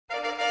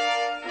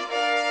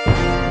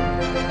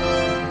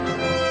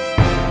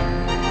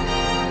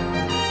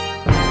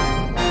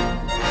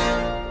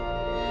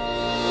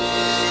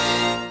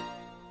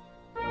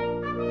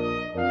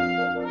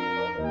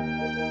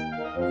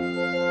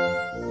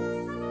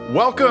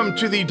Welcome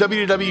to the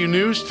WDW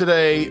News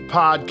Today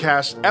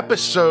podcast,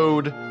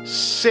 episode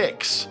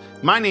 6.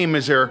 My name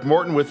is Eric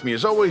Morton. With me,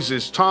 as always,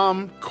 is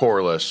Tom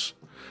Corliss,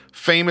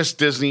 famous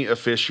Disney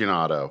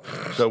aficionado.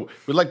 So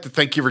we'd like to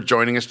thank you for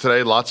joining us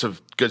today. Lots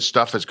of good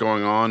stuff is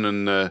going on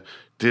in the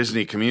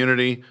Disney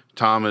community.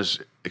 Tom is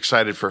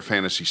excited for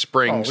Fantasy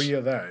Springs. Oh,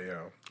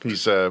 yeah.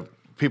 He's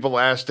people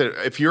asked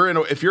if you're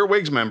a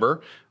Wigs member.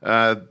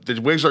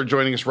 The Wigs are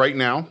joining us right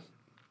now.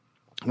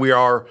 We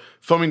are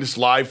filming this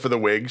live for the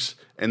Wigs,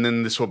 and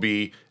then this will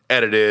be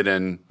edited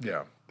and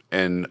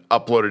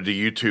uploaded to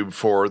YouTube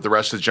for the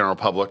rest of the general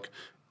public.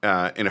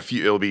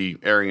 It'll be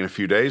airing in a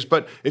few days.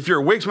 But if you're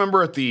a Wigs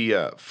member at the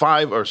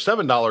 $5 or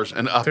 $7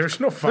 and up,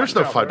 there's no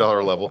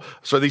 $5 level.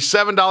 So the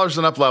 $7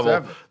 and up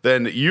level,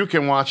 then you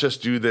can watch us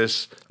do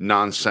this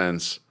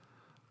nonsense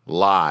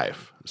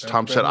live. As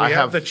Tom said, I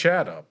have the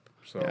chat up.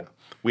 So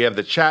we have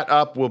the chat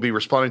up. We'll be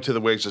responding to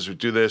the Wigs as we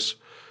do this.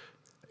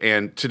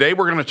 And today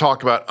we're going to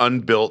talk about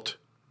unbuilt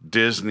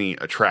Disney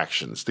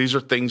attractions. These are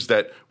things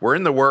that were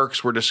in the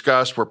works, were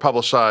discussed, were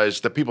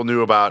publicized, that people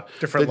knew about.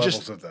 Different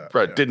levels of that.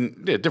 Right,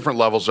 different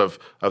levels of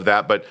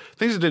that. But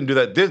things that didn't do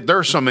that. There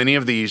are so many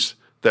of these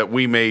that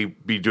we may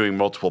be doing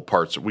multiple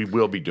parts. We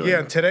will be doing. Yeah,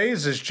 and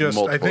today's is just,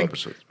 I think,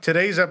 episodes.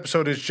 Today's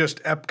episode is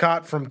just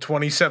Epcot from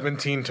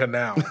 2017 to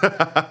now.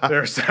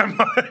 There's that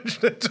much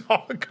to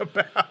talk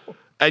about.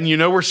 And you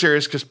know we're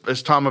serious because,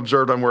 as Tom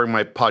observed, I'm wearing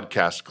my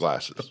podcast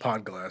glasses. The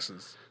pod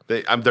glasses.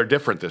 They're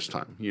different this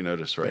time. You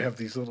notice, right? They have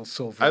these little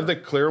silver. I have the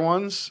clear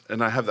ones,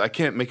 and I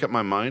can't make up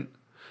my mind.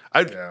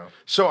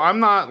 So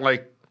I'm not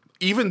like,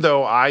 even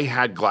though I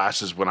had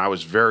glasses when I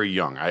was very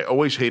young, I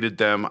always hated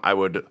them. I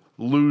would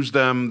lose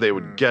them. They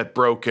would get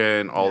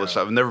broken, all this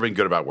stuff. I've never been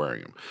good about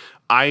wearing them.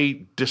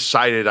 I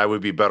decided I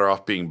would be better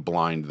off being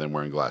blind than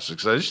wearing glasses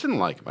because I just didn't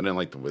like them. I didn't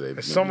like the way they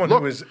As someone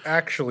who is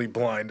actually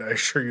blind, I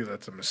assure you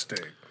that's a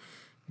mistake.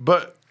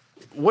 But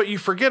what you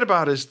forget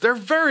about is they're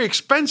very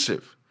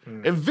expensive.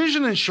 And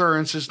vision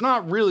insurance is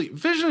not really –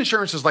 vision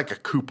insurance is like a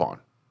coupon,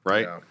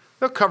 right? Yeah.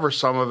 They'll cover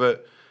some of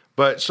it.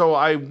 But so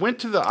I went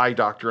to the eye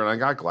doctor and I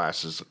got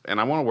glasses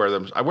and I want to wear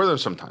them. I wear them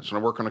sometimes when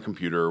I work on a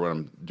computer or when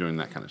I'm doing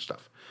that kind of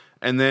stuff.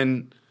 And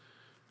then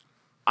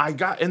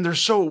and they're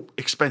so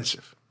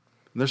expensive.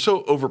 And they're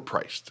so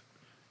overpriced.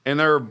 And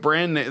they're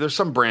there's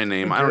some brand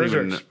name. I don't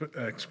even know.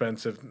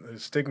 Expensive.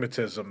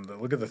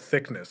 Stigmatism. Look at the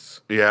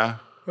thickness. Yeah.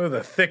 Look at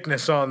the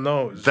thickness on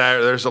those.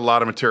 There's a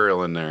lot of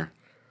material in there.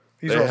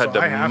 They had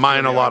to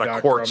mine a lot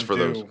of quartz for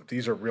those.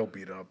 These are real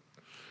beat up.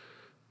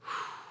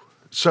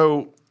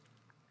 So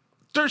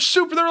they're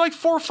super. They're like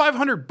 $400 or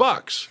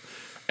 $500,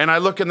 and I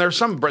look and they're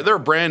a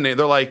brand name.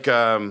 They're like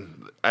I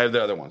have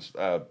the other ones,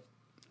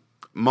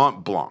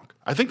 Mont Blanc.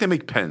 I think they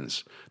make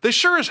pens. They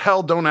sure as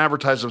hell don't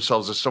advertise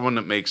themselves as someone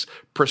that makes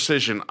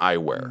precision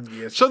eyewear.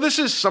 Yes. So this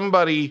is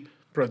somebody.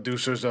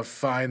 Producers of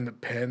fine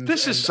pens.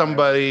 This is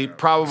somebody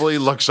probably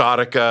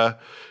Luxottica.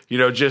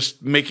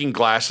 Just making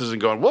glasses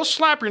and going, we'll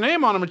slap your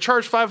name on them and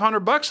charge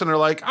 $500. And they're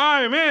like,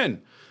 I'm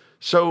in.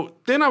 So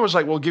then I was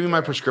like, well, give me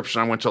my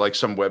prescription. I went to like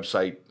some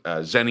website,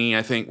 Zenny,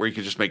 I think, where you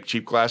could just make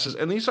cheap glasses.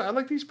 And I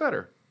like these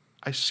better.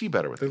 I see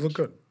better with these. They look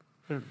good.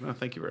 No,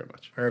 thank you very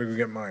much. I got to go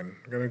get mine.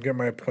 I got to get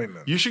my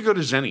appointment. You should go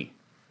to Zenny.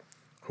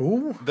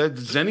 Who? The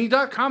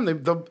Zenny.com.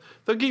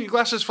 They'll give you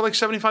glasses for like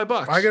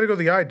 $75. I got to go to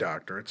the eye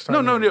doctor. It's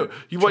time. No.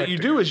 What you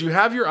do is you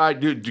have your eye.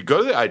 You go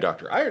to the eye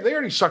doctor. They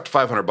already sucked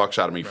 $500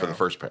 out of me for the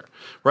first pair,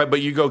 right?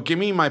 But you go, give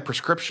me my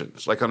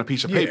prescriptions, like on a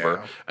piece of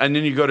paper, and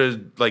then you go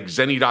to like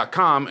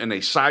Zenny.com and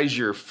they size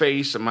your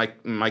face. In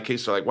my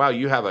case, they're like, wow,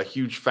 you have a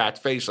huge fat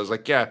face. I was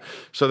like, yeah.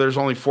 So there's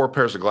only 4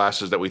 pairs of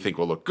glasses that we think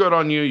will look good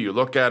on you. You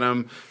look at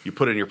them, you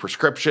put in your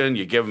prescription,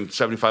 you give them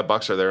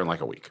 $75. They're there in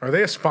like a week. Are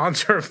they a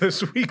sponsor of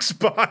this week's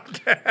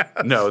podcast?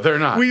 No, they're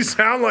not. We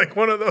sound like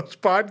one of those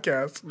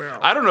podcasts now.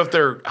 I don't know if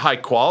they're high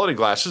quality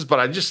glasses, but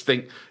I just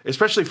think,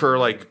 especially for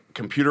like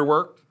computer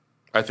work,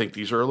 I think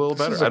these are a little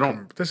better. They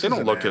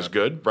don't look as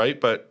good, right?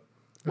 But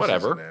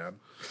whatever.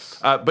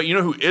 But you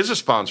know who is a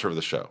sponsor of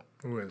the show?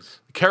 Who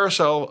is?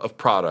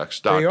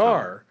 Carouselofproducts.com. They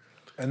are.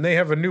 And they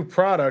have a new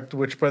product,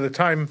 which by the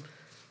time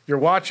you're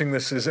watching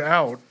this is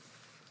out,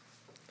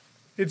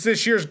 it's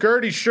this year's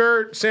Gertie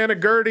shirt, Santa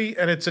Gertie,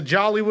 and it's a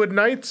Jollywood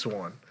Nights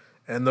one.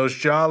 And those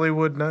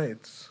Jollywood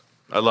Nights.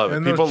 I love it.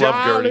 And People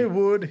love Gertie.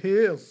 Jollywood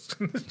Hills.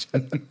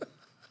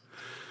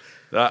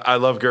 I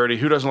love Gertie.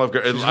 Who doesn't love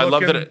Gertie? I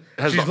love that it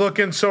has. She's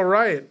looking so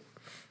right.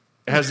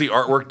 It has the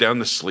artwork down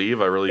the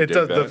sleeve. I really dig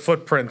that. The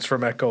footprints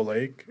from Echo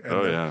Lake.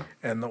 And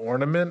and the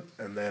ornament,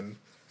 and then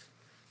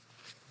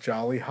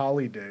Jolly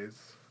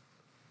Holidays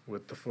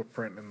with the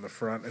footprint in the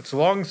front. It's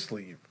long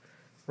sleeve,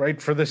 right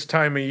for this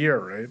time of year,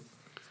 right?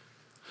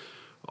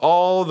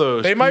 All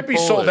those. They might be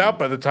sold out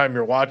by the time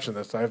you're watching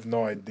this. I have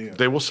no idea.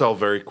 They will sell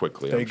very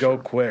quickly. They go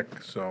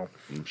quick. So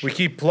we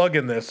keep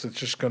plugging this. It's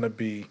just going to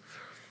be.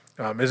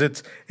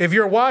 If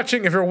you're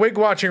Wig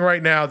watching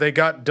right now, they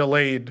got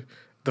delayed.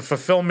 The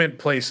fulfillment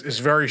place is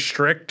very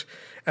strict,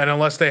 and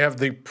unless they have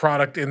the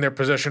product in their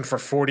possession for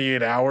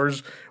 48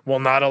 hours, will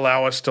not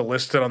allow us to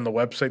list it on the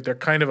website. They're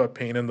kind of a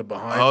pain in the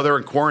behind. Oh, they're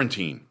in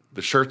quarantine.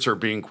 The shirts are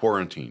being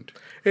quarantined.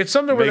 It's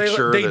something where Make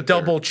sure they that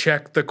double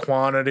check the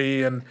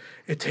quantity, and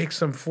it takes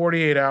them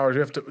 48 hours. You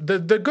have to.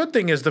 The good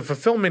thing is the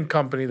fulfillment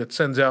company that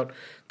sends out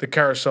the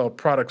carousel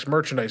products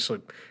merchandise,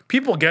 like,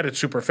 people get it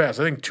super fast.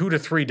 I think 2 to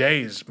 3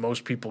 days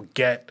most people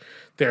get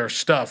their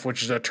stuff,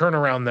 which is a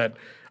turnaround that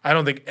I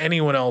don't think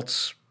anyone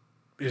else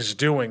is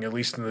doing, at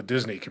least in the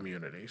Disney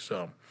community.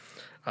 So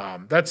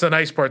that's the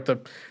nice part.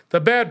 The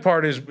bad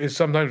part is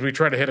sometimes we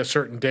try to hit a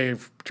certain day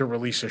to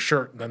release a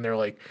shirt, and then they're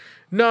like,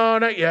 no,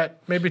 not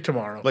yet. Maybe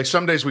tomorrow. Like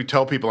some days we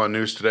tell people on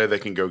News Today they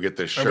can go get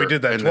this shirt. And we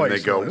did that and twice. Then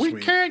they go, we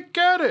can't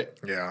get it.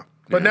 Yeah.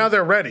 But now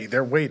they're ready.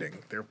 They're waiting.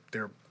 They're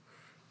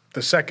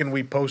the second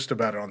we post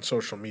about it on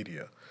social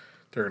media,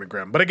 they're going to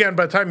grab them. But again,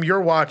 by the time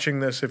you're watching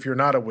this, if you're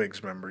not a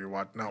Wigs member,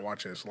 you're not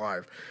watching this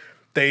live,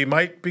 they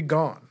might be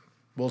gone.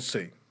 We'll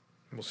see.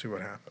 We'll see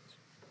what happens.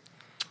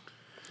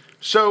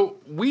 So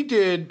we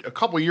did a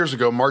couple of years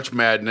ago March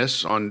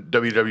Madness on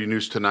WDW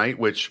News Tonight,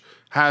 which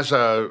has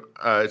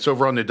it's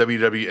over on the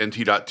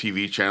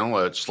WWNT.TV channel,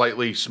 a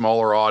slightly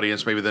smaller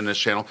audience maybe than this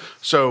channel.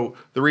 So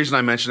the reason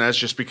I mention that is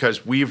just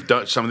because we've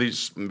done some of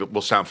these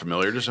will sound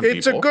familiar to some people.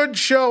 It's a good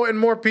show, and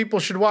more people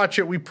should watch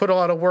it. We put a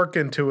lot of work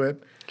into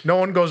it. No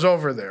one goes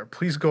over there.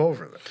 Please go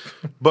over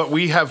there. But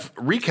we have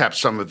recapped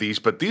some of these,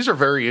 but these are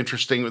very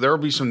interesting. There will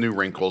be some new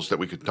wrinkles that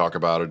we could talk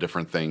about or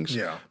different things.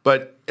 Yeah.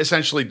 But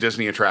essentially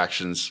Disney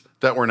attractions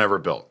that were never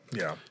built.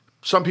 Yeah.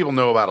 Some people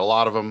know about a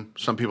lot of them.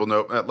 Some people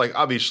know, like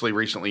obviously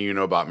recently you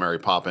know about Mary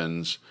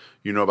Poppins.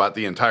 You know about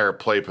the entire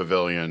Play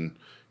Pavilion.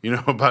 You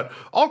know about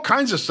all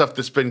kinds of stuff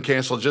that's been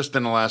canceled just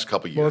in the last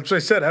couple of years. Well, as I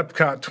said,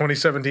 Epcot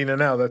 2017 and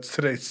now, that's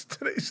today's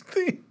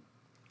theme.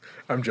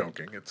 I'm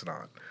joking. It's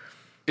not.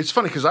 It's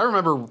funny because I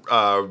remember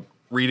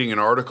reading an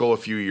article a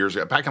few years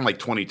ago, back in like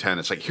 2010.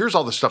 It's like, here's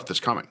all the stuff that's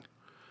coming.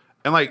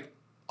 And like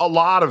a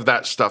lot of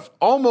that stuff,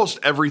 almost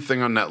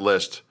everything on that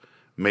list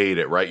made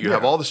it, right? You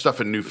have all the stuff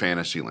in New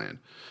Fantasyland.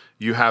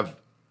 You have,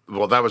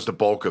 well, that was the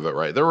bulk of it,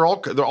 right? There are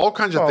all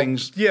kinds of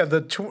things. Yeah,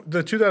 the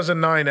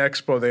 2009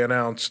 Expo, they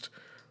announced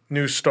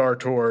new Star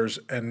Tours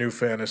and New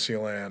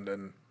Fantasyland,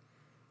 and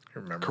I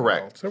remember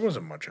correct. Else. There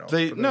wasn't much else.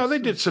 They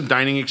did some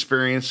dining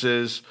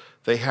experiences.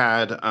 They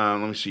had, let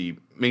me see,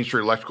 Main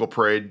Street Electrical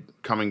Parade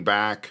coming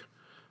back.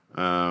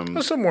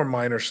 There's some more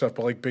minor stuff,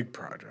 but like big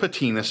projects.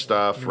 Patina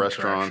stuff,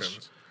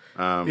 restaurants.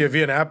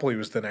 Via Napoli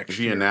was the next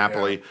year. Via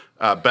Napoli.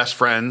 Yeah. Best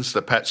Friends,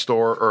 the pet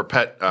store, or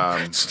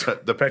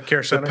the pet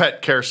care center. The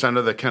pet care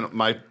center that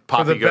my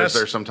Poppy goes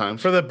there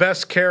sometimes. For the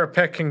best care a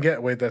pet can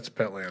get. Wait, that's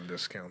Petland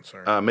discount,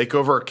 sorry.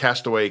 Makeover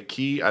Castaway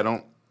Key. I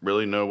don't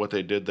really know what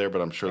they did there, but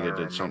I'm sure they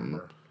did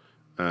something.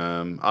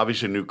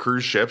 Obviously, new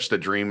cruise ships, the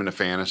Dream and the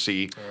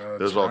Fantasy.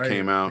 Those all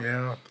came out.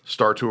 Yeah.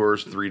 Star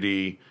Tours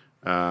 3D.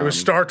 It was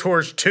Star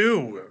Tours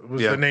 2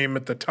 was the name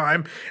at the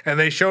time. And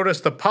they showed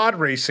us the pod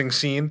racing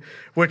scene,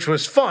 which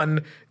was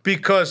fun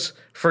because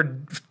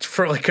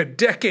for like a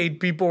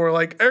decade, people were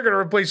like, they're going to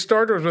replace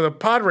Star Tours with a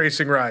pod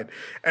racing ride.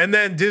 And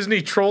then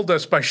Disney trolled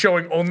us by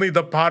showing only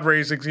the pod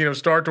racing scene of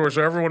Star Tours.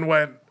 So everyone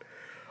went,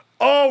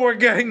 oh, we're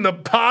getting the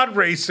pod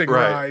racing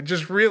ride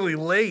just really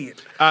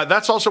late.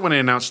 That's also when they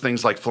announced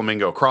things like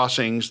Flamingo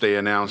Crossings. They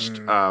announced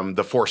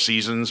the Four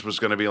Seasons was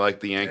going to be like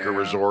the anchor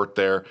resort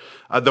there.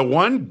 The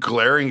one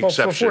glaring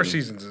exception. Four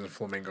Seasons is a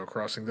Flamingo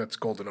Crossing. That's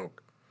Golden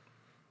Oak.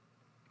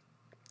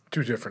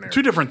 Two different areas.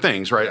 Two different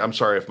things, right? I'm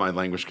sorry if my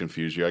language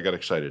confused you. I got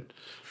excited.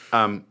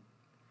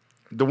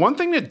 The one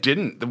thing that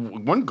didn't, the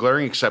one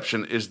glaring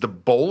exception is the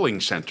bowling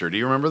center. Do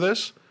you remember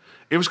this?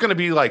 It was going to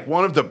be like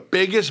one of the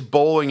biggest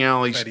bowling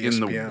alleys in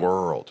the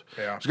world.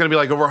 Yeah. It was going to be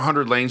like over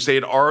 100 lanes. They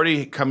had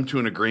already come to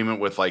an agreement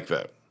with like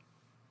the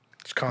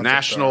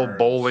National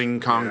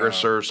Bowling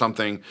Congress or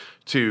something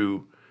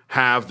to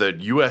have the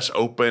U.S.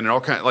 Open and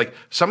all kind. Like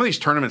some of these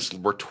tournaments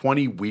were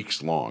 20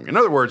 weeks long. In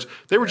other words,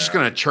 they were just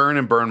going to churn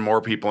and burn more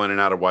people in and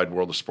out of Wide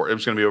World of Sport. It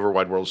was going to be over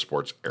Wide World of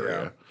Sports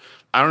area. Yeah.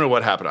 I don't know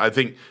what happened. I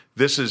think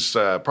this is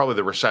probably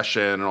the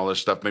recession and all this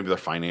stuff. Maybe the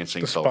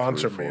financing fell through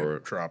sponsor for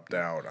it. Dropped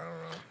out.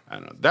 I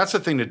don't know. That's the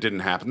thing that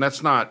didn't happen.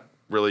 That's not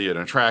really an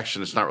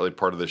attraction. It's not really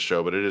part of this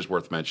show, but it is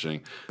worth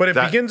mentioning. But it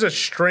begins a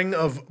string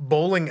of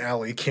bowling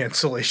alley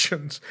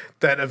cancellations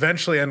that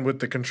eventually end with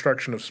the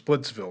construction of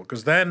Splitsville.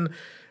 Because then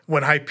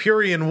when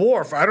Hyperion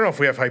Wharf, I don't know if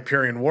we have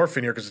Hyperion Wharf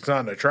in here because it's not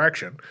an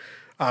attraction.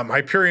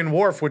 Hyperion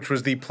Wharf, which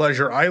was the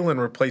Pleasure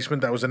Island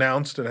replacement that was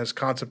announced and has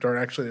concept art.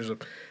 Actually, there's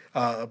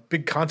a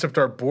big concept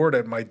art board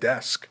at my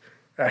desk.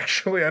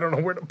 Actually, I don't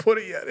know where to put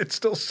it yet. It's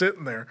still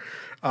sitting there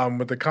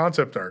with the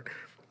concept art.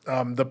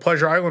 The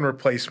Pleasure Island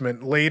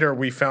replacement, later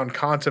we found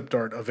concept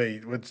art of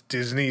what's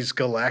Disney's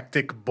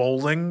Galactic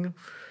Bowling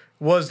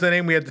was the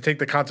name. We had to take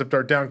the concept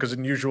art down because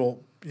in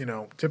usual,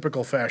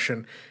 typical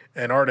fashion,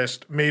 an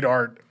artist made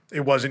art,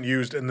 it wasn't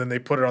used, and then they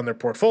put it on their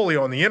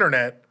portfolio on the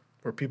internet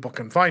where people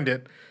can find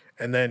it,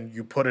 and then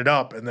you put it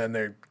up, and then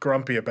they're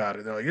grumpy about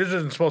it. They're like, this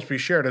isn't supposed to be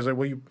shared. I was like,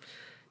 well,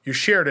 you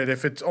shared it.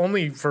 If it's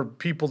only for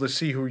people to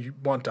see who you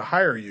want to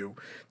hire you,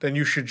 then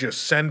you should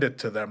just send it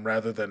to them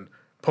rather than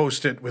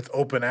post it with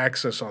open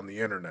access on the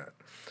internet.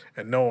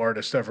 And no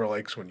artist ever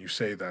likes when you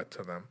say that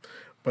to them.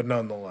 But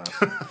nonetheless.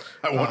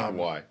 I wonder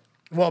why.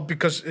 Well,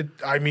 because if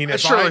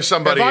surely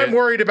somebody- if I'm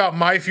worried about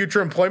my future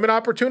employment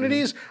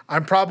opportunities,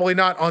 I'm probably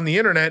not on the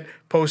internet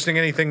posting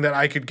anything that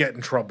I could get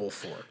in trouble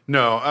for.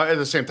 No, at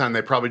the same time,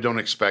 they probably don't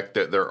expect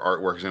that their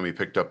artwork is going to be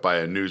picked up by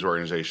a news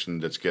organization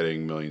that's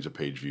getting millions of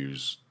page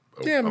views.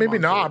 Yeah, maybe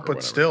not,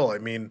 but still,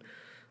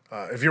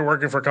 if you're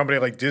working for a company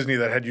like Disney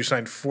that had you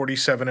sign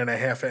 47 and a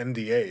half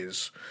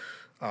NDAs,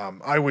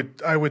 I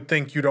would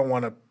think you don't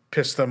want to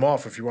piss them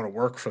off if you want to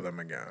work for them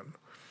again.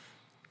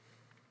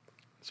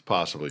 It's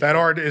possibly that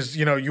art is,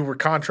 you were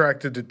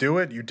contracted to do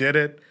it, you did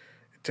it.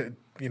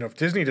 If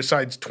Disney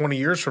decides 20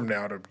 years from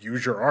now to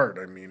use your art,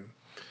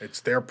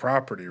 it's their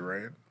property,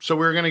 right? So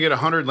we were going to get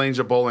 100 lanes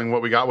of bowling.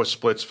 What we got was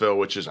Splitsville,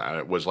 which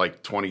was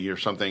like 20 or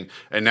something.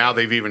 And now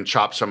they've even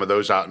chopped some of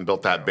those out and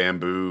built that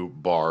bamboo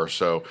bar.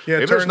 So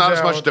maybe there's not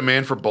as much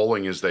demand for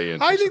bowling as they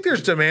anticipate. I think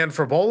there's demand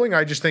for bowling.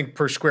 I just think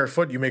per square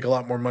foot you make a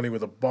lot more money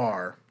with a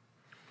bar.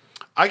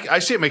 I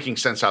see it making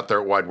sense out there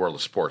at Wide World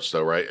of Sports,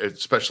 though, right?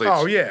 Especially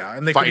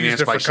and they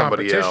financed by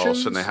somebody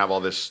else, and they have all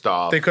this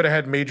stuff. They could have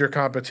had major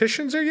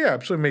competitions there. Yeah,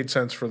 absolutely made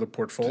sense for the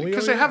portfolio.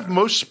 Because they have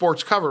most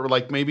sports covered,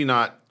 like maybe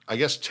not, I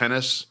guess,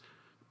 tennis.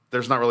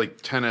 There's not really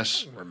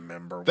tennis.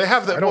 Remember. They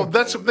have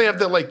they have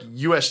the like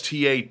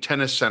USTA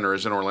Tennis Center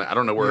is in Orlando. I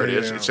don't know where it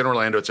is. Yeah. It's in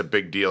Orlando. It's a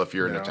big deal if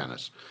you're into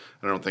tennis.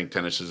 I don't think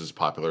tennis is as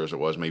popular as it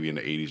was maybe in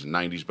the 80s and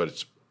 90s,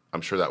 but I'm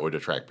sure that would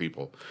attract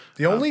people.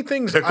 The only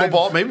things maybe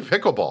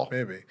pickleball.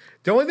 Maybe.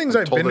 The only things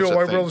I've been to at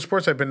Wide World of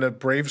Sports, I've been to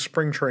Brave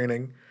spring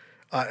training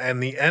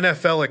and the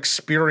NFL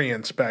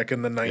experience back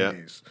in the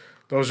 90s. Yeah.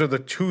 Those are the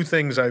two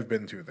things I've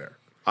been to there.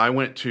 I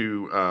went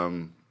to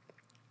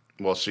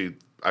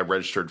I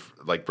registered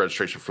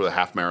registration for the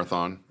half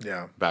marathon.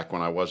 Yeah. Back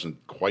when I wasn't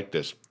quite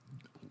this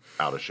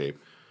out of shape.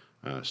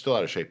 Still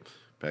out of shape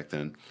back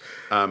then.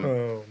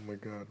 Oh my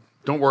God.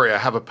 Don't worry, I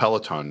have a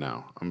Peloton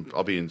now.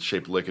 I'll be in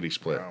shape lickety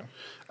split. Wow.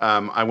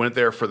 I went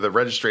there for the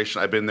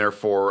registration. I've been there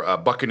for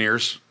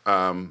Buccaneers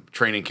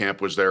training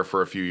camp. Was there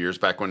for a few years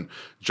back when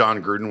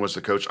John Gruden was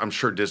the coach. I'm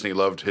sure Disney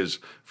loved his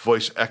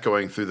voice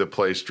echoing through the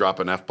place,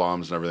 dropping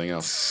F-bombs and everything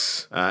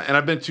else. And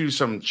I've been to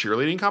some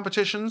cheerleading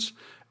competitions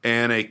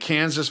and a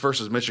Kansas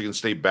versus Michigan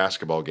State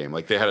basketball game.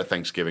 Like they had a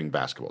Thanksgiving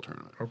basketball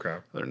tournament. Okay.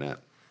 Other than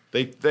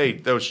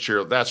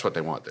that, that's what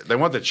they want. They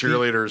want the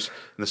cheerleaders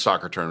in the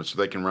soccer tournament so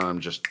they can run them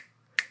just.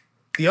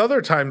 The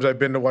other times I've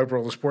been to Wide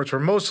World of Sports were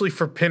mostly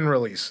for pin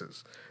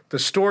releases. The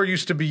store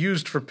used to be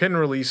used for pin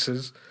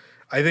releases.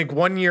 I think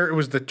one year it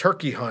was the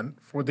turkey hunt.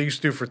 What they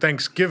used to do for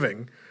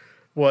Thanksgiving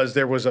was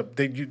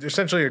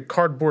essentially a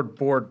cardboard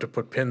board to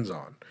put pins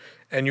on.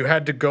 And you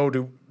had to go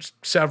to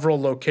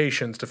several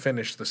locations to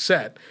finish the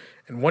set.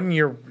 And one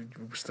year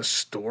it was the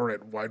store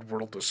at Wide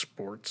World of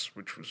Sports,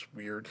 which was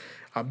weird.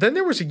 Then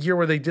there was a year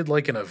where they did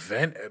like an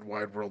event at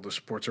Wide World of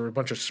Sports. There were a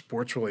bunch of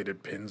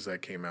sports-related pins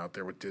that came out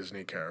there with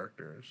Disney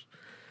characters.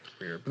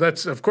 Weird. But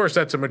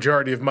that's a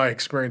majority of my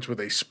experience with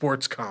a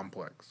sports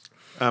complex.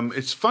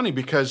 It's funny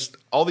because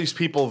all these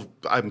people,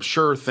 I'm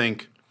sure,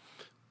 think,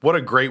 what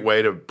a great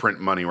way to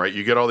print money, right?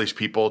 You get all these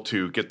people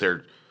to get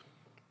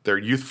their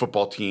youth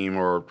football team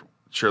or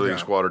cheerleading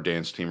squad or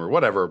dance team or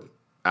whatever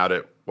out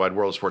at Wide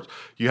World of Sports.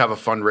 You have a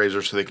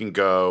fundraiser so they can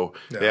go.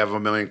 Yeah. They have a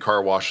million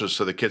car washes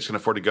so the kids can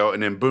afford to go.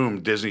 And then,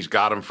 boom, Disney's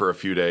got them for a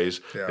few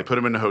days. Yeah. They put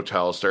them in the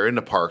hotels. They're in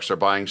the parks. They're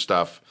buying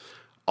stuff.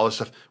 All this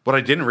stuff. What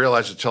I didn't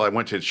realize until I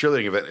went to the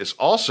cheerleading event is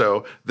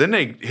also then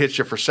they hit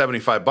you for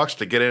 $75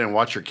 to get in and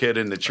watch your kid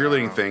in the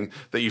cheerleading thing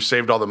that you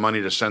saved all the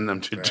money to send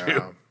them to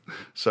do.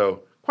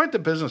 So quite the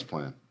business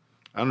plan.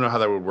 I don't know how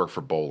that would work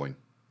for bowling.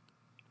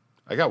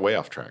 I got way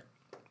off track.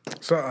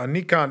 So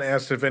Nikon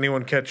asked if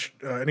anyone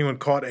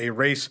caught a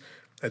race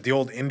at the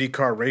old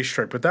IndyCar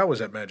racetrack, but that was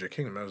at Magic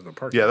Kingdom. That was the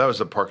parking lot. That was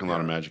the parking lot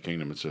of Magic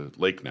Kingdom. It's a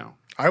lake now.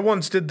 I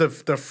once did the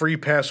free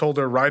pass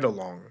holder ride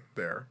along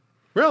there.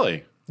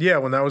 Really? Yeah,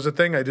 when that was a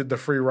thing, I did the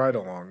free ride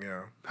along,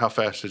 yeah. How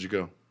fast did you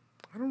go?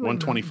 I don't know.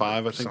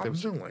 125, I think.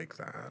 Something like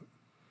that.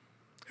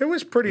 It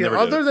was pretty,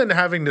 other than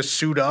having to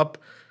suit up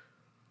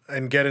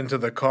and get into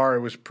the car, it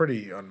was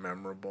pretty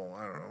unmemorable.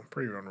 I don't know,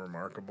 pretty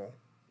unremarkable.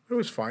 It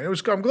was fine.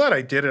 I'm glad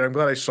I did it. I'm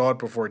glad I saw it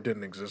before it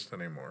didn't exist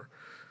anymore.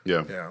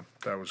 Yeah. Yeah,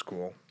 that was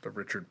cool. The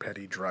Richard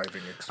Petty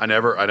driving experience. I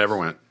never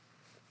went.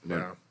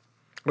 Yeah.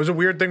 It was a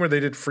weird thing where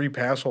they did free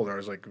pass holder. I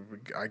was like,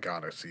 I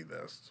gotta see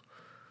this.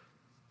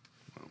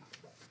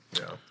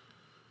 Yeah.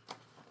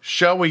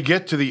 Shall we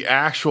get to the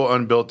actual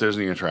unbuilt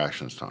Disney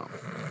attractions, Tom?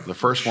 The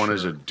first one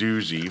is a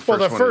doozy.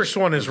 The first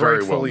one is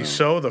rightfully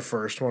so the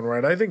first one,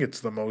 right? I think it's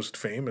the most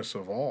famous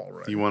of all,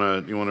 right? You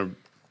want to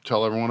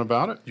tell everyone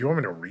about it? You want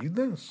me to read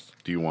this?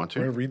 Do you want to?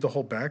 Want to read the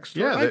whole backstory?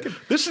 Yeah,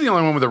 this is the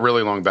only one with a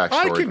really long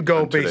backstory. I can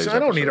go basic. I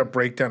don't need a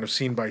breakdown of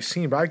scene by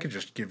scene, but I could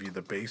just give you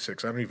the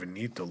basics. I don't even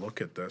need to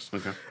look at this.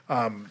 Okay.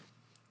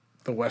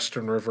 The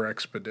Western River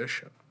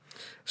Expedition.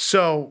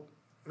 So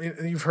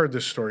you've heard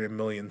this story a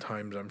million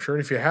times, I'm sure.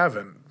 And if you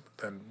haven't,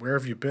 then where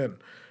have you been?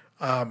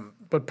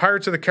 But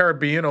Pirates of the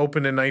Caribbean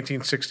opened in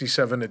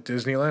 1967 at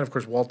Disneyland. Of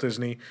course, Walt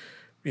Disney,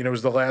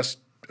 was the last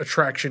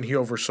attraction he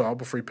oversaw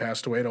before he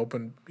passed away. It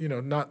opened,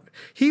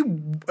 he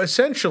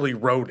essentially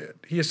wrote it.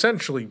 He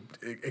essentially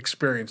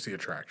experienced the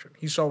attraction.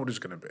 He saw what it was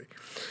going to be.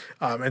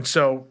 And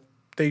so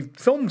they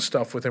filmed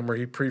stuff with him where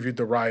he previewed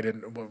the ride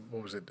in,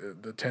 what was it,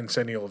 the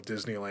 10th of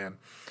Disneyland.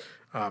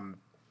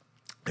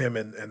 Him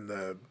and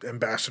the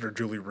ambassador,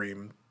 Julie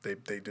Ream, they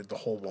did the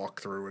whole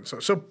walkthrough. And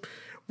so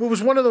it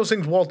was one of those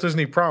things Walt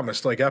Disney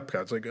promised, like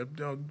Epcot. It's like,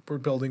 we're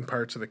building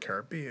Pirates of the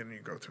Caribbean. You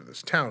go through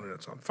this town and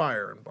it's on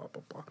fire and blah,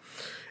 blah, blah.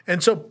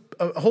 And so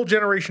a whole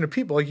generation of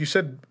people, like you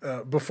said,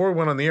 before we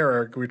went on the air,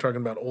 Eric, we were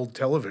talking about old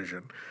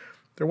television.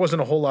 There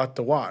wasn't a whole lot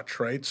to watch,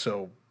 right?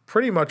 So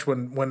pretty much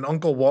when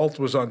Uncle Walt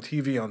was on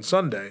TV on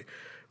Sunday,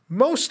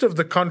 most of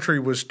the country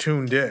was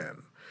tuned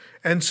in.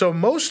 And so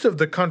most of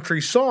the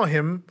country saw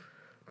him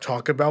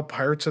talk about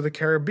Pirates of the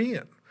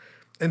Caribbean.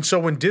 And so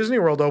when Disney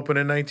World opened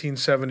in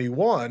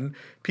 1971,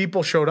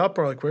 people showed up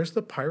and were like, where's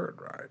the pirate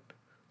ride?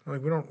 They're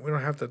like, we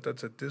don't have that.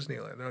 That's at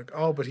Disneyland. They're like,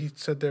 oh, but he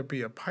said there'd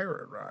be a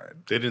pirate ride.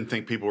 They didn't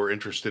think people were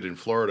interested in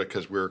Florida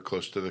because we're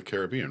close to the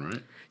Caribbean,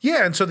 right?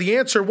 Yeah, and so the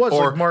answer was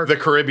or like Mark, the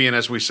Caribbean,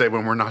 as we say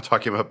when we're not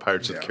talking about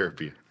Pirates of the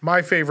Caribbean.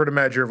 My favorite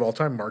Imagineer of all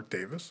time, Mark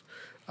Davis,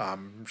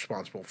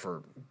 responsible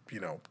for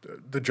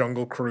the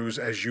Jungle Cruise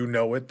as you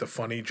know it, the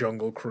funny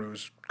Jungle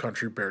Cruise,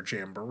 Country Bear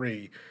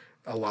Jamboree,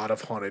 a lot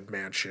of Haunted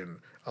Mansion,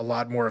 a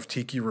lot more of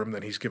Tiki Room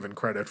than he's given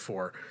credit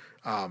for.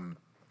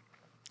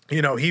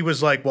 He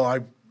was like,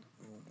 well,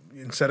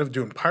 instead of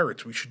doing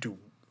pirates, we should do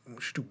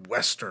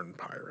Western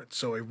pirates.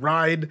 So a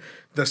ride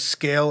the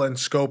scale and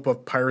scope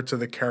of Pirates of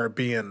the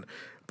Caribbean,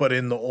 but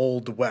in the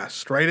Old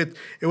West, right?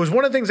 It was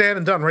one of the things they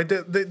hadn't done, right?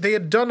 They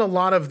had done a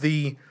lot of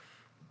the,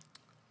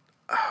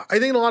 I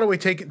think in a lot of ways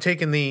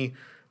taken the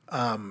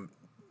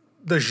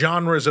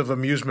genres of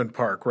amusement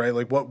park, right?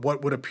 Like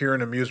what would appear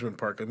in an amusement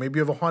park? Like maybe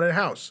you have a haunted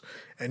house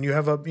and you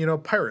have a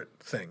pirate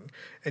thing,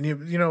 and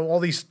you all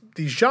these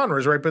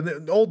genres, right? But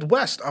the Old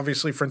West,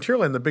 obviously,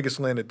 Frontierland, the biggest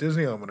land at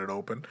Disneyland when it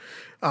opened,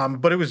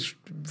 but it was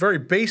very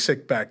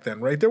basic back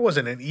then, right? There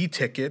wasn't an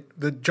e-ticket.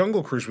 The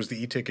Jungle Cruise was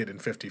the e-ticket in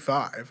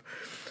 '55.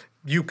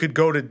 You could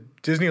go to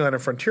Disneyland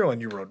and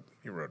Frontierland. You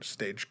rode a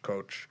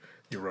stagecoach.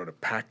 You rode a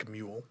pack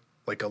mule,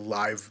 like a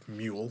live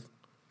mule,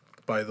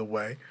 by the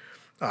way.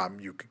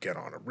 You could get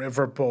on a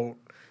riverboat.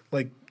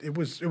 Like it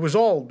was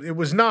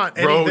not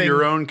anything. Row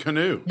your own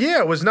canoe. Yeah,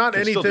 it was not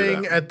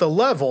anything at the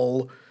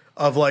level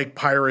of like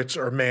Pirates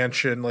or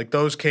Mansion. Like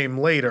those came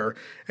later,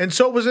 and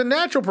so it was a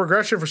natural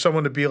progression for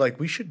someone to be like,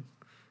 we should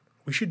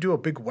do a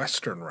big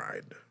Western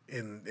ride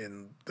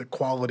in the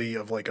quality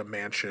of like a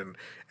Mansion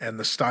and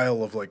the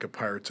style of like a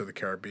Pirates of the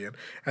Caribbean.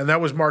 And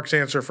that was Mark's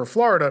answer for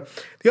Florida.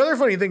 The other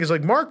funny thing is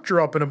like Mark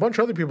drew up and a bunch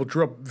of other people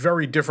drew up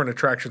very different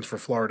attractions for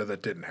Florida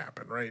that didn't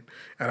happen, right?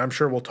 And I'm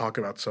sure we'll talk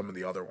about some of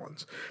the other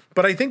ones.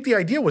 But I think the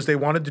idea was they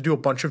wanted to do a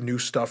bunch of new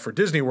stuff for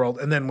Disney World.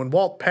 And then when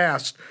Walt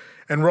passed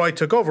and Roy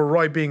took over,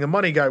 Roy being a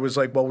money guy was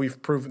like, well,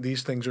 we've proven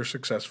these things are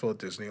successful at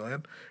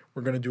Disneyland.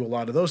 We're going to do a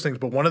lot of those things.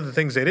 But one of the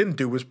things they didn't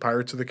do was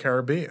Pirates of the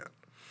Caribbean.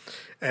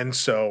 And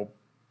so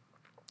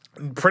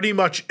pretty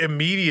much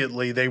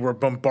immediately they were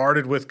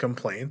bombarded with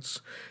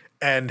complaints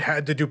and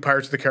had to do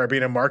Pirates of the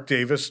Caribbean. And Mark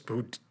Davis,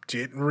 who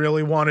didn't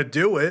really want to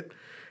do it,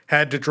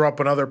 had to drop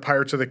another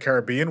Pirates of the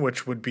Caribbean,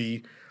 which would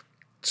be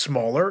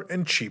smaller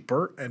and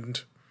cheaper.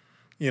 And,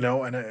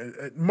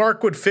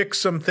 Mark would fix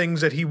some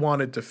things that he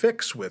wanted to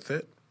fix with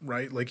it,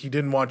 right? Like he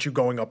didn't want you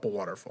going up a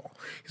waterfall.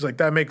 He's like,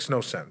 that makes no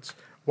sense.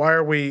 Why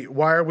are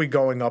we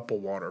going up a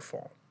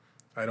waterfall?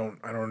 I don't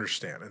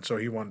understand. And so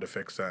he wanted to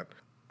fix that.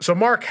 So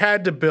Mark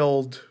had to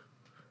build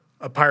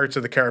a Pirates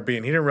of the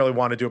Caribbean. He didn't really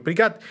want to do it,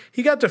 but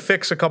he got to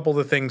fix a couple of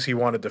the things he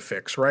wanted to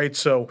fix, right?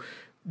 So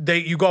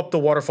you go up the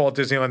waterfall at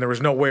Disneyland. There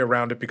was no way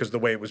around it because of the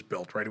way it was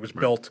built, right? It was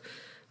built.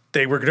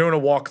 They were doing a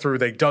walkthrough.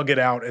 They dug it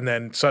out, and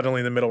then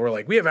suddenly in the middle, we're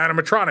like, we have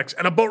animatronics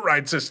and a boat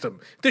ride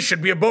system. This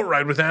should be a boat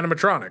ride with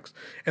animatronics.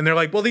 And they're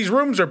like, well, these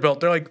rooms are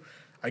built. They're like,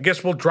 I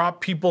guess we'll drop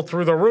people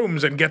through the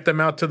rooms and get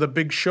them out to the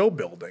big show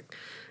building.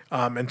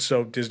 And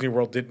so Disney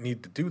World didn't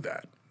need to do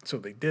that. So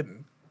they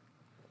didn't.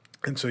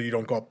 And so you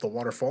don't go up the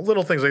waterfall.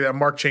 Little things like that.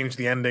 Mark changed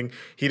the ending.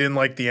 He didn't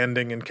like the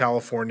ending in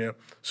California,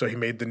 so he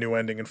made the new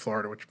ending in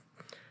Florida, which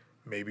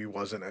maybe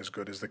wasn't as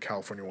good as the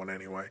California one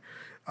anyway.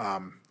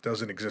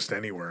 Doesn't exist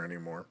anywhere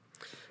anymore.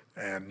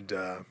 And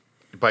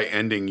by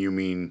ending, you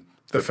mean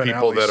the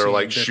people that are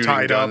like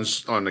shooting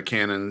guns on the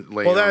cannon,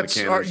 laying on the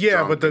cannon.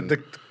 Yeah, but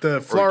the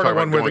Florida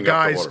one where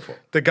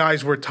the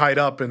guys were tied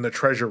up in the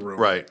treasure room.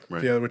 Right.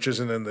 Yeah, which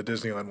isn't in the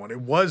Disneyland one.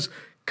 It was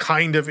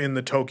kind of in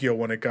the Tokyo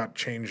one. It got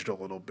changed a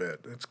little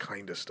bit. It's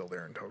kind of still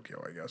there in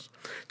Tokyo, I guess.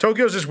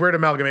 Tokyo's this weird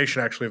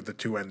amalgamation, actually, of the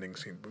two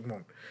endings.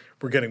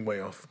 We're getting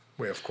way off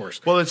course.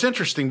 Well, it's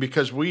interesting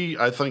because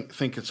I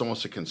think it's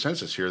almost a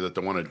consensus here that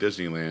the one at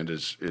Disneyland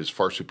is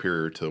far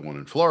superior to the one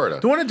in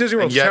Florida. The one at Disney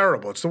World's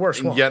terrible. It's the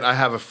worst one. Yet I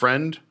have a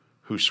friend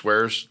who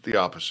swears the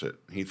opposite.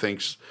 He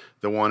thinks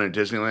the one at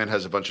Disneyland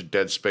has a bunch of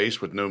dead space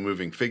with no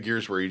moving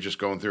figures where you're just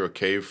going through a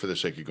cave for the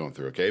sake of going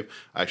through a cave.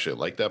 I actually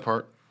like that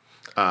part.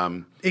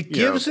 It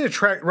gives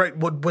right.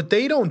 What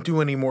they don't do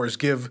anymore is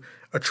give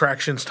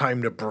attractions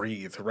time to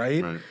breathe,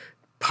 right?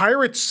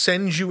 Pirates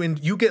sends you in,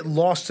 you get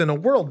lost in a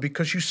world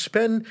because you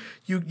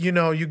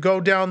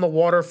go down the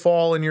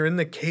waterfall and you're in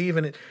the cave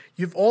and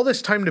you have all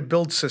this time to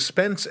build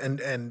suspense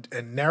and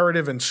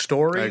narrative and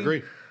story. I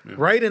agree. Yeah.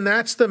 Right? And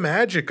that's the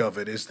magic of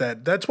it,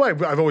 that's why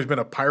I've always been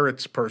a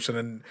Pirates person.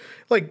 And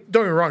like,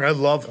 don't get me wrong, I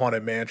love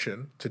Haunted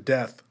Mansion to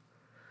death.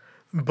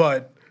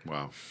 But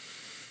wow.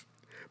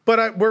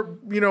 But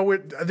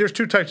there's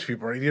two types of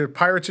people, right? Either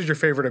Pirates is your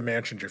favorite or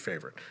Mansion's your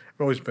favorite.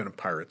 I've always been a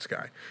Pirates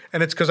guy.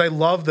 And it's because I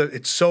love that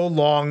it's so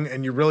long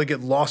and you really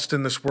get lost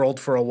in this world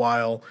for a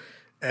while.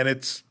 And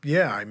it's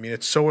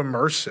so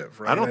immersive,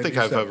 right? I don't think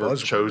I've ever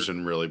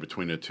chosen really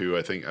between the two.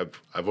 I think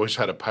I've always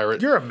had a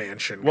pirate. You're a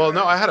Mansion guy. Well,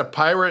 no, I had a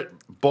pirate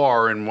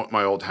bar in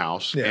my old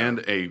house and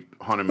a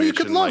Haunted Mansion you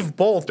could love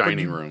both,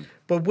 dining room.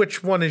 But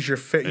which one is your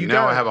favorite?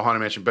 Now I have a Haunted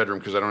Mansion bedroom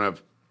because I don't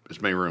have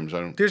as many rooms.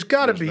 There's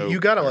got to be. You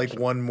got to like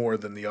one more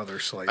than the other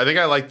slightly. I think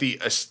I like the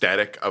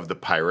aesthetic of the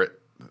pirates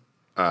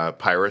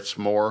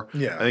more.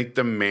 Yeah. I think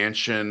the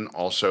Mansion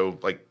also,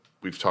 like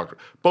we've talked,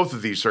 both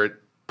of these are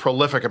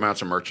prolific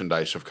amounts of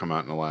merchandise have come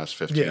out in the last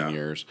 15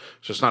 years.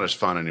 So it's not as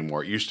fun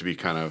anymore. It used to be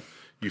kind of,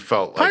 you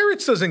felt like.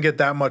 Pirates doesn't get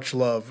that much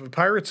love.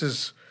 Pirates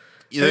is.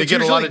 They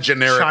get a lot of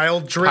generic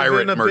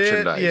pirate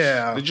merchandise.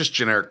 Yeah. They're just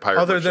generic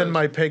pirate Other merchandise. than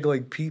my Peg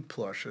Leg Pete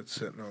plush that's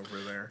sitting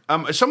over there.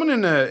 Someone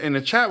in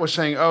the chat was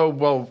saying, oh,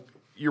 well,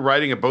 you're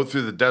riding a boat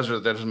through the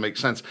desert. That doesn't make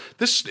sense.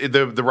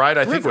 The ride,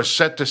 I think, was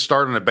set to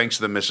start on the banks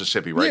of the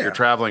Mississippi, right? Yeah. You're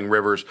traveling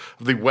rivers,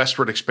 the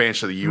westward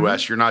expansion of the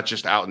U.S. You're not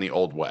just out in the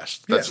Old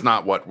West. That's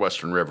not what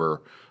Western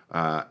River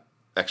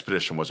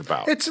expedition was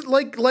about. It's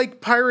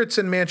like Pirates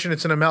and Mansion.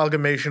 It's an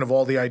amalgamation of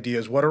all the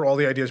ideas. What are all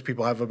the ideas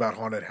people have about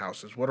haunted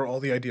houses? What are all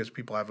the ideas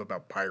people have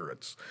about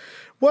pirates?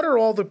 What are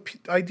all the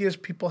ideas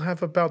people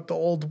have about the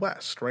Old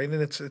West, right?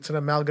 And it's an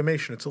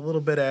amalgamation. It's a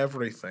little bit of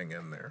everything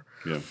in there.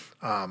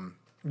 Yeah.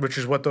 Which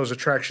is what those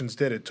attractions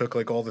did. It took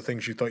like all the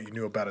things you thought you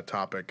knew about a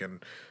topic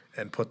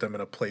and put them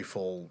in a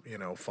playful,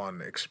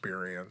 fun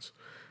experience.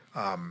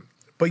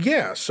 But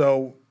yeah,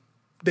 so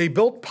they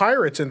built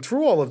Pirates, and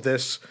through all of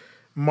this,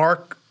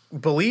 Mark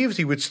believes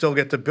he would still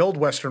get to build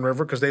Western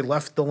River because they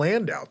left the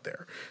land out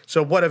there.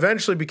 So what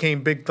eventually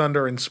became Big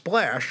Thunder and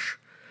Splash,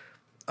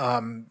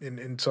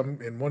 in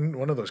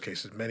one of those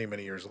cases,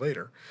 many years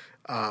later,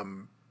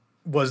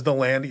 was the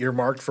land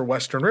earmarked for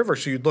Western River.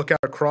 So you'd look out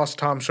across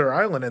Tom Sawyer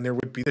Island, and there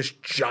would be this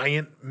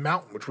giant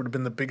mountain, which would have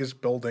been the biggest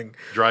building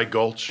Dry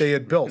Gulch they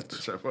had built.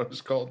 Is that what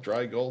it's called?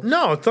 Dry Gulch?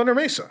 No, Thunder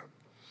Mesa.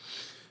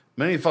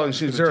 Many of the following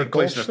scenes would take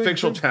place in a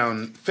fictional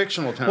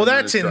town. Well,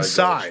 that's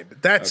inside.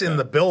 That's in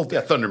the building.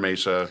 Yeah, Thunder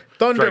Mesa.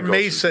 Thunder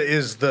Mesa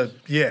is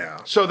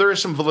So there is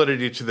some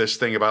validity to this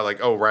thing about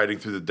riding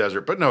through the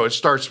desert. But no, it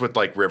starts with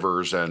like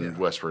rivers and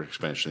westward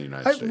expansion of the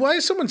United States. Why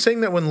is someone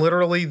saying that when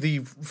literally the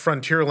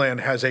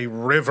Frontierland has a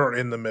river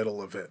in the middle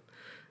of it?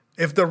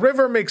 If the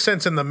river makes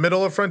sense in the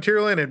middle of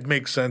Frontierland, it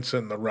makes sense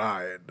in the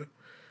ride.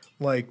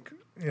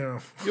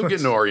 You'll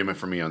get no argument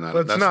from me on that.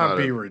 Let's not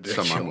be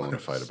ridiculous. Something I'm willing to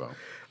fight about.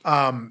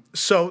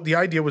 So the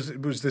idea was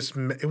it was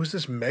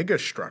this mega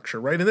structure,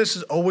 right? And this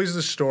is always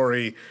the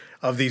story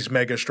of these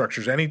mega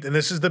structures. And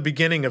this is the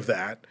beginning of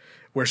that,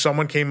 where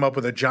someone came up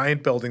with a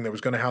giant building that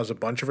was going to house a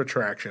bunch of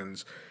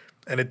attractions,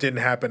 and it didn't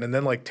happen. And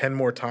then 10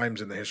 more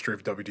times in the history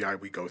of WDI,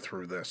 we go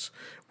through this,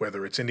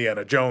 whether it's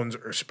Indiana Jones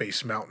or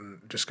Space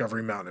Mountain,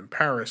 Discovery Mountain in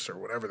Paris, or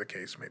whatever the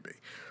case may be.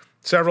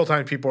 Several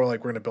times people are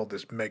like, we're going to build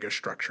this mega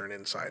structure, and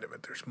inside of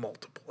it, there's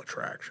multiple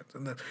attractions.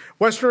 And the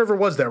Western River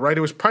was that, right?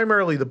 It was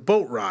primarily the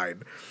boat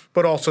ride,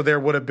 but also there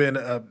would have been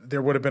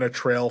a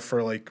trail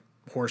for like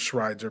horse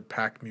rides or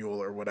pack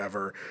mule or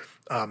whatever.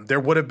 There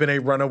would have been a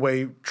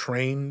runaway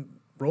train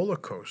roller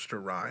coaster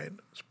ride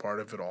as part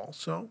of it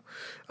also.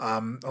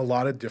 A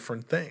lot of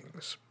different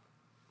things.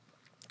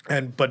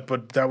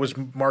 But that was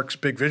Mark's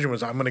big vision,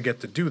 was I'm going to get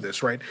to do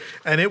this, right?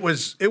 And it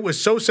was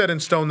so set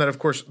in stone that, of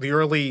course, the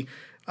early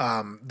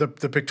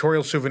the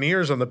pictorial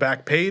souvenirs on the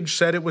back page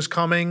said it was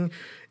coming.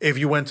 If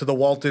you went to the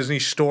Walt Disney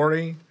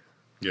Story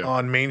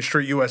on Main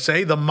Street,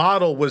 USA, the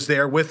model was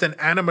there with an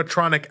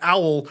animatronic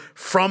owl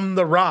from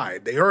the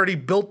ride. They already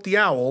built the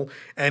owl,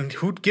 and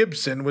Hoot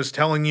Gibson was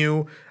telling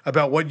you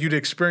about what you'd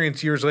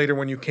experience years later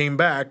when you came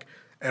back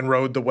and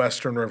rode the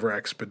Western River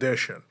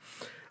Expedition.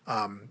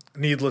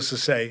 Needless to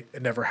say,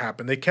 it never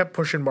happened. They kept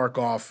pushing Mark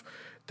off.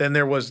 Then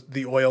there was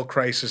the oil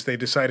crisis. They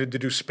decided to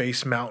do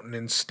Space Mountain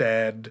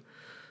instead.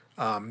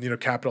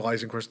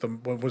 Capitalizing, of course,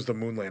 what was the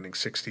moon landing,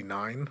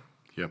 69?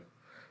 Yep.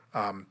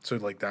 So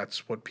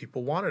that's what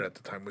people wanted at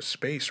the time, was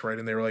space, right?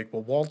 And they were like,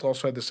 well, Walt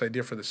also had this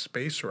idea for the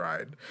space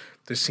ride.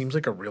 This seems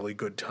like a really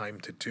good time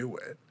to do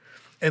it.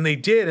 And they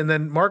did. And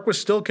then Mark was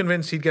still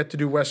convinced he'd get to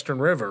do Western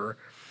River.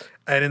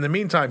 And in the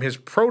meantime, his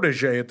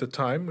protege at the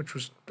time, which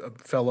was a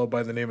fellow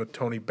by the name of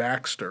Tony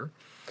Baxter,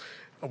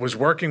 was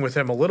working with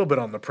him a little bit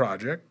on the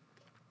project.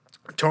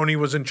 Tony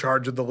was in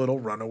charge of the little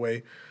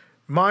runaway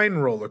mine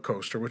roller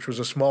coaster, which was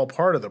a small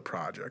part of the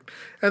project.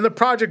 And the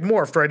project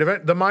morphed,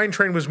 right? The mine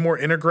train was more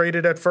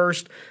integrated at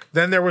first.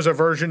 Then there was a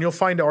version, you'll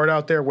find art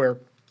out there where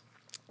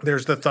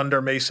there's the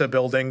Thunder Mesa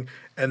building,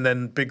 and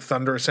then Big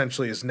Thunder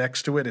essentially is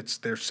next to it.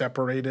 They're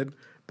separated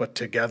but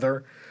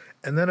together.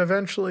 And then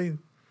eventually,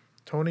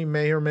 Tony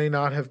may or may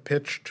not have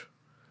pitched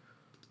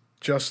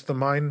just the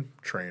mine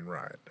train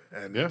ride.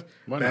 And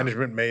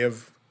management may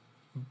have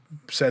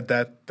said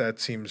that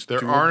seems there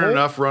doable. aren't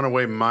enough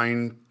runaway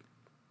mine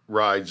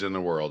rides in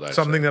the world.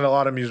 Something that a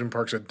lot of amusement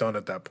parks had done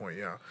at that point,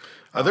 yeah.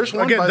 There's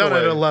one, again, by done the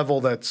way, at a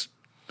level that's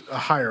a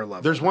higher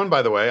level. There's one,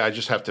 by the way, I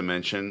just have to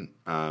mention,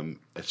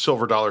 at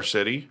Silver Dollar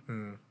City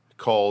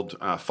called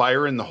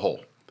Fire in the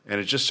Hole.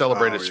 And it just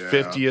celebrated its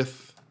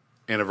 50th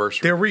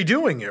anniversary. They're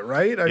redoing it,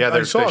 right?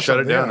 They shut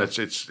it down. Yeah.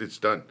 It's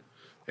done.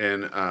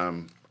 And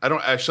I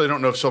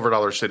don't know if Silver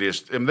Dollar City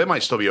is. I mean, they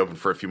might still be open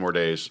for a few more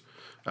days.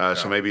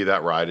 So maybe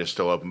that ride is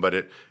still open. But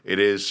it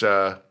is.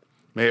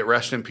 May it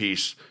rest in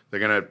peace. They're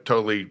going to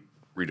totally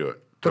redo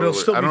it. But it'll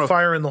still be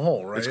Fire in the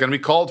Hole, right? It's going to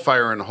be called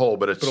Fire in the Hole,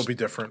 but it'll be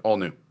different. All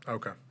new.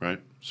 Okay.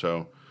 Right.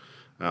 So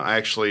I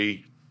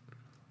actually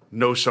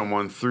know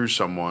someone through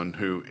someone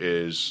who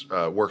is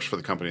works for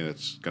the company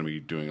that's going to be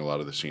doing a lot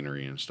of the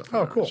scenery and stuff.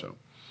 Oh, cool. So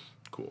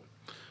cool.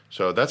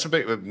 So that's a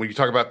big. When you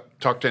talk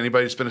to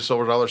anybody that's been to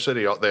Silver Dollar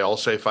City, they all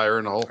say Fire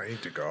in the Hole. I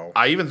need to go.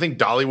 I even think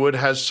Dollywood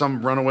has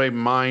some runaway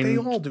mine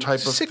type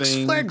of thing. Six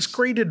Flags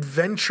Great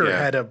Adventure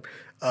had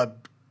a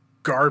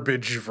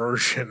garbage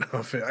version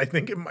of it. I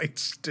think it might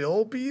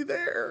still be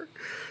there.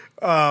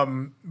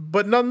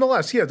 But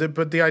nonetheless,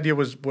 but the idea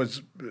was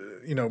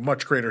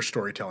much greater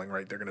storytelling,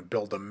 right? They're going to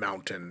build a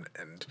mountain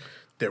and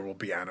there will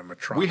be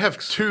animatronics. We have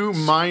 2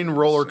 mine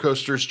roller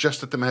coasters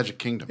just at the Magic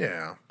Kingdom.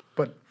 Yeah,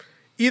 but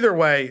either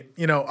way,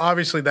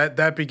 obviously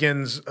that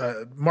begins.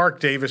 Mark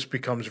Davis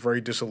becomes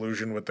very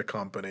disillusioned with the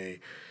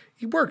company.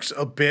 He works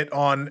a bit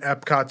on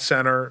Epcot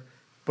Center,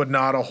 but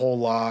not a whole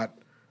lot.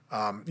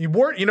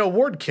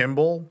 Ward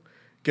Kimball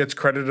gets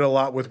credited a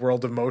lot with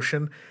World of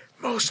Motion.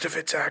 Most of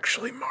it's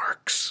actually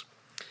Mark's.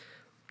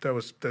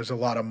 There's a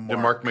lot of Mark. Did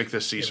Mark make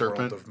the Sea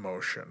Serpent? World of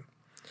Motion.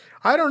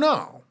 I don't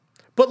know,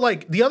 but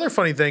like the other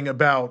funny thing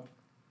about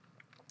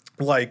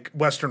like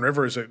Western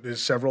River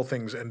is several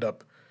things end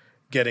up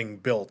getting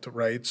built,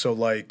 right? So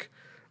like,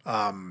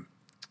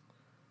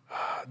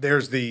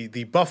 there's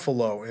the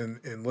buffalo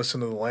in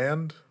Listen to the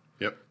Land.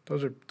 Yep,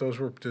 those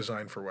were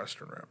designed for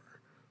Western River.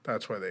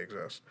 That's why they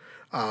exist.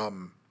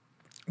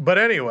 But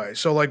anyway,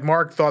 so like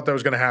Mark thought that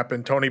was going to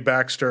happen. Tony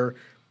Baxter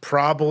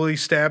probably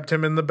stabbed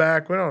him in the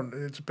back.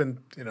 It's been,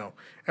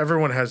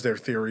 everyone has their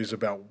theories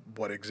about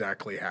what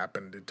exactly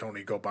happened. Did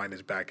Tony go behind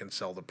his back and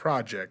sell the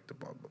project?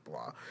 Blah, blah,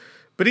 blah.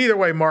 But either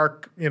way,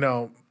 Mark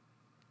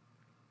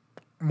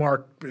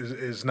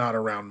is not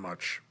around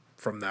much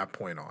from that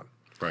point on.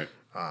 Right.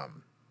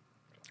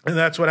 And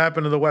that's what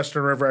happened to the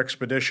Western River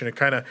Expedition. It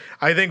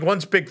I think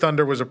once Big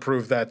Thunder was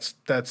approved, that's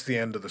the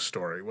end of the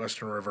story.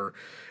 Western River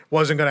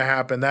wasn't going to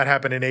happen. That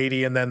happened in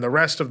 80, and then the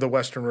rest of the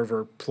Western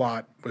River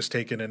plot was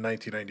taken in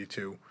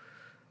 1992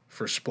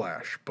 for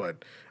Splash.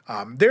 But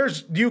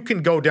you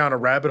can go down a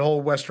rabbit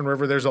hole, Western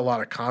River. There's a lot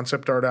of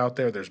concept art out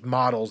there. There's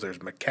models. There's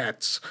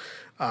maquettes.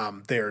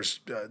 There's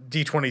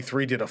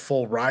D23 did a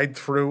full ride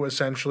through,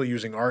 essentially,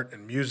 using art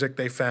and music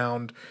they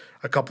found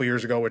a couple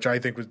years ago, which I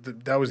think was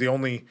the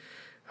only...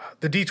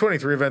 The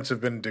D23 events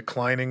have been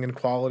declining in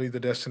quality,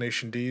 the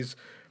Destination Ds.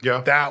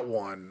 Yeah. That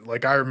one,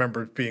 like I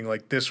remember being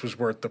like, this was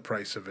worth the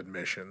price of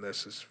admission.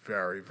 This is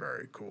very,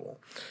 very cool.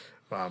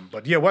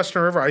 But yeah,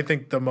 Western River, I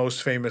think the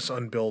most famous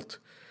unbuilt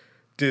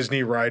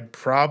Disney ride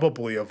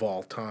probably of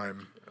all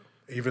time,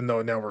 even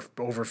though now we're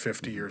over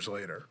 50 years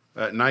later.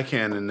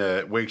 Nikan in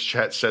the Wigs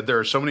chat said there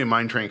are so many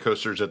mine train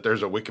coasters that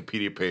there's a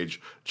Wikipedia page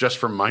just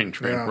for mine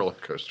train roller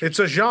coasters. It's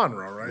a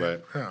genre,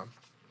 right? Yeah.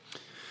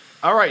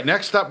 All right,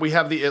 next up we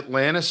have the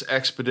Atlantis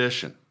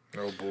Expedition.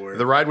 Oh, boy.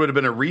 The ride would have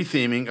been a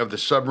retheming of the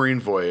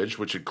submarine voyage,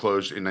 which had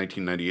closed in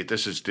 1998.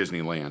 This is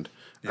Disneyland,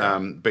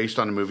 based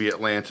on the movie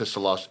Atlantis, The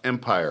Lost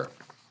Empire.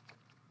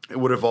 It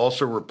would have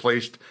also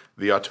replaced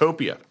the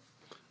Autopia.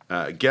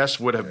 Guests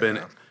would have been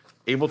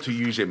able to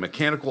use a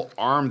mechanical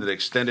arm that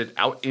extended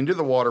out into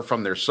the water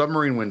from their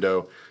submarine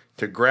window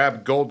to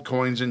grab gold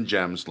coins and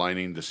gems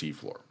lining the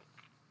seafloor.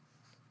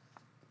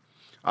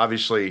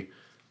 Obviously,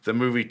 the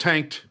movie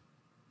tanked.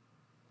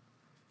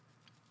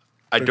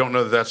 I don't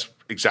know that that's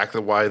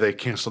exactly why they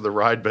canceled the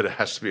ride, but it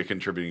has to be a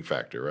contributing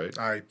factor, right?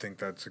 I think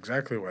that's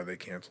exactly why they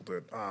canceled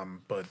it.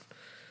 But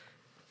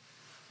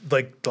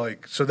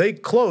so they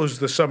closed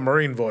the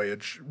submarine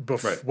voyage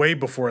way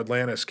before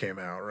Atlantis came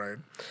out, right?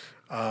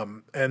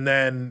 And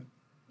then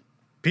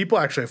people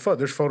actually have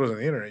there's photos on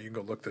the internet. You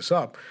can go look this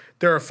up.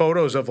 There are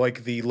photos of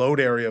like the load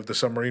area of the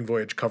submarine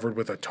voyage covered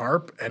with a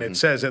tarp, and it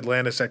says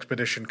Atlantis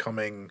Expedition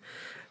coming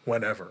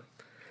whenever.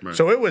 Right.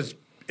 So it was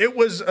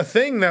a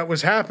thing that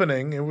was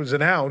happening. It was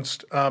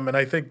announced, and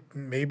I think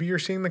maybe you're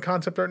seeing the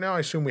concept art now. I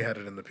assume we had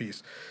it in the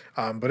piece,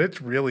 but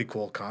it's really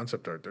cool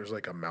concept art. There's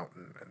like a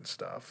mountain and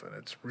stuff, and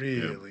it's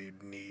really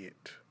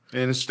neat.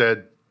 And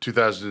instead,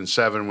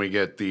 2007, we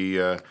get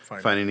the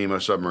Finding Nemo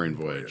submarine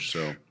voyage.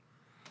 So,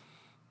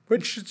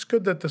 which it's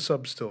good that the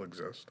subs still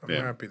exist. I'm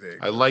happy they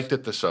exist. I like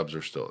that the subs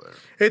are still there.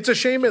 It's a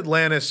shame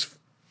Atlantis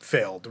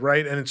failed,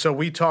 right? And so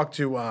we talked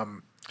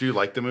to. Do you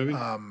like the movie?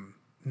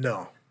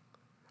 No.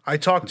 I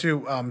talked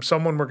to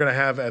someone we're going to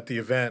have at the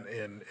event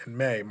in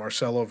May,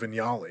 Marcello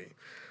Vignali,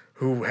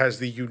 who has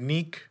the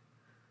unique.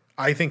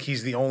 I think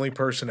he's the only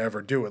person to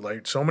ever do it.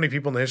 Like so many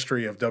people in the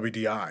history of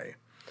WDI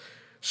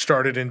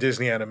started in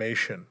Disney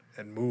Animation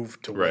and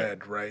moved to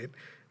WED, right?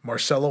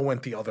 Marcello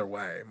went the other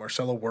way.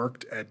 Marcello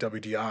worked at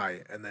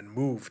WDI and then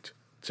moved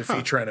to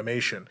feature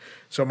animation.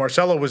 So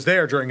Marcello was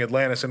there during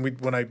Atlantis, and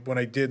when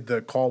I did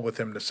the call with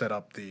him to set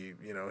up the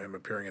him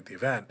appearing at the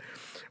event,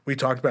 we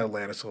talked about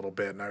Atlantis a little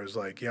bit, and I was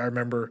like, yeah, I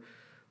remember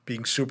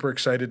being super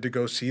excited to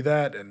go see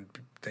that and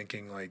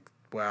thinking like,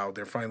 wow,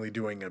 they're finally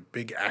doing a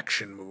big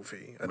action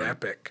movie, an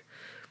epic.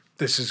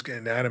 This is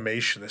an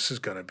animation. This is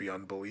going to be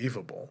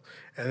unbelievable.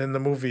 And then the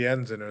movie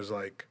ends, and it was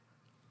like,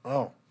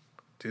 oh,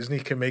 Disney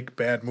can make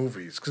bad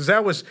movies. Because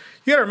that was,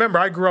 you got to remember,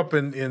 I grew up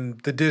in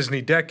the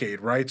Disney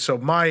decade, right?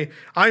 So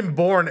I'm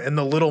born and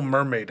The Little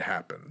Mermaid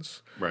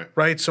happens.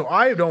 Right? So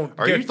I don't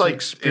Are you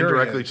like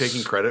indirectly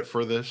taking credit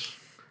for this?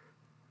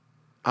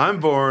 I'm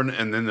born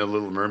and then The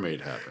Little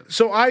Mermaid happens.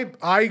 So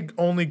I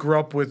only grew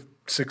up with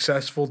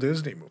successful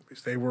Disney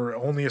movies. They were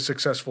only a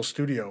successful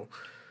studio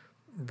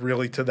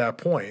really to that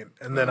point.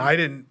 And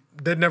then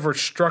that never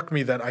struck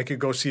me that I could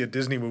go see a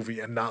Disney movie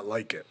and not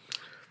like it.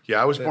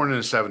 Yeah, I was born in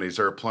the 70s.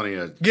 There are plenty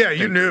of thinkers.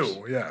 You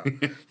knew. Yeah.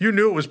 You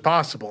knew it was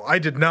possible. I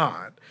did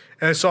not.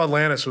 And I saw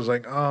Atlantis, was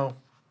like, oh,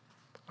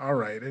 all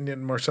right. And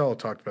then Marcello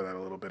talked about that a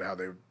little bit, how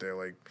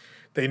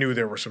they knew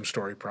there were some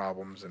story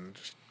problems and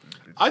just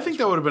I think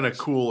that would have been a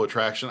cool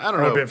attraction. I don't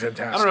know. That would have been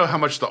fantastic. I don't know how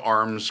much the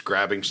arms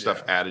grabbing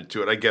stuff added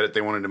to it. I get it.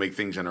 They wanted to make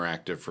things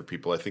interactive for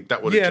people. I think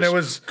that would have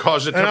just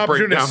caused it to break down more often.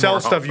 An opportunity to sell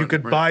stuff. You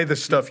could buy the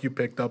stuff you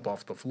picked up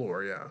off the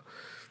floor,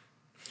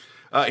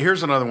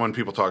 Here's another one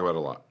people talk about a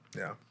lot.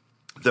 Yeah.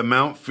 The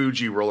Mount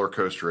Fuji roller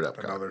coaster at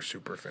Epcot. Another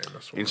super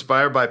famous one.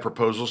 Inspired by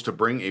proposals to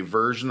bring a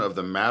version of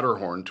the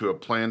Matterhorn to a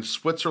planned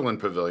Switzerland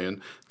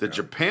pavilion, the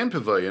Japan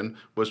pavilion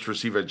was to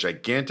receive a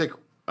gigantic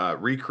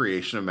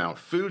recreation of Mount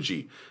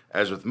Fuji.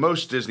 As with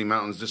most Disney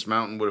mountains, this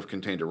mountain would have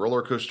contained a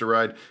roller coaster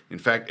ride. In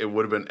fact, it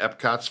would have been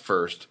Epcot's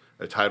first,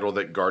 a title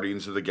that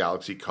Guardians of the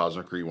Galaxy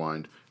Cosmic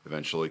Rewind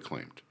eventually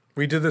claimed.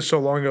 We did this so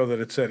long ago that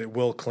it said it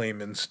will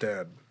claim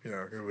instead.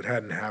 It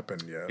hadn't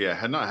happened yet. Yeah, it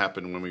had not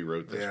happened when we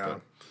wrote this. Yeah.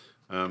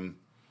 But,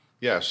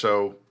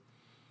 so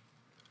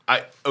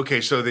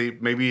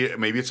maybe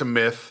it's a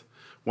myth.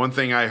 One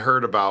thing I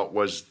heard about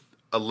was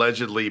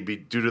allegedly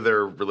due to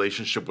their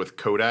relationship with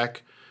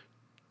Kodak,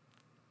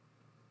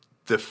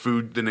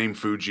 the name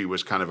Fuji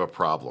was kind of a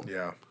problem.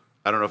 Yeah.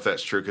 I don't know if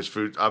that's true because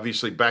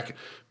obviously back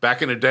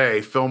in the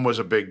day, film was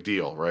a big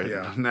deal, right?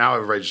 Yeah. Now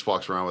everybody just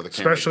walks around with a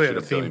camera, especially at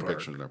a theme park,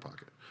 pictures in their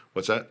pocket.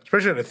 What's that?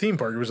 Especially at a theme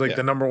park, it was like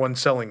the number one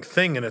selling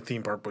thing in a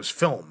theme park was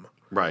film.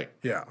 Right.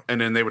 Yeah.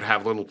 And then they would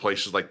have little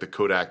places like the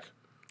Kodak.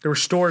 There were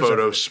stores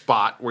photo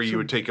spot where you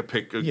would take a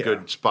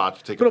good spot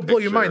to take a picture. But it'll blow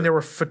your mind. There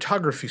were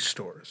photography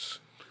stores.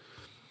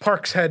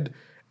 Parks had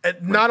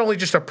not only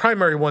just a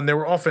primary one, there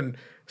were often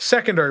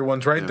secondary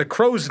ones, right? Yeah. The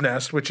Crow's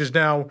Nest, which is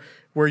now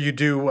where you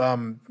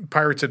do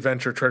Pirate's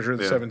Adventure, Treasure of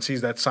the Seven Seas,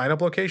 that sign-up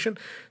location,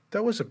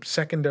 that was a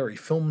secondary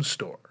film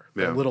store,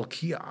 a little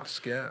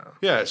kiosk,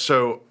 Yeah,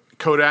 so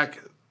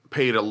Kodak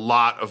paid a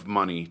lot of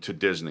money to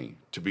Disney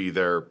to be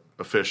their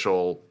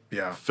official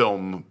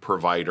film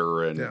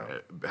provider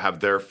and have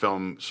their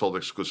film sold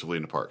exclusively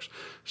in the parks.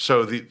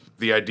 So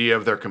the idea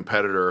of their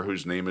competitor,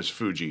 whose name is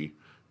Fuji,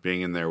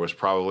 being in there was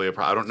probably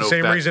I don't know.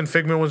 Same reason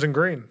Figment wasn't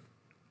green.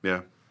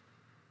 Yeah.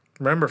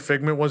 Remember,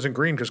 Figment wasn't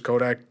green because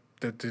Kodak.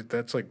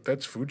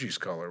 That's Fuji's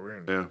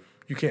color.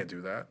 You can't do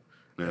that.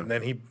 Yeah. And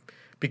then he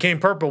became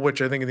purple,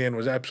 which I think in the end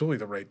was absolutely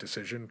the right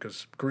decision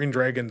because green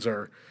dragons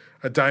are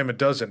a dime a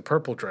dozen.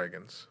 Purple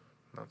dragons,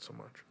 not so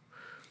much.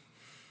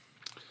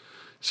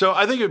 So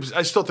I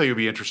still think it would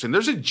be interesting.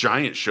 There's a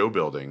giant show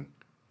building,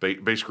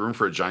 basic room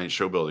for a giant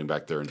show building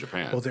back there in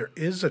Japan. Well, there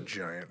is a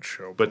giant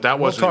show building. But that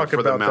wasn't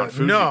for the Mount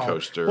Fuji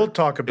coaster. We'll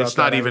talk about that. It's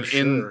not even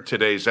in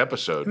today's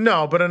episode.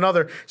 No, but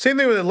same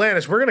thing with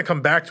Atlantis. We're going to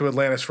come back to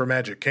Atlantis for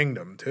Magic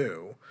Kingdom,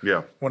 too.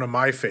 Yeah. One of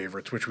my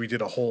favorites, which we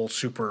did a whole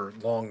super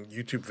long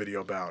YouTube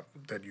video about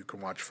that you can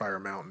watch Fire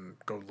Mountain.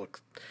 Go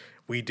look.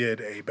 We did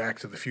a Back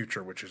to the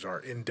Future, which is our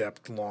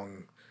in-depth,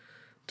 long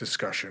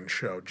discussion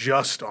show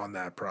just on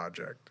that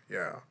project.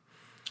 Yeah.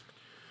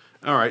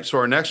 All right, so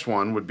our next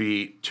one would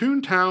be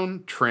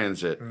Toontown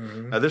Transit.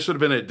 Mm-hmm. This would have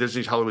been at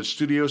Disney's Hollywood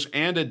Studios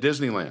and at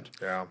Disneyland.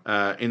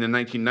 Yeah. In the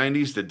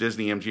 1990s, the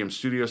Disney MGM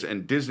Studios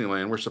and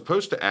Disneyland were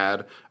supposed to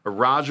add a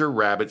Roger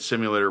Rabbit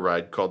simulator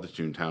ride called the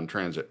Toontown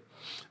Transit,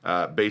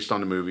 based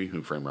on the movie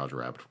Who Framed Roger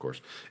Rabbit, of course.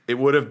 It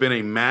would have been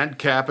a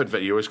madcap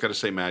adventure. You always got to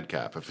say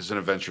madcap. If it's an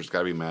adventure, it's got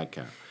to be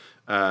madcap.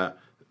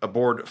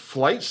 Aboard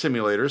flight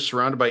simulators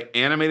surrounded by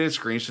animated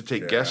screens to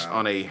take guests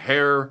on a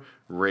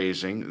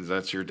hair-raising.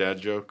 That's your dad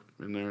joke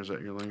in there? Is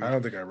that your language? I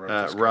don't think I wrote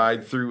this.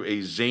 Ride through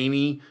a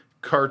zany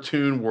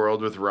cartoon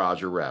world with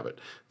Roger Rabbit.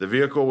 The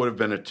vehicle would have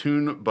been a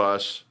toon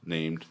bus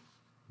named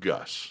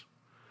Gus.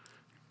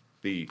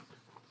 He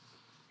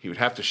would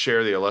have to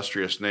share the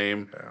illustrious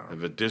name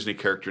of a Disney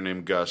character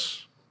named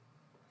Gus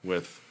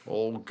with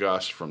old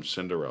Gus from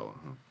Cinderella.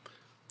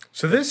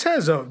 So this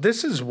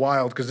is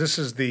wild because this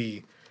is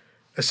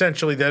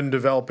essentially them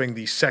developing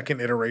the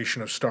second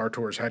iteration of Star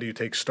Tours. How do you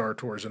take Star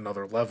Tours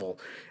another level?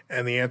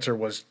 And the answer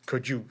was,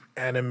 could you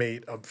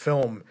animate a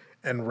film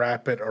and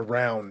wrap it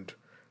around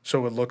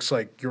so it looks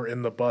like you're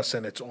in the bus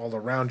and it's all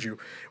around you,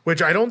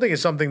 which I don't think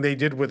is something they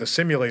did with a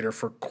simulator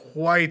for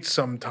quite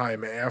some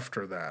time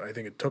after that. I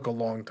think it took a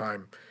long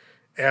time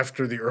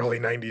after the early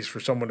 90s for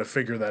someone to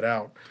figure that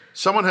out.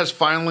 Someone has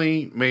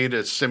finally made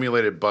a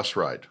simulated bus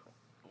ride.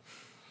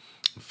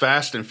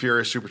 Fast and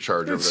Furious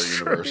supercharge over their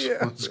universe. Yeah,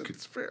 That's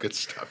good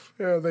stuff.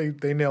 Yeah,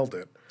 they nailed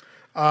it.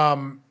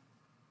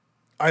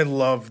 I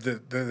love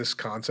this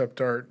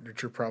concept art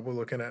that you're probably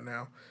looking at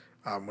now.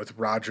 With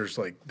Rogers,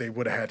 like they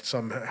would have had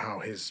somehow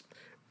his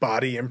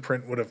body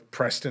imprint would have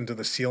pressed into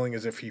the ceiling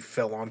as if he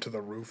fell onto the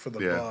roof of the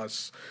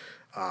bus.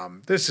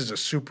 This is a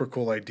super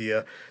cool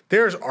idea.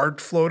 There's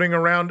art floating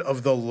around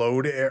of the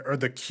or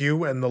the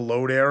queue and the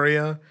load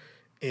area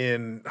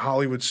in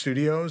Hollywood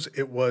studios.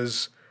 It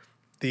was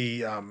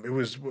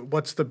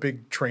what's the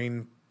big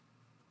train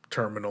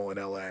terminal in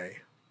LA?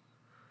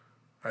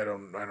 I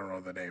don't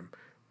know the name.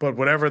 But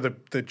whatever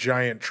the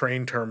giant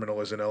train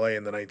terminal is in LA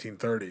in the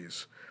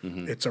 1930s,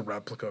 it's a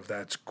replica of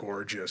that. It's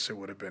gorgeous. It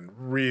would have been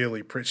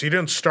really pretty. So you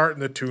didn't start in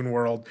the Toon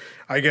World.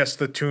 I guess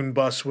the Toon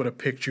bus would have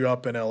picked you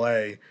up in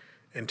LA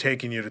and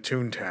taken you to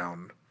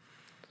Toontown.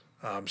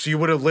 So you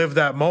would have lived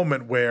that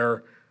moment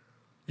where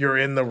you're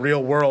in the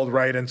real world,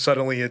 right? And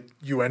suddenly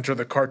you enter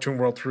the cartoon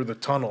world through the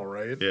tunnel,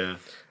 right? Yeah.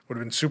 Would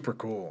have been super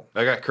cool.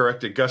 I got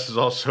corrected. Gus is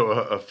also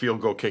a field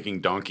goal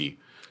kicking donkey.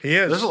 He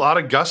is. There's a lot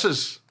of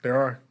Gus's. There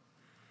are.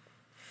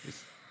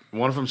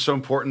 One of them's so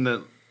important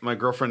that my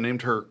girlfriend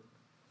named her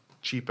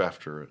Jeep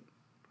after it.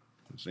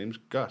 His name's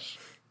Gus.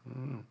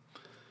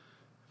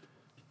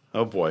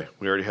 Oh boy,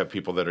 we already have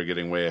people that are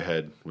getting way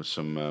ahead with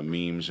some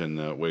memes in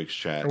the Wakes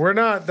chat. We're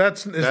not.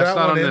 Is that not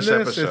one on in this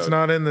this? episode. It's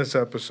not in this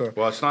episode.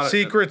 Well, it's not.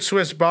 Secret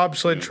Swiss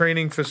bobsled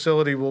training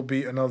facility will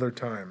be another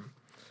time.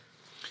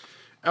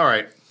 All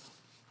right.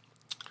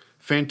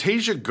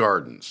 Fantasia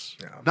Gardens.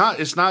 Yeah.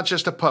 It's not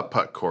just a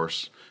putt-putt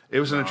course. It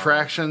was an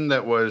attraction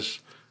that was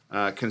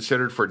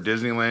considered for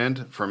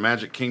Disneyland, for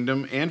Magic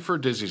Kingdom, and for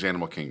Disney's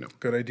Animal Kingdom.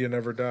 Good idea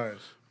never dies.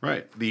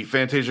 Right. The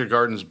Fantasia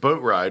Gardens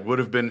boat ride would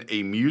have been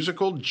a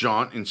musical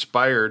jaunt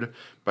inspired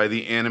by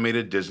the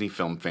animated Disney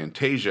film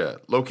Fantasia,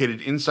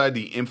 located inside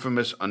the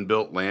infamous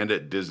Unbuilt land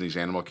at Disney's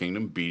Animal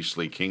Kingdom,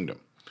 Beastly Kingdom.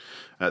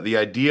 The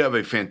idea of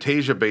a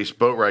Fantasia-based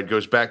boat ride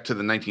goes back to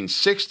the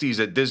 1960s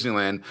at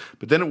Disneyland,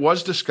 but then it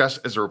was discussed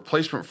as a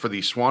replacement for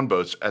the swan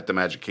boats at the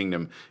Magic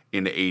Kingdom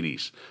in the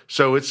 80s.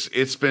 So it's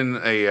been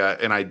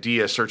an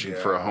idea searching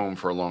for a home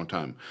for a long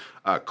time.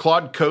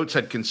 Claude Coates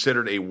had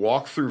considered a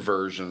walkthrough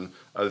version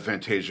of the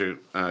Fantasia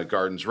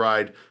Gardens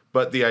ride,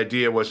 but the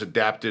idea was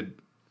adapted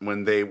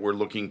when they were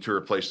looking to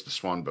replace the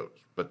swan boats.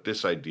 But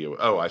this idea,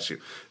 I see.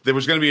 There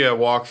was going to be a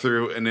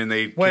walkthrough, and then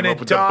they came up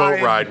with the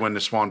boat ride when the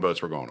swan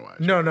boats were going away.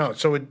 No.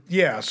 So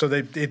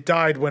it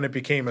died when it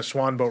became a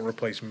swan boat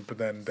replacement, but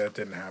then that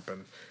didn't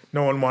happen.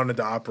 No one wanted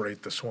to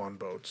operate the swan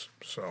boats.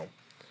 So,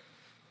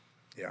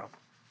 yeah.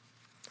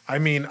 I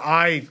mean,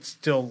 I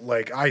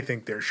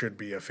think there should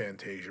be a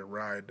Fantasia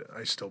ride.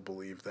 I still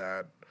believe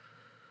that.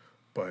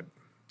 But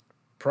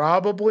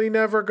probably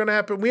never going to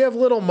happen. We have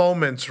little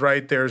moments,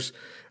 right? There's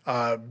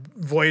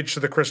Voyage to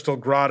the Crystal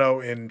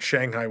Grotto in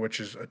Shanghai, which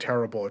is a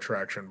terrible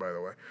attraction, by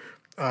the way.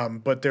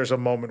 But there's a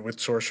moment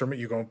with Sorcerer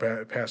Mickey. You go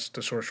past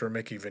the Sorcerer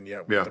Mickey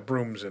vignette with the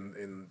brooms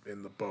in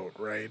the boat,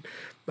 right?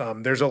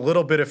 There's a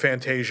little bit of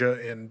Fantasia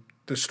in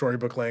the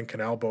Storybook Land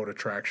Canal Boat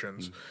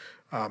attractions.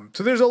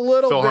 So there's a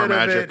little bit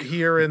of it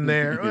here and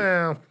there.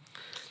 Well,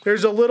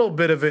 there's a little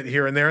bit of it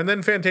here and there. And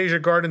then Fantasia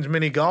Gardens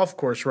mini golf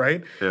course,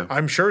 right? Yeah.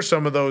 I'm sure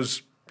some of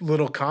those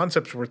little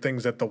concepts were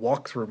things that the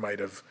walkthrough might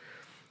have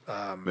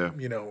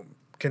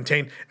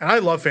contained. And I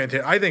love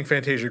Fantasia. I think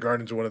Fantasia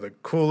Gardens is one of the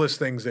coolest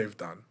things they've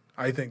done.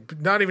 I think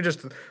not even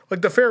just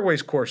like the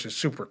Fairways course is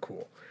super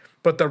cool,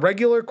 but the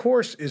regular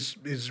course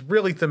is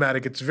really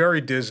thematic. It's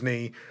very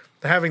Disney.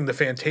 Having the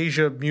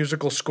Fantasia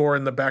musical score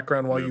in the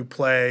background while you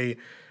play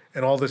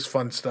and all this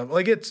fun stuff.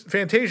 Like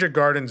Fantasia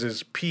Gardens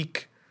is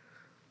peak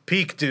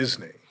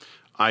Disney.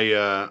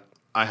 I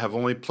have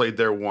only played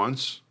there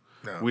once.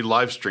 No. We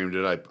live streamed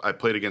it. I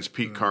played against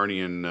Pete Carney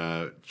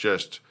and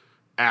just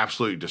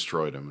absolutely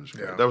destroyed him.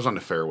 That was on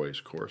the Fairways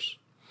course.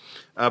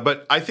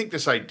 But I think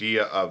this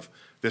idea of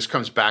this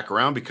comes back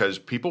around because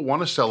people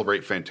want to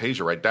celebrate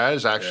Fantasia, right? That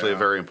is actually a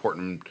very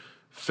important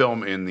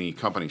film in the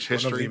company's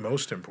history. One of the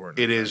most important.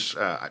 It is.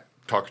 I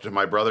talked to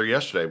my brother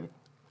yesterday.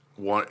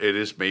 It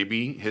is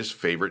maybe his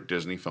favorite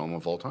Disney film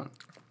of all time.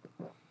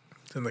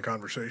 It's in the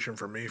conversation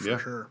for me, for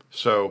sure.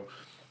 So,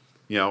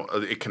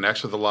 it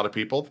connects with a lot of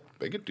people.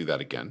 They could do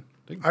that again.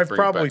 I've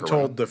probably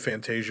told the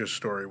Fantasia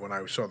story when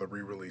I saw the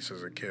re-release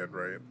as a kid,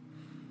 right?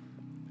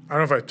 I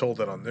don't know if I told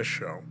that on this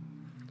show.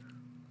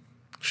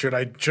 Should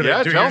I do?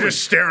 You're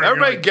just staring.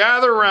 Everybody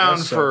gather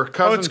around for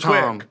Cousin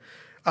Tom.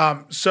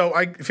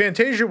 Quick.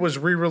 Fantasia was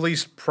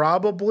re-released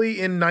probably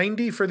in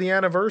 '90 for the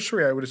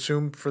anniversary. I would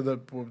assume for the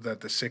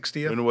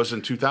 60th. And it was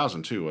in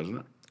 2002, wasn't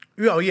it?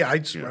 Oh yeah, I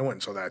went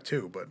and saw that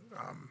too. But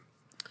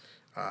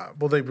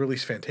well, they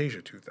released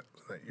Fantasia too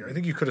that year. I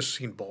think you could have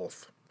seen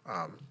both.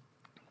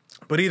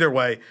 But either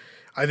way,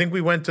 I think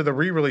we went to the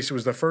re-release. It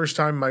was the first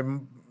time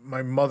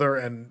my mother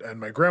and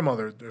my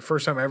grandmother, the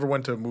first time I ever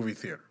went to a movie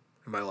theater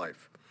in my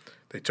life.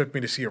 They took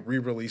me to see a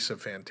re-release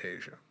of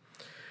Fantasia.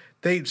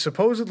 They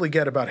supposedly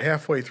get about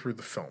halfway through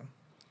the film,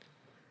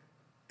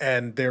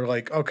 and they're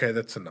like, "Okay,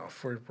 that's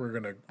enough. We're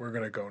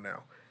gonna go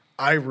now."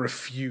 I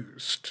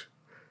refused.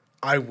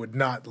 I would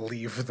not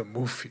leave the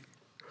movie.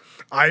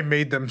 I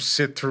made them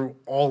sit through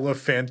all of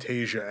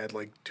Fantasia at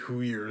like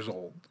 2 years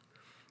old.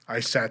 I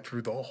sat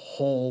through the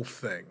whole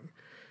thing.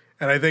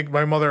 And I think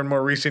my mother in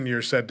more recent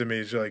years said to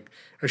me, she's like,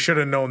 I should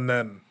have known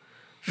then.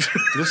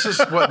 This is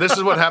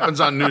what happens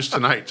on News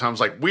Tonight. Tom's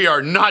like, we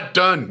are not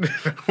done.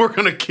 We're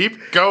going to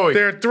keep going.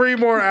 There are 3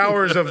 more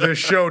hours of this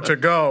show to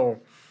go.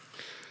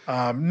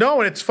 No,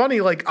 and it's funny.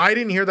 Like, I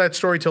didn't hear that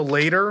story till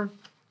later.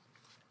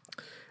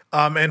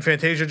 And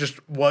Fantasia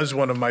just was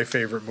one of my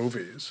favorite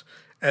movies.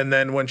 And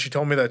then when she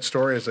told me that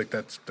story, I was like,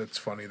 that's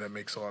funny. That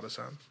makes a lot of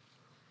sense.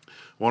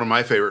 One of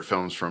my favorite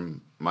films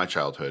from my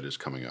childhood is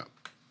coming up.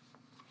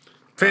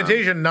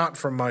 Fantasia, not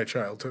from my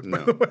childhood, by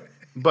the way.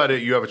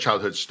 But you have a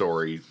childhood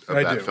story of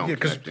I that do. film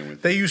connecting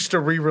with. They used to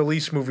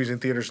re-release movies in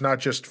theaters, not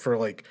just for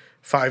like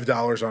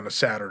 $5 on a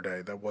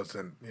Saturday. That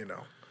wasn't, it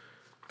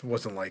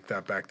wasn't like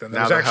that back then.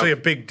 That was actually a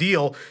big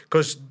deal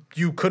because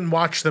you couldn't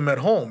watch them at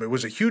home. It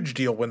was a huge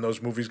deal when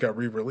those movies got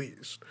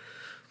re-released.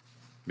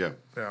 Yeah.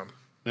 Yeah.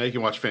 Now you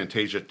can watch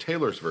Fantasia,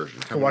 Taylor's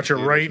version. You can watch it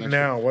right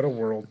now. What a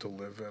world to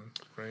live in,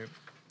 right?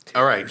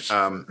 All right.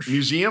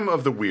 Museum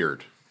of the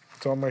Weird.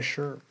 It's on my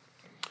shirt.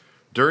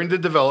 During the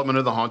development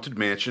of the Haunted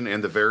Mansion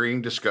and the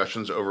varying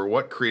discussions over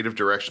what creative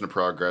direction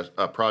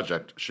a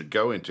project should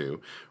go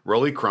into,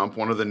 Rolly Crump,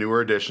 one of the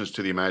newer additions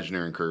to the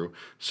Imagineering crew,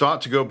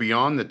 sought to go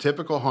beyond the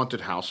typical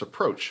haunted house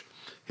approach.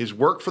 His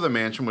work for the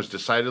mansion was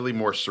decidedly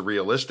more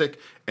surrealistic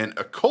and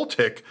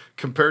occultic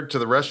compared to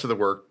the rest of the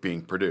work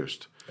being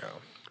produced. Yeah.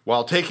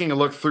 While taking a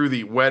look through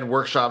the WED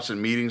workshops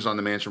and meetings on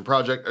the mansion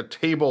project, a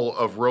table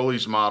of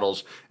Rolly's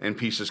models and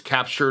pieces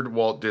captured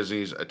Walt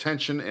Disney's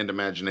attention and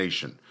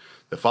imagination.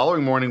 The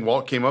following morning,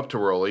 Walt came up to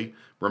Rolly,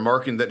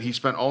 remarking that he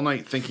spent all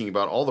night thinking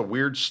about all the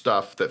weird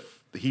stuff that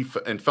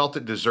and felt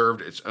it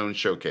deserved its own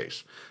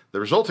showcase. The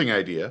resulting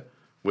idea,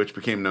 which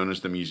became known as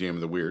the Museum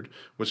of the Weird,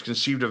 was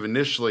conceived of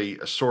initially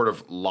a sort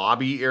of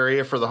lobby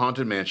area for the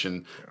Haunted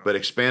Mansion, but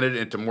expanded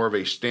into more of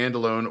a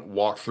standalone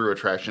walk-through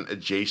attraction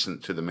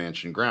adjacent to the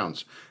mansion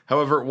grounds.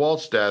 However,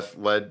 Walt's death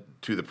led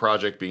to the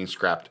project being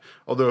scrapped,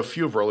 although a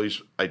few of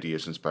Rolly's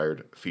ideas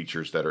inspired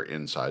features that are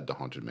inside the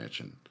Haunted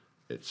Mansion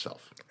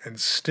itself. And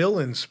still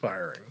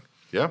inspiring.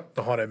 Yeah.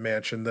 The Haunted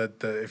Mansion,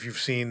 if you've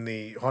seen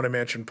the Haunted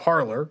Mansion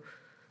parlor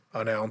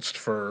announced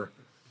for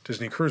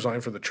Disney Cruise Line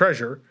for the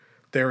Treasure,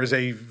 there is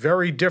a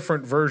very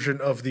different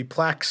version of the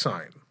plaque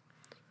sign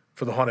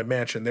for the Haunted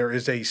Mansion. There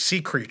is a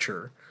sea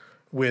creature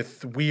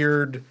with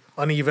weird,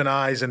 uneven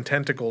eyes and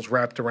tentacles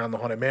wrapped around the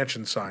Haunted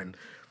Mansion sign.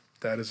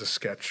 That is a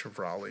sketch of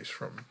Raleigh's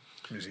from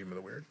Museum of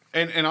the Weird.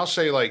 And I'll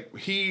say, like,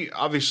 he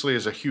obviously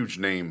is a huge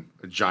name,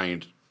 a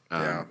giant,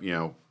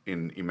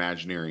 in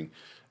Imagineering.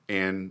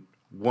 And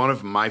one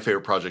of my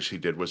favorite projects he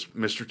did was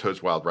Mr.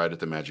 Toad's Wild Ride at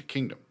the Magic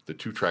Kingdom, the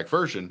 2-track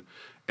version.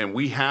 And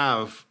we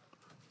have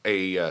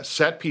a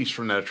set piece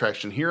from that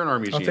attraction here in our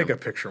museum. I'll take a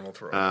picture and we'll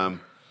throw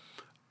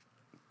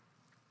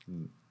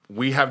it.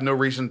 We have no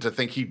reason to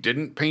think he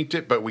didn't paint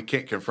it, but we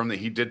can't confirm that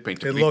he did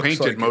paint it. He painted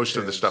like most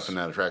of the stuff in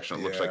that attraction.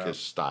 It looks like his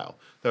style.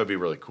 That would be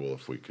really cool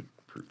if we could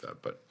prove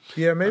that. But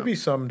yeah, maybe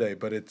someday.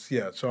 But it's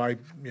So I,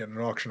 in an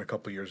auction a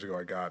couple of years ago,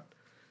 I got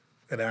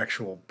an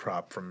actual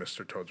prop from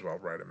Mr. Toad's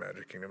Wild Ride at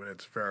Magic Kingdom, and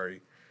it's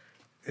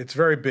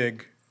very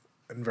big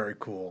and very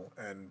cool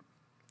and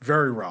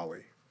very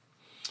Raleigh.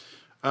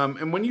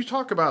 And when you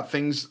talk about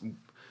things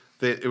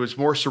that it was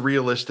more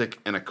surrealistic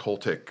and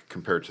occultic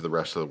compared to the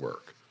rest of the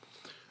work,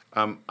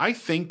 I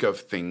think of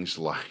things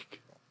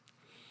like,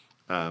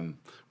 when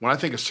I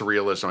think of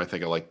surrealism, I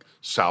think of like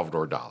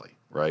Salvador Dali,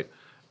 right?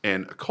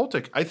 And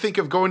occultic, I think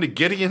of going to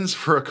Gideon's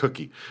for a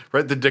cookie,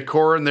 right? The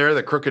decor in there,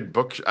 the crooked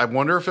book. I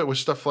wonder if it was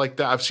stuff like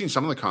that. I've seen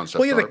some of the concept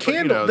Well, yeah, art,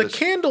 the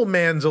candle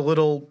man's a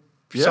little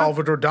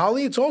Salvador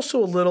Dali. It's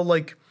also a little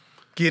like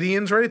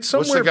Gideon's, right? It's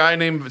somewhere. What's the guy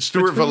named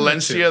Stuart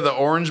Valencia, the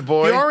Orange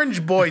Boy? The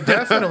Orange Boy,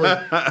 definitely.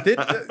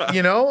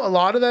 A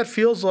lot of that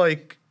feels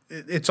like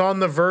it's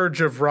on the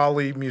verge of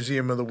Raleigh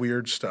Museum of the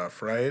Weird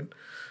stuff, right?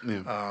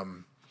 Yeah.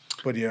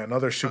 But yeah,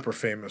 another super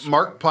famous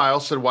Mark Pyle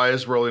said, why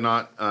is Rolly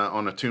not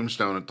on a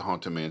tombstone at the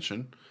Haunted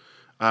Mansion?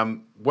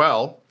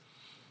 Well,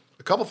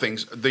 a couple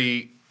things.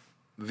 The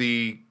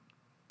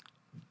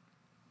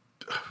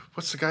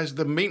what's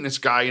the maintenance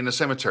guy in the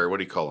cemetery? What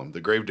do you call him? The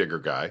gravedigger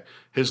guy.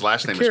 His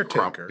last name is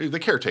Crump. The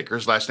caretaker.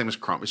 His last name is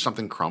Crump. It's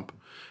something Crump.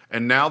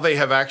 And now they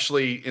have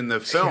actually in the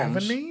films.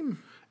 Does he have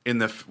a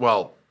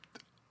name?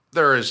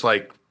 There is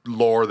like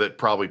lore that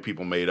probably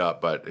people made up,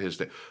 but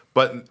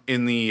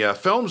in the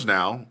films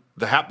now,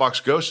 the Hatbox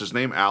Ghost is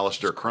named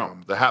Alistair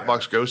Crump. The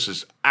Hatbox Ghost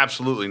is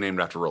absolutely named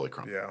after Rolly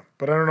Crump. Yeah,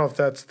 but I don't know if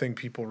that's the thing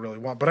people really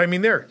want. But I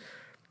mean,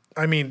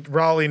 I mean,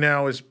 Raleigh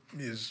now is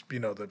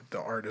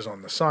the art is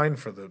on the sign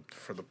for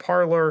the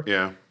parlor.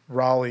 Yeah.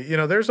 Raleigh,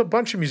 there's a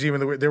bunch of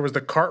museums. There was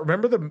the cart.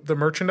 Remember the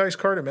merchandise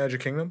cart at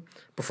Magic Kingdom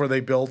before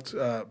they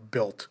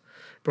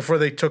before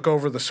they took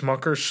over the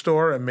Smucker's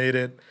store and made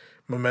it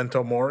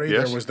Memento Mori.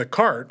 Yes. There was the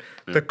cart.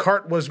 Yeah. The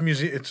cart was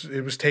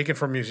it was taken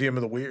from Museum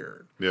of the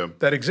Weird. Yeah.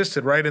 That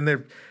existed, right?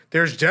 And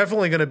there's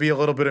definitely going to be a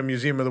little bit of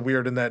Museum of the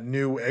Weird in that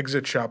new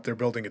exit shop they're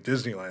building at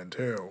Disneyland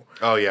too.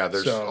 Oh yeah,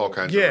 there's all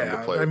kinds of room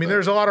to play. I mean,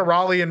 there's a lot of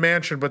Raleigh and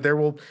Mansion, but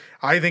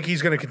I think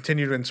he's going to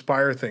continue to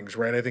inspire things,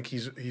 right? I think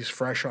he's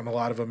fresh on a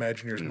lot of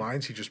Imagineers'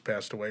 minds. He just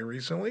passed away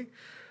recently,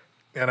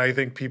 and I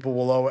think people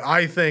will.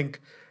 I think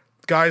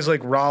guys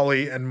like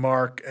Raleigh and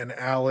Mark and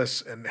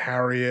Alice and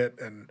Harriet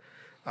and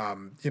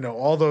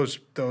all those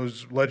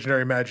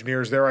legendary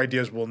Imagineers, their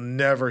ideas will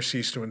never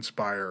cease to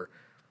inspire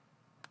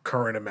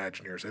current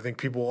Imagineers. I think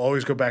people will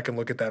always go back and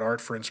look at that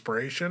art for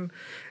inspiration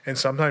and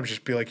sometimes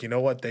just be like, you know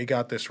what, they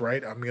got this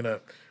right. I'm going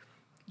to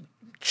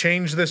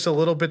change this a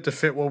little bit to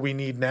fit what we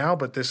need now,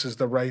 but this is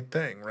the right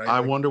thing, right? I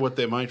wonder what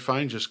they might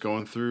find just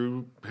going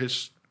through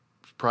his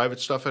private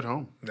stuff at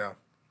home. Yeah.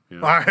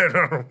 I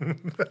don't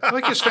know.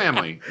 Like his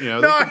family. I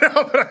know,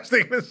 but I was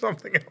thinking of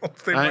something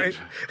else. They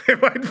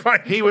might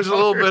find he was a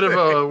little bit of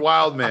a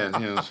wild man.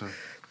 So.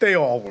 They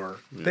all were.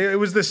 Yeah. It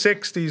was the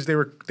 60s.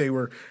 They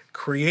were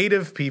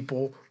creative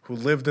people who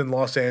lived in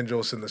Los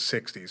Angeles in the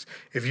 60s.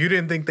 If you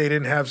didn't think they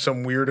didn't have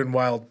some weird and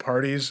wild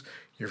parties,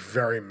 you're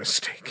very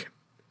mistaken.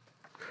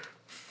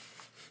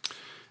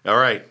 All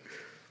right.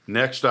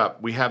 Next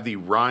up, we have the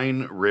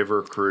Rhine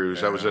River Cruise.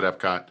 Yeah. That was at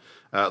Epcot.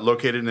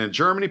 Located in the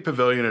Germany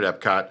Pavilion at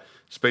Epcot.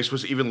 Space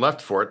was even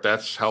left for it.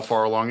 That's how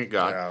far along it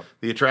got. Yeah.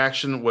 The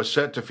attraction was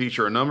set to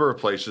feature a number of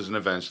places and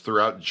events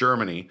throughout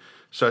Germany,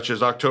 such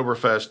as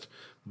Oktoberfest,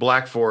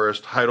 Black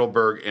Forest,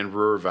 Heidelberg, and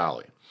Ruhr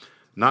Valley.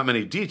 Not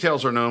many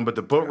details are known, but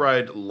the boat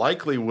ride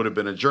likely would have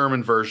been a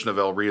German version of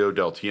El Rio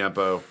del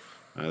Tiempo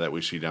that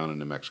we see down in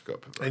New Mexico.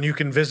 And you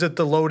can visit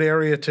the load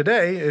area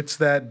today. It's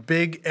that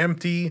big,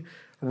 empty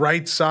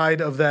right side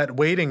of that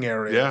waiting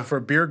area for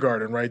Beer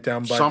Garden, right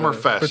down by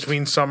Summerfest.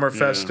 Between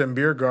Summerfest and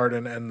Beer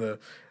Garden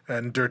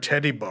and Der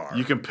Teddy Bar.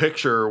 You can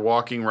picture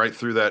walking right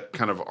through that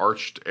kind of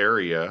arched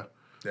area.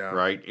 Yeah.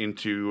 Right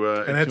into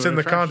and it's in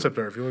the concept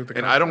art. If you look at the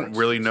and I don't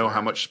really know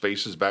how much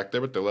space is back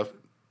there, but they left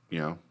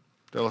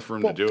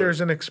room to do it.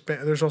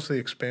 There's also the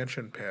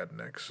expansion pad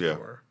next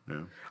door.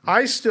 Yeah.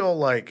 I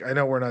still I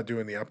know we're not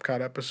doing the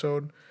Epcot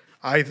episode.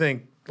 I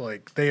think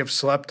they have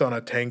slept on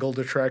a Tangled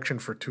attraction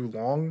for too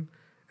long,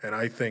 and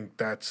I think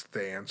that's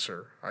the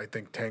answer. I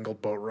think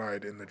Tangled boat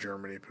ride in the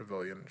Germany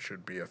Pavilion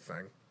should be a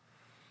thing.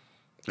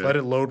 Yeah. Let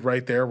it load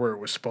right there where it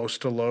was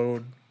supposed to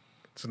load.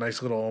 It's a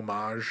nice little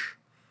homage.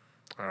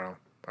 I don't know.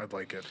 I'd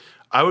like it.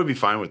 I would be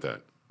fine with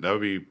that. That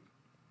would be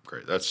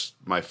great. That's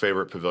my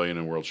favorite pavilion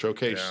in World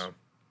Showcase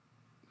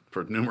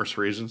for numerous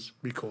reasons.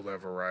 Be cool to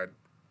have a ride.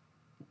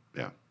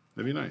 Yeah,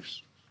 that'd be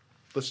nice.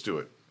 Let's do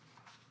it.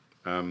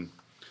 I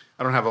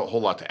don't have a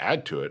whole lot to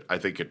add to it. I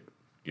think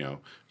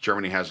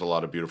Germany has a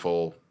lot of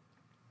beautiful,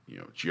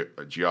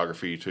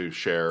 geography to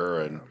share,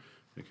 and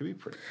it could be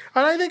pretty.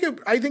 And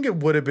I think it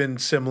would have been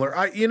similar.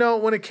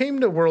 When it came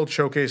to World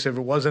Showcase, if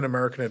it was an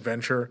American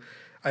Adventure,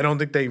 I don't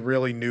think they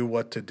really knew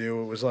what to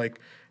do. It was like,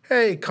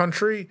 hey,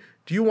 country,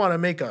 do you want to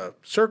make a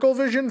Circle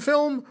Vision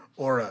film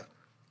or a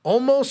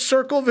almost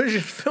Circle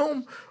Vision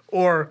film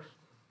or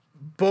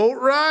boat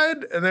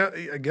ride? And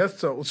I guess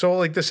so.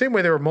 So the same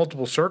way there were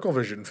multiple Circle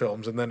Vision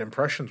films, and then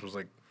Impressions was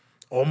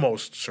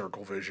almost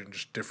Circle Vision,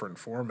 just different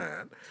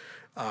format.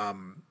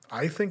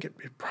 I think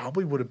it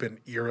probably would have been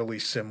eerily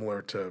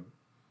similar to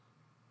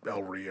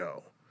El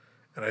Rio.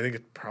 And I think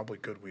it's probably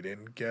good we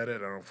didn't get it.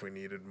 I don't know if we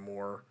needed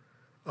more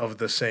of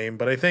the same,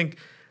 but I think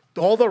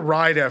all the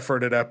ride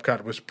effort at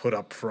Epcot was put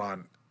up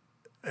front,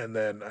 and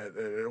then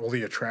all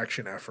the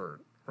attraction effort,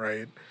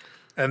 right?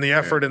 And the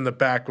effort in the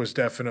back was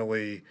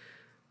definitely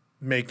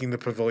making the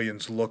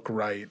pavilions look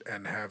right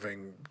and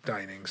having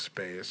dining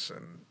space,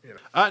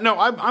 and No,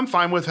 I'm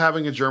fine with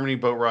having a Germany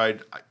boat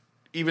ride,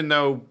 even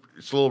though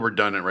it's a little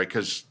redundant, right?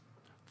 Because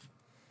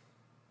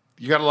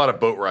you got a lot of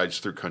boat rides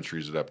through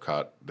countries at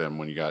Epcot. Then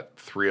when you got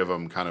three of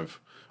them, kind of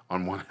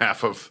on one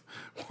half of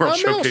World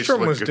Showcase.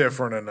 Maelstrom was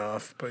different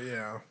enough, but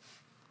yeah.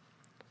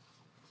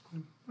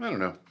 I don't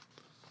know.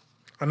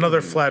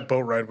 Another flat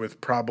boat ride with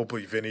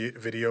probably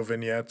video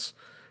vignettes.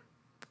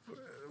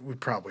 We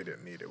probably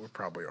didn't need it. We're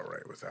probably all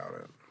right without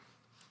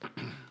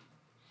it.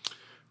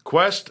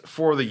 Quest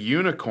for the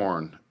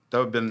Unicorn. That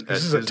would have been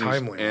this is Disney's a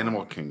timely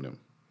Animal Kingdom.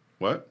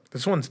 What?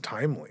 This one's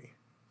timely.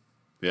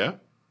 Yeah?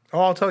 Oh,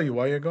 I'll tell you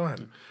why. Yeah, go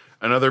ahead.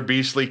 Another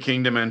Beastly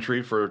Kingdom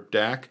entry for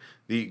Dak.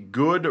 The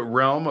Good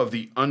Realm of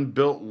the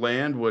Unbuilt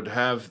Land would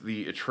have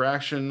the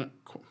attraction.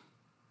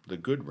 The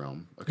Good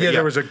Realm. Okay,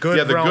 there was a Good Realm.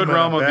 Yeah, the Good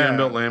Realm of the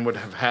Unbuilt Land would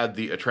have had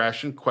the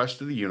attraction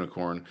Quest of the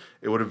Unicorn.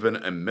 It would have been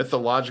a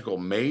mythological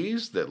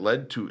maze that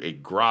led to a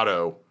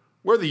grotto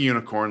where the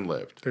unicorn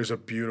lived. There's a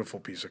beautiful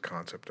piece of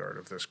concept art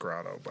of this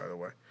grotto, by the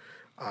way.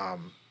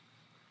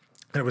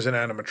 It was an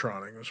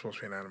animatronic. It was supposed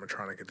to be an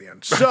animatronic at the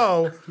end.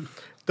 So,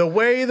 the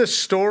way the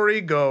story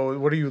goes,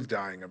 what are you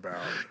dying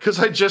about? Because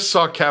I just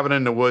saw Cabin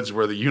in the Woods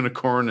where the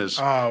unicorn is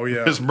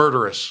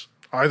murderous.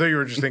 I thought you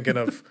were just thinking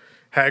of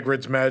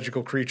Hagrid's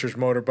Magical Creatures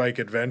Motorbike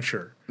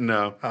Adventure.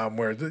 No.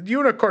 Where the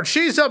unicorn,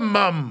 she's a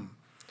mum.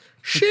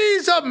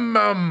 She's a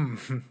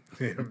mum.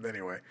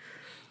 Anyway,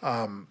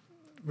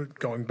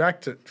 going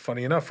back to,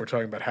 funny enough, we're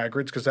talking about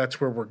Hagrid's because that's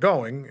where we're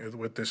going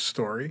with this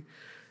story.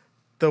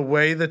 The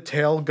way the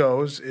tale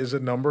goes is a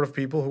number of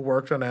people who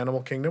worked on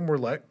Animal Kingdom were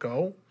let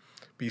go.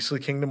 Beastly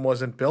Kingdom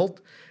wasn't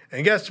built.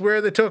 And guess where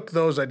they took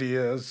those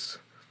ideas?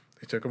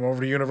 They took them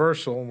over to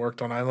Universal and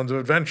worked on Islands of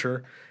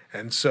Adventure.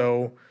 And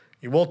so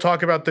you will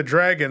talk about the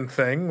dragon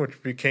thing,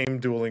 which became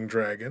Dueling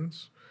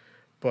Dragons.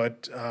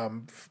 But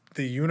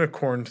the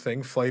unicorn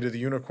thing, Flight of the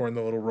Unicorn,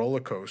 the little roller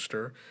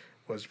coaster,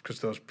 was because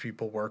those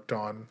people worked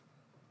on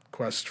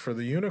Quest for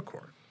the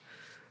Unicorn.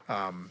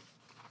 A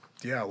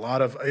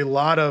lot of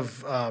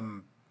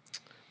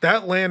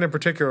that land in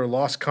particular,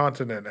 Lost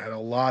Continent, had a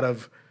lot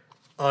of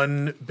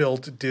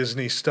unbuilt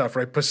Disney stuff,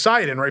 right?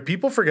 Poseidon, right?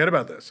 People forget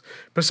about this.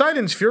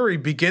 Poseidon's Fury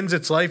begins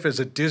its life as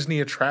a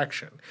Disney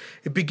attraction.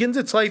 It begins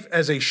its life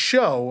as a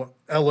show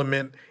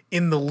element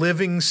in the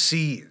Living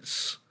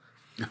Seas.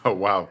 Oh,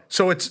 wow.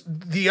 So it's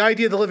the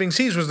idea of the Living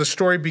Seas was the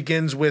story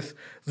begins with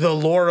the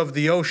lore of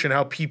the ocean,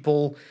 how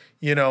people,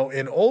 in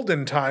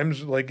olden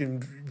times,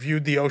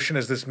 viewed the ocean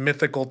as this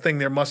mythical thing.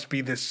 There must be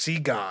this sea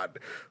god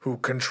who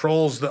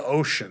controls the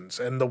oceans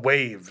and the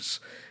waves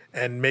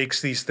and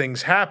makes these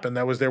things happen.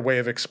 That was their way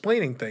of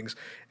explaining things.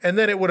 And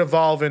then it would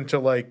evolve into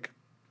what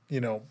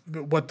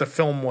the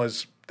film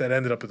was that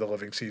ended up with the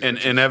Living Seas. And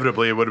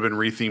inevitably it would have been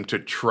rethemed to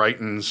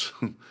Triton's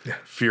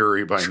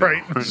Fury by now.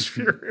 Triton's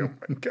Fury, oh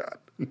my God.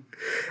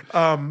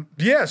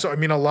 So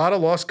a lot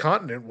of Lost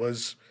Continent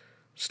was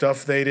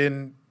stuff they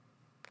didn't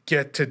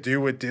get to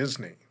do with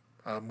Disney,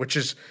 which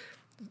is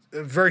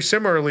very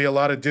similarly a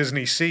lot of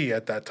Disney Sea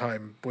at that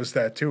time was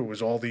that too. It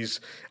was all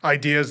these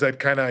ideas that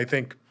kind of, I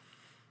think,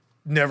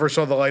 never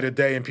saw the light of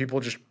day and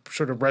people just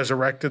sort of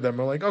resurrected them.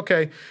 We're like,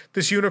 okay,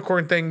 this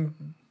unicorn thing,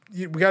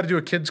 we got to do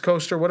a kids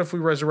coaster. What if we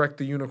resurrect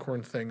the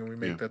unicorn thing and we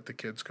make that the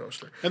kids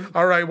coaster?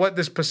 All right,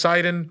 this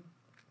Poseidon,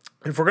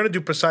 if we're going to do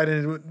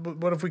Poseidon,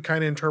 what if we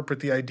kind of interpret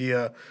the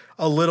idea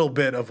a little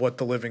bit of what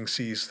the Living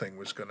Seas thing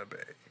was going to be?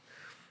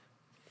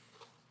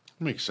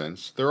 Makes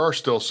sense. There are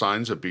still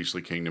signs of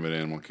Beastly Kingdom and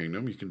Animal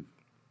Kingdom. You can,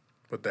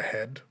 with the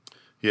head,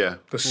 the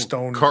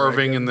stone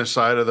carving in the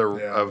side of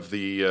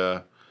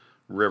the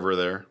river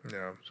there.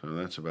 Yeah, so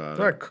that's about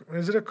it.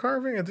 Is it a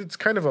carving? It's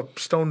kind of a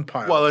stone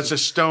pile. Well, it's a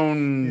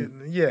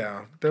stone.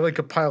 Yeah, they're like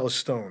a pile of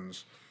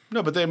stones.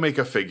 No, but they make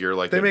a figure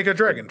like they make a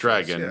dragon.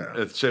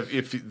 It's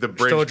if the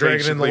bridge still a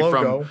dragon in the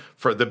logo.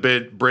 For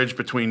the bridge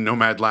between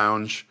Nomad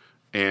Lounge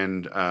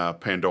and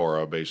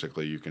Pandora,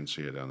 basically you can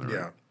see it down there.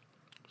 Yeah.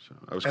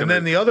 I was going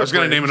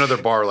to name another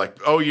bar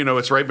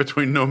it's right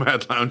between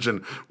Nomad Lounge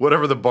and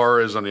whatever the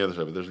bar is on the other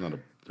side, but there's not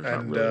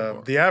really a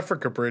bar. The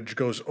Africa Bridge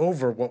goes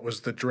over what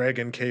was the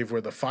Dragon Cave where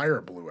the fire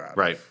blew out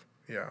right. of.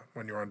 Yeah,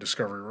 when you were on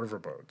Discovery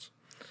riverboats.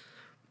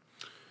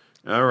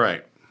 All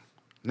right.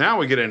 Now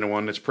we get into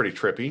one that's pretty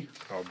trippy.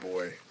 Oh,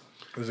 boy.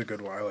 This is a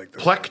good one. I like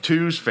this Plek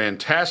 2's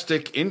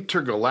Fantastic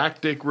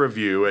Intergalactic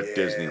Review at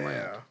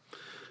Disneyland.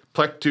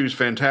 Plek 2's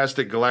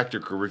Fantastic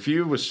Galactic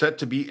Review was set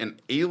to be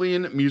an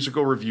alien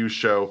musical review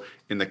show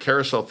in the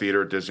Carousel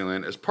Theater at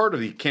Disneyland as part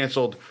of the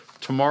canceled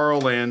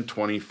Tomorrowland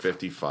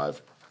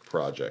 2055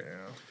 project.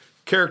 Yeah.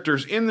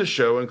 Characters in the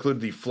show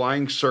include the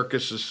Flying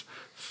Circus's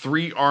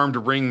three-armed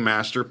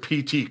ringmaster,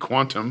 P.T.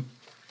 Quantum.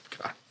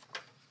 God.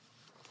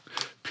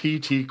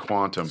 P.T.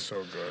 Quantum.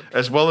 So good.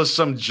 As well as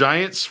some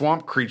giant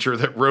swamp creature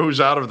that rose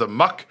out of the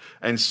muck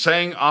and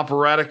sang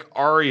operatic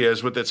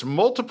arias with its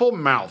multiple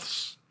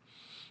mouths.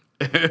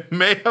 It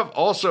may have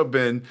also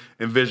been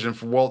envisioned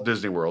for Walt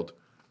Disney World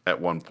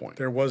at one point.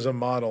 There was a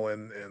model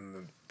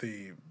in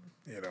the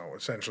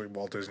essentially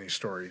Walt Disney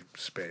Story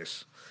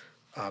space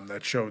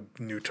that showed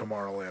New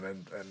Tomorrowland,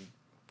 and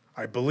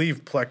I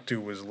believe Plek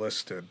 2 was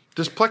listed.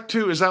 Does Plek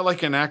 2, is that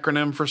like an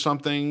acronym for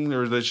something,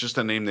 or that's just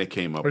a name they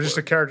came up with? Or just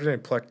a character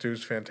name, Plek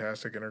 2's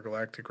Fantastic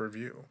Intergalactic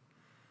Review.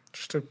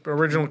 Just an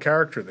original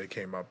character they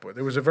came up with.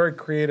 It was a very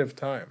creative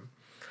time.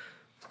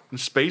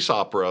 Space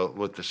opera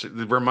with this. It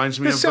reminds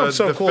me of sounds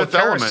so the cool. Fifth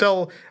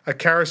Element. A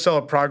Carousel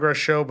of Progress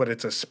show, but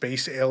it's a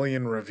space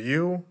alien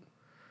review.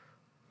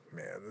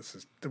 Man,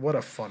 what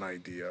a fun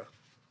idea.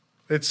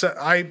 It's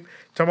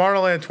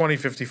Tomorrowland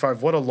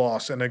 2055. What a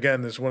loss! And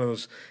again, this is one of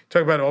those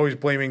talk about always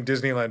blaming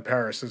Disneyland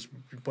Paris.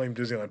 Blame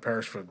Disneyland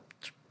Paris for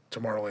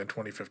Tomorrowland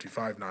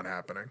 2055 not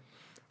happening.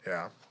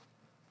 Yeah.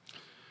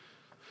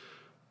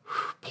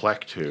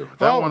 Plek 2.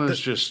 That one is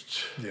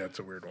just it's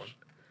a weird one.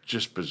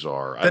 Just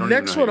bizarre. The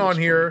next one on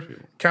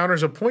here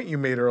counters a point you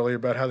made earlier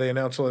about how they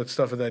announced all that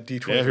stuff at that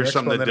D23 here's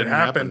something that didn't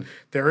happen.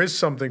 There is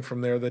something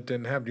from there that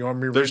didn't happen. Do you want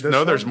me to read this?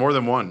 No, there's more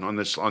than one on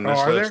this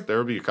list. There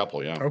will be a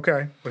couple, yeah.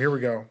 Okay. Well, here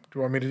we go. Do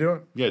you want me to do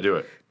it? Yeah, do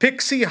it.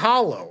 Pixie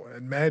Hollow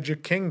at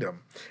Magic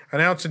Kingdom.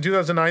 Announced in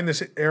 2009,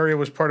 this area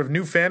was part of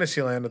New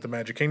Fantasyland at the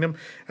Magic Kingdom.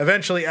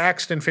 Eventually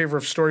axed in favor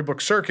of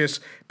Storybook Circus,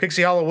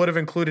 Pixie Hollow would have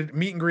included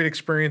meet and greet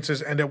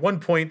experiences and at one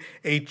point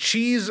a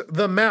Cheese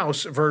the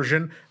Mouse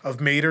version of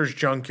Mater's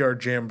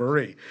Junkyard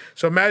Jamboree.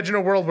 So imagine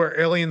a world where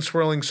alien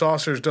swirling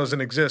saucers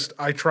doesn't exist.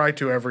 I try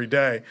to every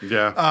day.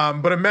 Yeah.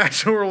 But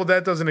imagine a world where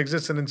that doesn't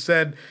exist, and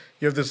instead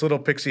you have this little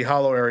Pixie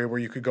Hollow area where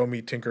you could go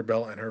meet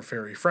Tinkerbell and her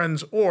fairy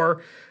friends,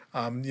 or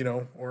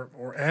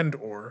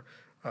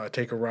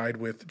take a ride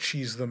with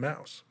Cheese the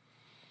Mouse.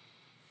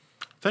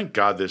 Thank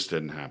God this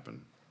didn't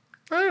happen.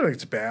 I don't think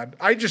it's bad.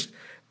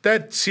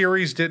 That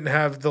series didn't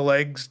have the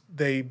legs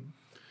they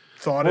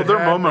thought it had. Well,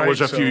 their moment right?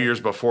 was a few years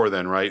before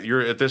then, right?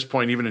 You're at this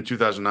point, even in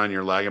 2009,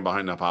 you're lagging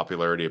behind the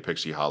popularity of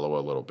Pixie Hollow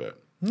a little bit.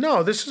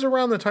 No, this is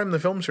around the time the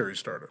film series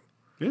started.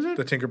 Is it?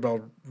 The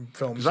Tinkerbell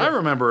film series. Because I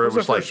remember it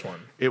was like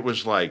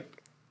one.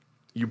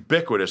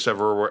 ubiquitous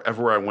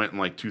everywhere I went in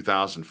like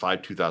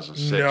 2005,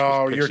 2006.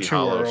 No, was you're Pixie too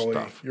Hollow early.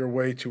 stuff. You're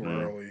way too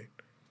early.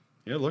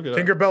 Yeah, look at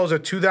Tinkerbell is a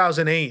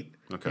 2008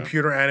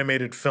 computer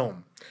animated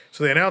film.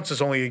 So they announced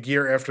this only a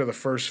year after the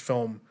first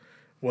film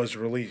was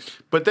released.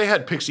 But they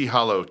had Pixie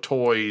Hollow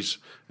toys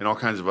and all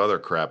kinds of other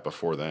crap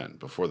before then,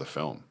 before the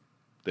film.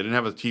 They didn't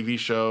have a TV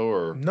show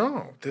or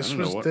no. This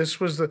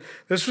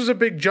was a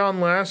big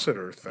John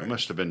Lasseter thing. They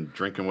must have been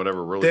drinking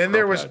whatever really. Then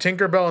there was had.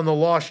 Tinkerbell and the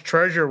Lost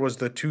Treasure was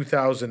the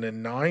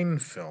 2009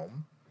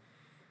 film.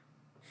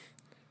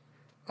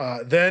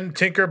 Then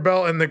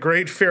Tinkerbell and the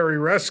Great Fairy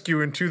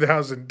Rescue in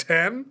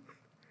 2010.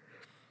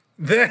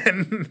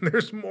 Then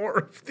there's more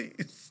of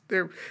these.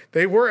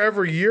 They were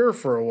every year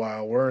for a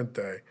while, weren't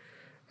they?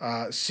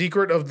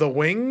 Secret of the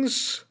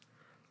Wings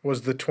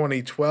was the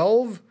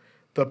 2012.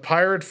 The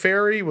Pirate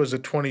Fairy was a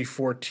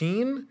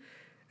 2014.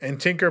 And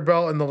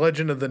Tinkerbell and the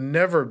Legend of the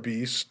Never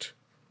Beast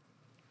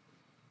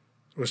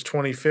was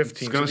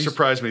 2015. It's going to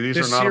surprise me. These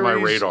are not on my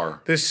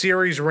radar. This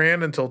series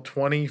ran until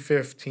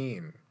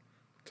 2015.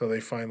 So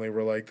they finally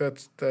were like,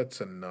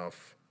 that's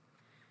enough.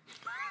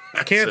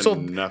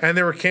 Canceled, enough. And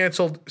there were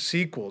canceled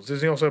sequels.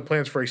 Disney also had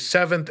plans for a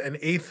 7th and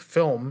 8th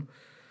film.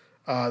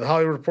 The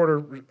Hollywood Reporter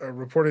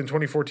reported in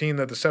 2014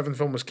 that the 7th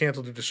film was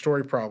canceled due to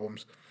story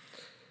problems.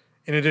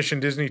 In addition,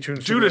 Disney Toon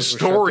Studios due to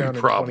story was shut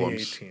down problems. in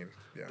 2018.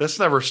 Yeah. That's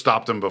never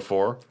stopped them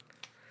before.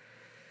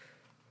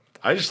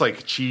 I just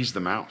like Cheese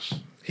the Mouse.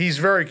 He's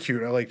very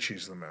cute. I like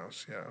Cheese the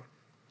Mouse. Yeah.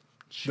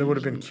 That would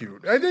have been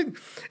cute. I think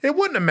it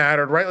wouldn't have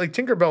mattered, right? Like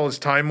Tinkerbell is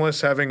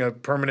timeless. Having a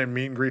permanent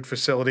meet and greet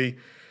facility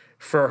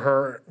for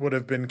her would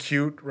have been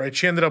cute, right?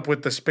 She ended up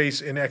with the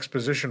space in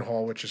Exposition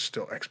Hall, which is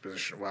still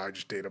Exposition. Wow, I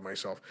just dated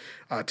myself.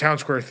 Town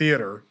Square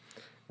Theater,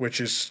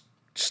 which is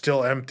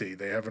still empty.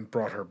 They haven't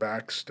brought her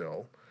back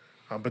still,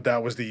 but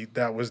that was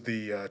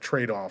the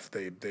trade-off.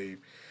 They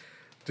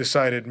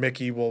decided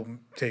Mickey will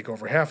take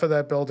over half of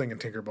that building and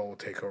Tinkerbell will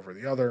take over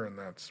the other, and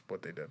that's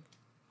what they did.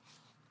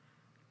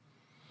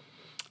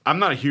 I'm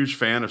not a huge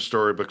fan of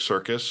Storybook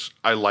Circus.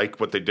 I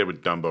like what they did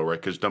with Dumbo, right?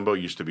 Because Dumbo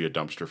used to be a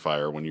dumpster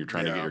fire when you're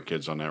trying to get your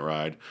kids on that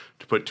ride.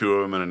 To put two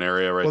of them in an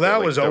area, right?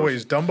 Well,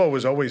 Dumbo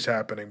was always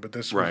happening, but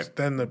this was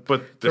then the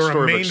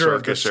Storybook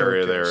Circus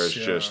area there is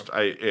just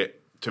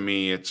to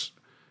me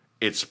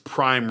it's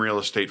prime real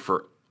estate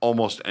for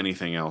almost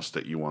anything else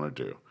that you want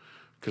to do.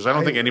 Because I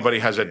don't think anybody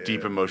has a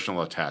deep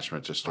emotional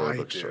attachment to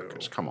Storybook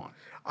Circus. Come on.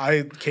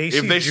 Casey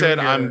if they Jr.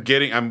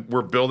 said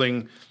we're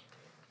building.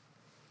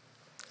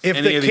 If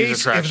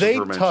they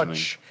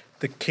touch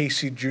the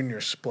Casey Jr.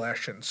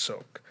 Splash and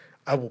Soak,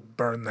 I will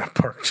burn that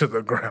park to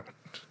the ground.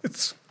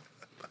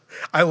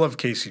 I love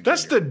Casey Jr.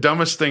 That's the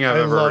dumbest thing I've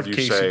ever heard you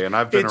say, and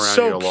I've been around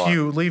you a lot. It's so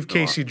cute. Leave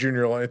Casey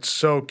Jr. alone. It's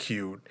so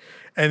cute.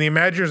 And the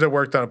Imagineers that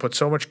worked on it put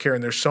so much care,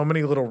 and there's so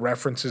many little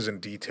references and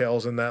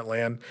details in that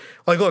land.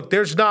 Like, look,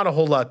 there's not a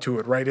whole lot to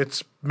it, right?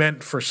 It's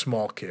meant for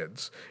small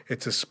kids.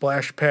 It's a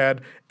splash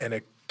pad and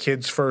a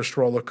kid's first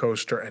roller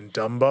coaster and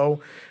Dumbo,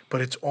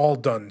 but it's all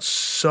done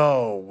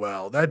so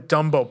well. That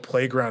Dumbo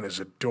playground is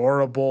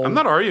adorable. I'm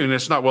not arguing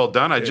it's not well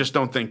done. I just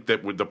don't think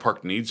that the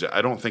park needs it.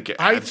 I don't think it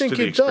adds to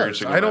the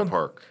experience of that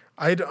park.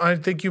 I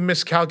think you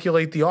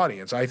miscalculate the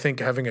audience. I think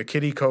having a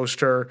kiddie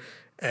coaster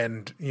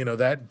and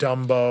that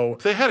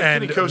Dumbo, they had a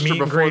kiddie coaster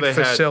before they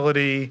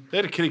facility. They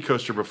had a kiddie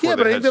coaster before. Yeah,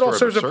 but I think that all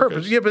serves a purpose.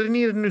 Circus. Yeah, but it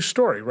needed a new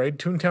story, right?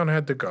 Toontown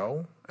had to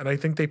go, and I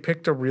think they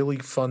picked a really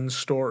fun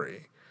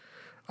story.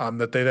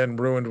 That they then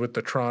ruined with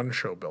the Tron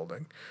show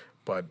building.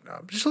 But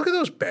just look at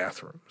those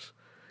bathrooms.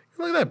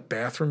 Look at that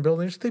bathroom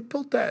building. They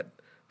built that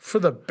for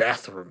the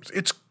bathrooms.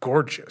 It's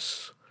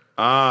gorgeous.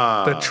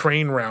 The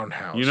train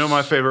roundhouse. You know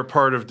my favorite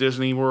part of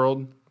Disney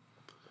World?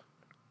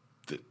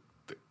 The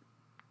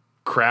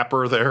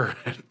crapper there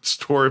at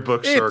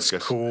Storybook Circus.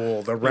 It's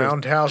cool. The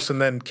roundhouse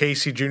and then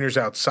Casey Jr.'s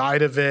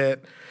outside of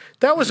it.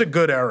 That was a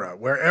good era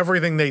where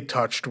everything they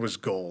touched was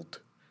gold.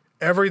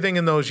 Everything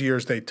in those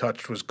years they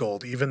touched was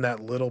gold. Even that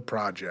little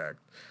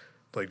project.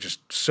 Like, just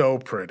so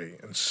pretty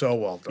and so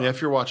well done. Yeah,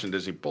 if you're watching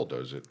Disney,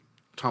 bulldoze it.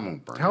 Tom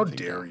won't burn How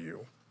dare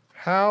you?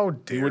 How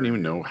dare you? You wouldn't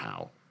even know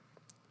how.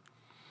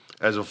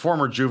 As a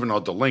former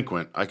juvenile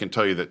delinquent, I can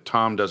tell you that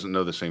Tom doesn't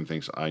know the same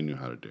things I knew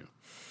how to do.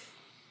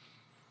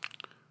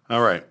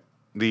 All right.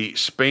 the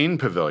Spain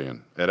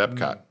Pavilion at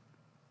Epcot.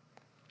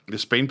 The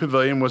Spain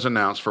Pavilion was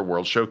announced for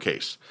World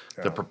Showcase.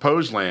 Yeah. The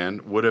proposed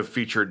land would have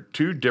featured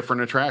 2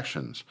 different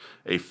attractions,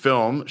 a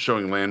film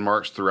showing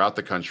landmarks throughout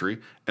the country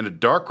and a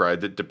dark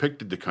ride that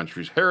depicted the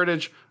country's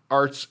heritage,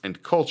 arts,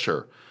 and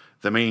culture.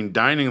 The main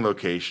dining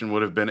location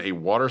would have been a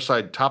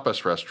waterside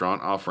tapas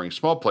restaurant offering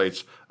small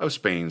plates of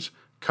Spain's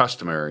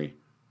customary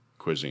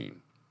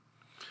cuisine.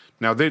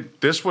 Now,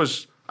 this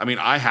was, I mean,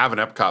 I have an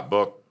Epcot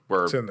book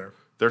where it's in there.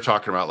 They're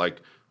talking about, like,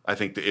 I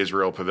think the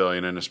Israel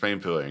Pavilion and the Spain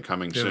Pavilion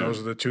coming soon. Those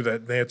are the 2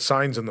 that they had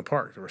signs in the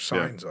park. There were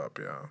signs up,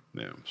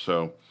 Yeah.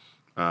 So,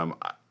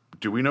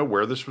 do we know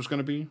where this was going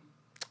to be?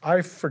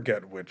 I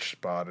forget which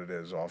spot it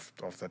is off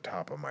the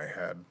top of my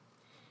head.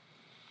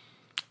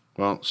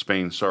 Well,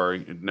 Spain,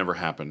 sorry, it never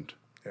happened.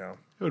 Yeah. It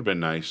would have been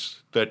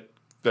nice. That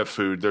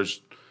food, there's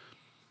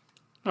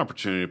an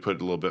opportunity to put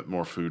a little bit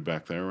more food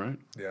back there, right?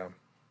 Yeah.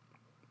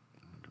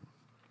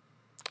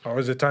 Oh,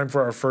 is it time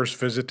for our first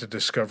visit to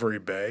Discovery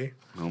Bay?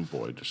 Oh,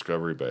 boy,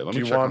 Discovery Bay. Do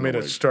you want me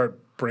to start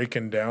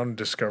breaking down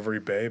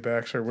Discovery Bay,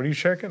 Baxter? What are you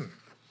checking?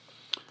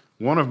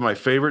 One of my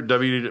favorite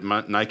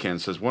Nikan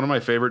says, one of my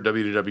favorite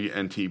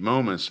WDW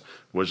moments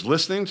was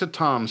listening to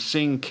Tom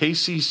sing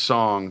Casey's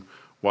song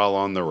while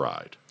on the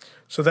ride.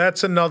 So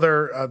that's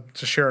another,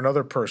 to share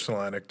another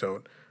personal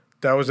anecdote,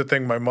 that was the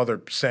thing my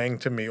mother sang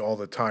to me all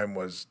the time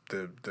was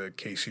the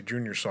Casey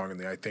Jr. song and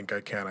the I Think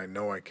I Can, I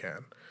Know I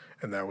Can.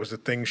 And that was the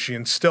thing she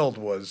instilled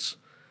was,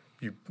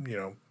 you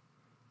know,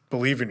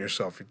 believe in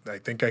yourself. I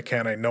think I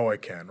can, I know I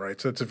can, right?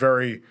 So it's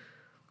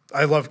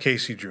I love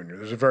Casey Jr.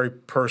 There's a very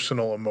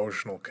personal,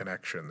 emotional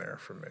connection there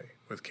for me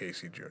with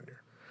Casey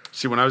Jr.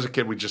 See, when I was a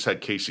kid, we just had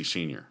Casey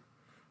Sr.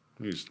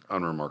 He's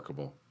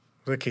unremarkable.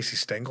 Was that Casey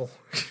Stengel?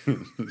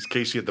 It's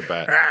Casey at the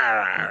bat.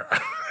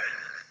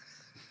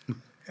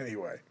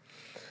 Anyway.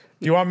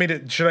 Do you want me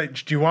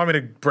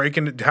to break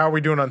into how are we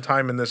doing on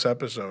time in this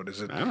episode?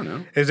 I don't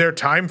know. Is there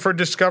time for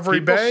Discovery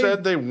Bay? People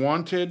said they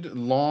wanted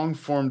long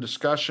form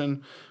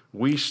discussion.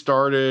 We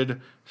started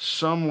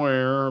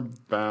somewhere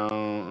about,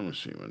 let me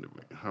see,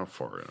 how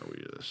far are we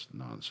to this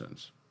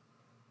nonsense?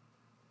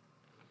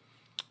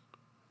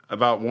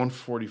 About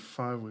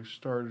 1:45 we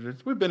started it.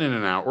 We've been in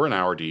an hour. We're an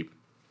hour deep.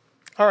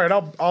 All right,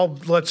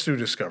 let's do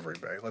Discovery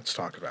Bay. Let's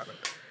talk about it.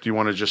 Do you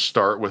want to just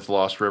start with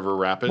Lost River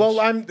Rapids? Well,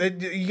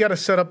 you got to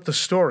set up the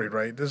story,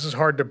 right? This is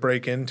hard to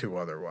break into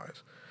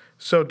otherwise.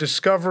 So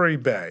Discovery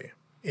Bay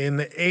in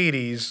the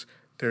 80s,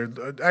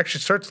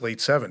 actually starts late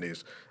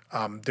 70s.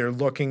 They're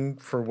looking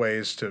for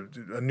ways to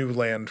a new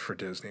land for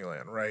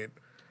Disneyland, right?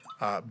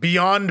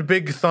 Beyond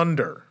Big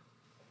Thunder,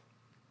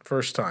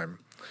 first time.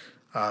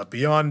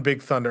 Beyond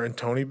Big Thunder, and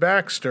Tony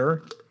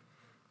Baxter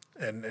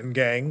and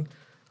gang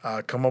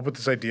come up with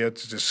this idea.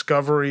 It's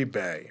Discovery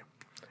Bay,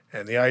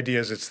 and the idea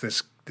is it's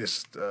this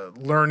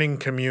learning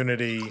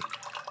community,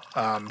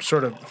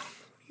 sort of. What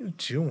are you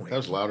doing? That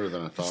was louder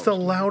than I thought. It's the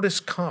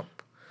loudest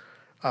cup.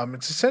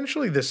 It's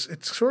essentially this.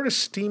 It's sort of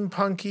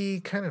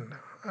steampunky, kind of.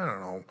 I don't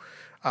know,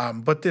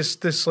 but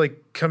this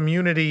like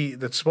community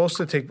that's supposed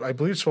to take. I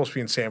believe it's supposed to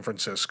be in San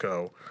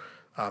Francisco.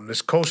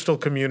 This coastal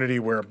community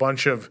where a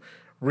bunch of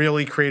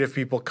really creative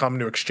people come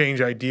to exchange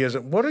ideas.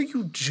 What are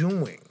you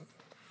doing?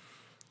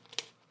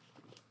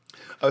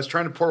 I was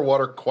trying to pour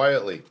water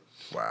quietly.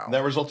 Wow. And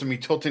that resulted in me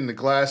tilting the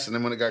glass, and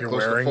then when it got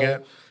close to full...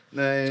 It?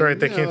 It's all right,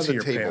 they can't see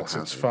your pants.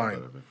 It's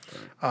fine.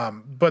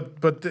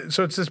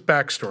 So it's this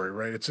backstory,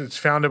 right? It's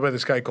founded by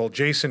this guy called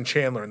Jason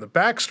Chandler, and the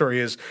backstory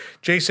is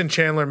Jason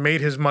Chandler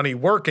made his money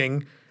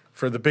working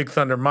for the Big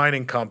Thunder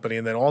Mining Company,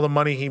 and then all the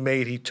money he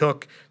made he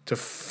took to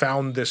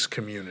found this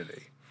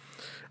community.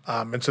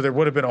 And so there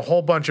would have been a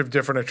whole bunch of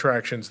different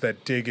attractions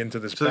that dig into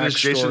this backstory. So is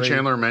Jason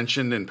Chandler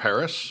mentioned in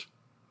Paris?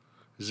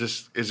 Is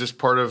this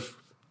part of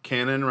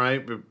canon,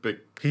 right?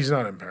 He's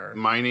not in Paris.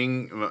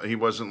 Mining, he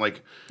wasn't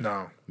like...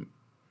 No.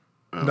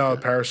 Okay. No,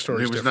 Paris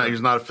story is different. He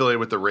was not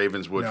affiliated with the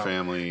Ravenswood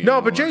family. No,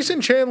 but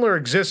Jason Chandler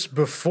exists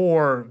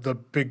before the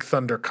Big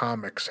Thunder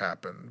comics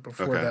happened,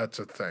 before that's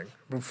a thing,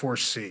 before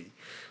C.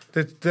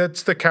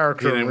 That's the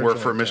character. He didn't work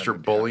for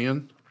Mr.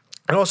 Bullion?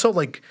 And also,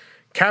 like,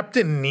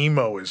 Captain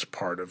Nemo is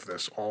part of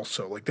this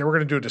also. Like, they were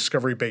going to do a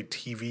Discovery Bay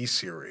TV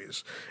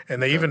series,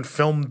 and they even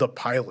filmed the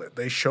pilot.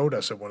 They showed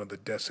us at one of the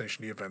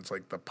Destination D events,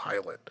 like, the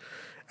pilot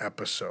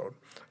episode.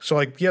 So,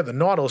 like, yeah, the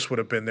Nautilus would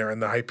have been there, and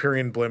the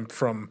Hyperion blimp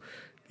from,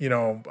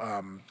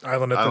 Island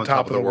at the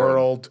Top of the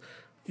World,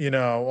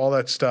 all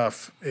that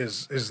stuff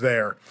is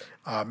there.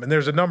 And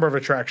there's a number of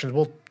attractions.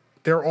 Well,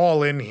 they're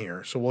all in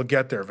here, so we'll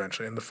get there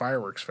eventually. And the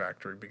Fireworks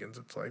Factory begins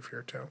its life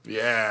here, too.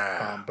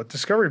 Yeah. But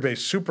Discovery Bay,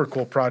 super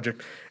cool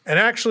project. And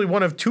actually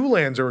one of 2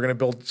 lands that we're going to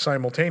build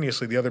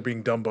simultaneously, the other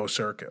being Dumbo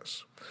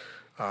Circus.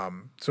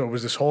 So it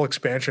was this whole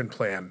expansion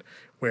plan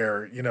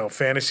where,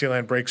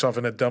 Fantasyland breaks off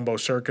into Dumbo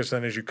Circus,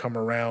 then as you come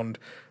around,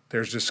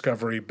 there's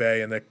Discovery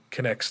Bay, and that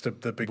connects to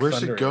the Big Thunder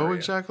Where's it go area.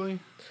 exactly?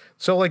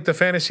 So like the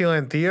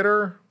Fantasyland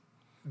Theater,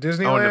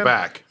 Disneyland. Oh, in the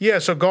back. Yeah,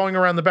 so going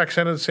around the back,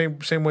 kind of the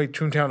same way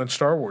Toontown and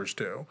Star Wars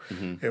do.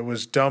 Mm-hmm. It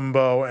was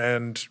Dumbo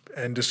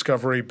and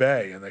Discovery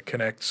Bay, and that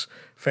connects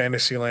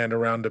Fantasyland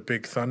around to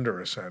Big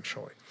Thunder,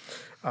 essentially.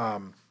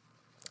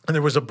 And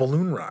there was a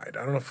balloon ride.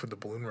 I don't know if the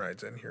balloon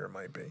ride's in here. It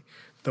might be.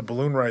 The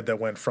balloon ride that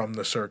went from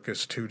the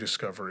circus to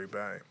Discovery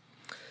Bay.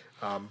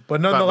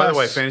 But nonetheless... By the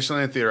way,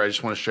 Fantasyland Theater, I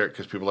just want to share it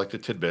because people like the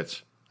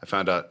tidbits. I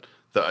found out...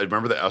 I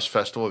remember the US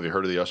Festival? Have you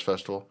heard of the US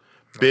Festival?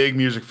 Big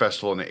music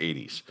festival in the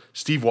 80s.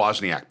 Steve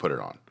Wozniak put it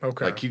on.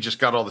 Okay. Like, he just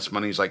got all this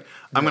money. He's like,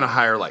 I'm going to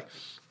hire, like,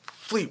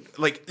 Fleet.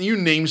 Like, you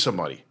name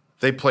somebody.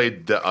 They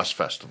played the US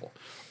Festival.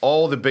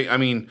 All the big... I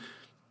mean,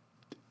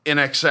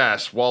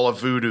 NXS, Wall of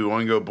Voodoo,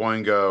 Oingo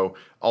Boingo,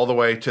 all the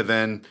way to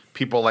then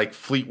people like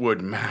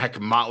Fleetwood Mac,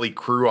 Motley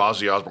Crue,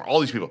 Ozzy Osbourne, all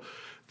these people.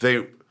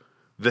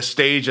 The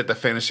stage at the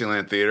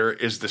Fantasyland Theater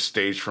is the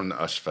stage from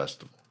the US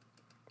Festival.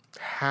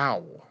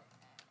 How?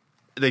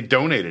 They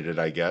donated it,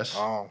 I guess.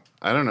 Oh.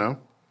 I don't know.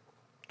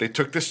 They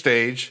took the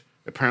stage.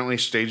 Apparently,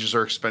 stages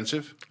are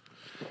expensive.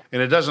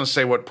 And it doesn't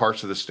say what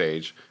parts of the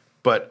stage.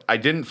 But I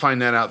didn't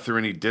find that out through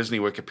any Disney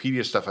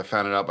Wikipedia stuff. I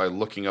found it out by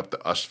looking up the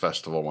US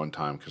Festival one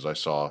time because I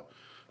saw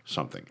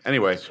something.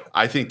 Anyway,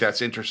 I think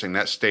that's interesting.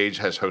 That stage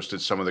has hosted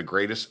some of the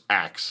greatest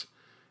acts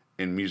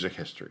in music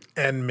history.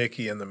 And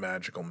Mickey and the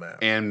Magical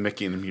Map.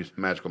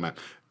 Magical Map.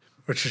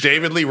 Which is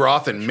David Lee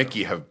Roth and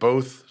Mickey have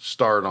both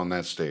starred on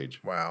that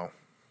stage. Wow.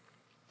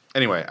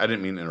 Anyway, I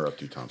didn't mean to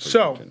interrupt you, Tom.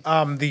 So,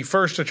 the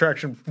first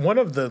attraction, one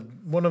of the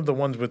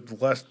ones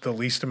with the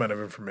least amount of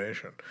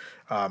information,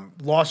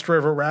 Lost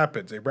River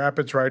Rapids, a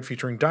rapids ride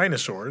featuring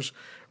dinosaurs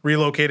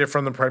relocated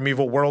from the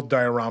Primeval World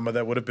diorama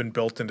that would have been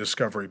built in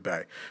Discovery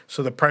Bay.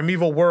 So the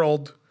Primeval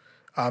World,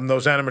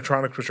 those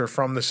animatronics which are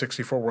from the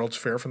 64 World's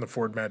Fair from the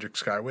Ford Magic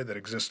Skyway that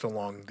exist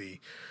along the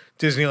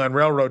Disneyland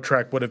Railroad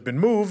track would have been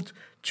moved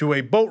to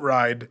a boat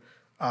ride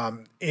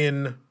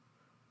in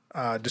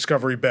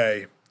Discovery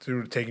Bay,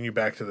 taking you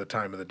back to the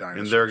time of the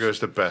dinosaurs. And there goes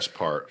the best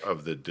part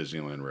of the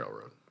Disneyland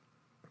Railroad.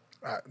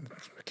 I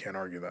can't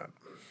argue that.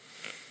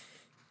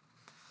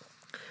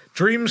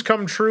 Dreams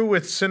come true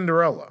with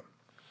Cinderella.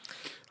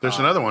 There's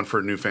another one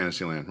for New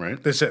Fantasyland,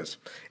 right? This is.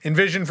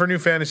 Envisioned for New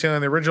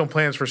Fantasyland, the original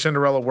plans for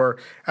Cinderella were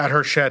at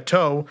her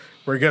chateau,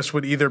 where guests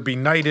would either be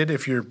knighted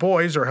if you're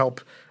boys or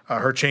help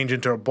her change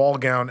into a ball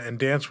gown and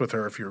dance with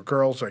her if you're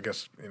girls. I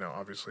guess,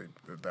 obviously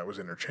that was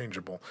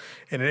interchangeable.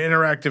 In an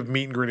interactive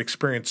meet and greet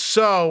experience.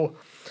 So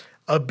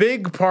a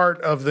big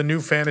part of the New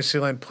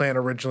Fantasyland plan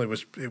originally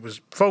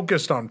was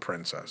focused on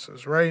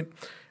princesses, right?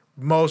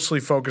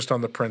 Mostly focused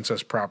on the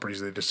princess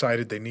properties. They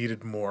decided they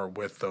needed more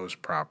with those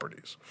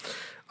properties.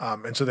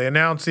 And so they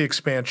announced the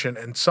expansion,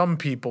 and some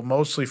people,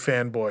 mostly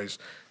fanboys,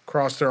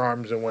 crossed their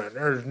arms and went,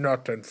 "There's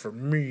nothing for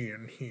me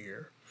in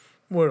here.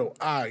 What do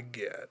I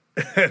get?"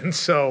 And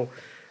so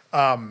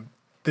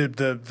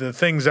the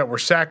things that were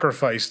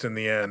sacrificed in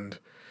the end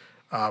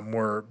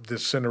were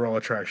this Cinderella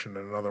attraction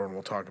and another one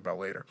we'll talk about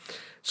later.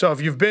 So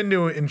if you've been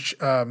to...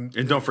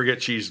 and don't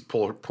forget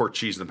poor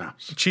Cheese the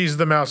Mouse. Cheese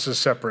the Mouse is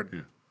separate,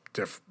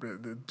 different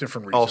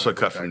reason. Also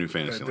cut from New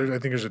Fantasyland. I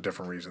think there's a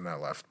different reason that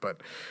left.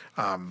 But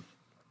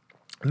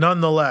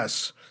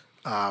nonetheless,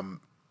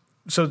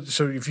 so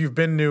if you've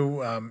been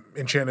to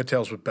Enchanted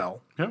Tales with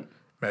Belle,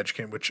 Magic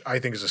Kingdom, which I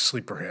think is a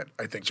sleeper hit.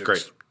 I think it's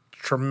great.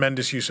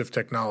 Tremendous use of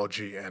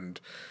technology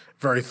and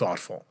very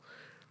thoughtful.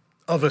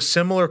 Of a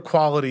similar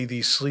quality,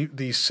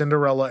 these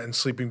Cinderella and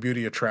Sleeping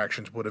Beauty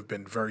attractions would have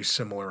been very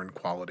similar in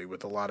quality,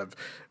 with a lot of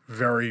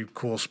very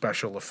cool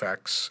special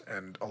effects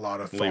and a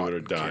lot of thought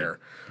and care.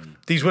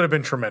 These would have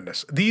been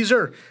tremendous. These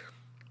are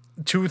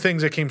two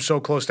things that came so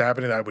close to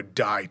happening that I would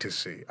die to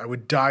see. I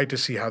would die to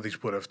see how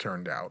these would have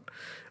turned out.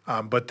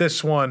 But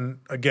this one,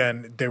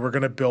 again, they were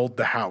going to build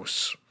the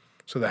house.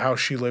 So the house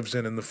she lives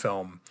in the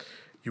film,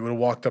 you would have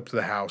walked up to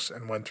the house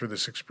and went through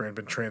this experience,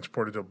 been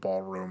transported to a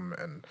ballroom,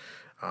 and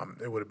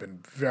it would have been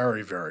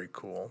very, very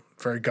cool.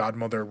 Fairy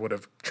Godmother would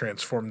have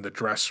transformed the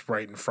dress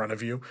right in front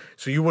of you.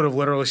 So you would have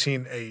literally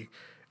seen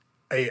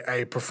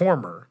a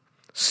performer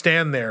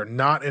stand there,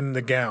 not in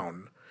the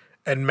gown,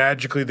 and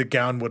magically the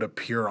gown would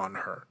appear on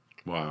her.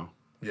 Wow.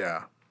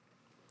 Yeah.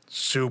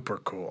 Super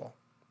cool.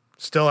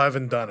 Still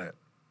haven't done it.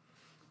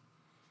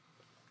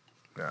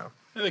 Yeah.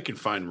 Yeah, they could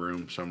find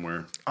room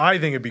somewhere. I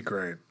think it'd be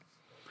great.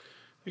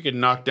 You could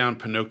knock down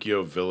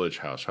Pinocchio Village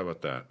House. How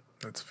about that?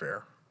 That's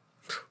fair.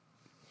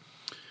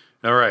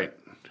 All right.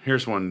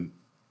 Here's one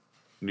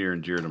near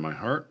and dear to my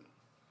heart.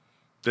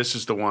 This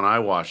is the one I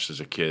watched as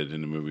a kid in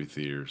the movie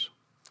theaters.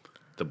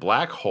 The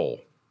Black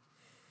Hole.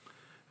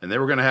 And they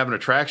were going to have an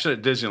attraction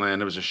at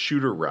Disneyland. It was a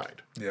shooter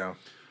ride. Yeah.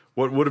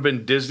 What would have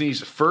been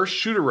Disney's first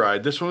shooter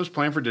ride. This one was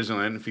planned for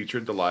Disneyland and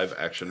featured the live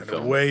action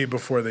film. Way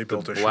before they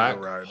built a shooter ride.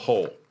 Black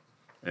Hole.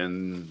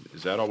 And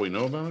is that all we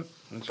know about it?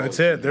 That's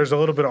it. There's a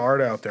little bit of art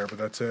out there, but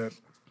that's it.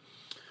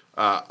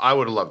 I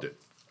would have loved it.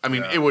 I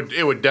mean, it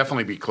would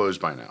definitely be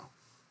closed by now,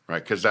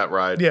 right? Because that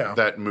ride,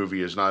 that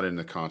movie is not in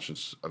the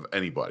conscience of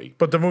anybody.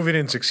 But the movie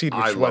didn't succeed,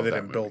 which is why they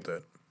didn't build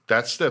it.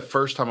 That's the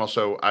first time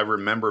also I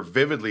remember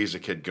vividly as a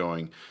kid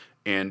going,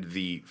 and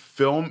the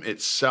film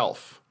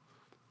itself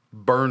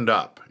burned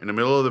up in the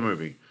middle of the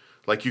movie.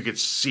 Like you could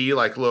see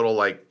like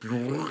little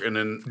and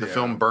then the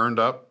film burned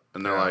up,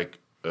 and they're like,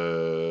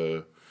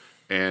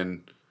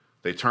 and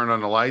they turned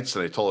on the lights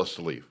and they told us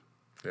to leave.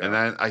 Yeah. And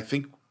then I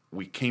think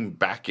we came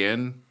back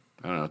in,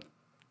 I don't know,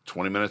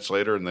 20 minutes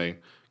later, and they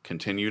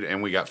continued,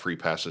 and we got free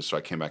passes, so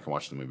I came back and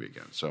watched the movie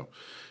again. So,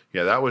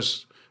 yeah, that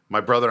was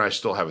my brother and I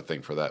still have a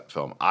thing for that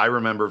film. I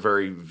remember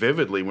very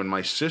vividly when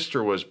my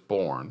sister was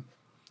born.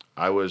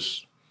 I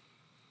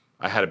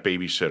had a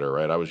babysitter,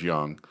 right? I was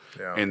young,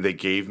 and they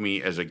gave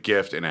me as a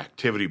gift an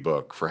activity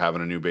book for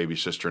having a new baby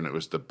sister, and it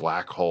was the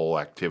Black Hole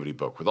activity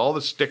book with all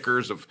the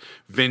stickers of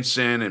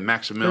Vincent and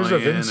Maximilian.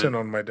 There's a Vincent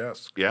on my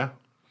desk. Yeah,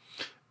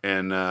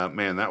 and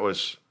man,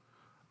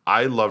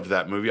 I loved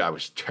that movie. I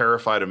was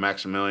terrified of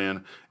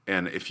Maximilian,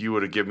 and if you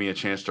would have given me a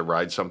chance to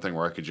ride something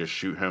where I could just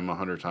shoot him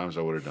 100 times,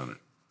 I would have done it.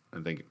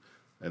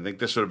 I think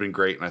this would have been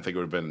great, and I think it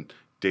would have been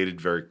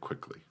dated very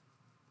quickly.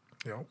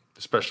 Yeah.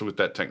 Especially with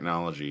that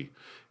technology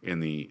in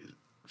the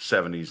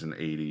 70s and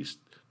 80s.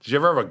 Did you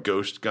ever have a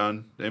ghost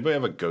gun? Anybody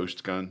have a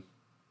ghost gun?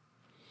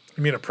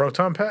 You mean a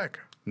proton pack?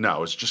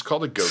 No, it's just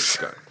called a ghost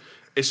gun.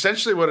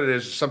 Essentially what it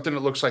is something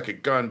that looks like a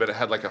gun, but it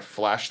had like a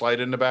flashlight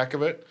in the back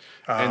of it.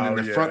 And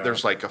in the front,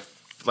 there's like a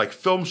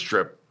film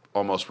strip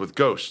almost with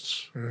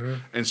ghosts. Mm-hmm.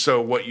 And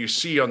so what you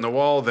see on the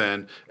wall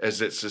then,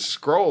 as it's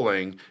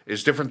scrolling,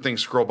 is different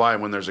things scroll by.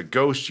 And when there's a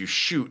ghost, you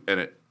shoot, and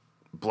it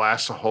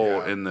blasts a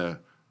hole in the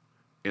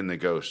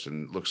ghost,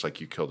 and it looks like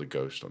you killed a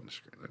ghost on the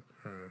screen.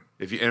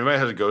 If anybody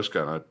has a ghost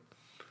gun,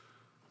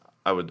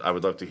 I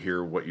would love to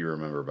hear what you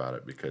remember about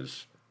it,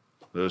 because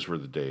those were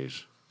the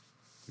days.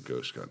 The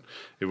ghost gun.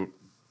 It would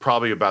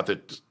probably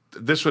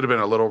this would have been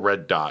a little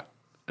red dot,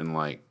 and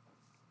like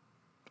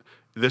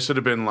this would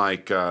have been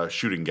like a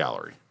shooting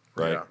gallery,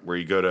 right? Yeah. Where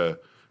you go to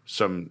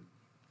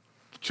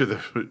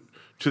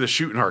the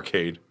shooting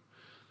arcade.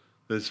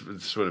 This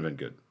would have been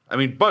good. I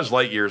mean, Buzz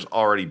Lightyear's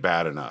already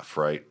bad enough,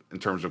 right? In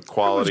terms of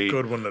quality. It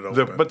was good when it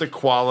opened. But the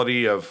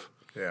quality of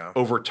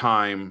over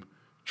time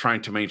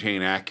trying to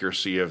maintain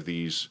accuracy of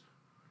these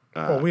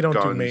we don't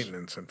guns. Do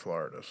maintenance in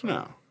Florida. So.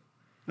 No,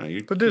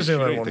 the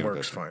Disneyland one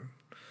works fine.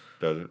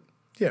 Does it?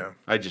 Yeah.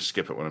 I just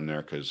skip it when I'm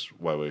there, because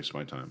why waste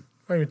my time?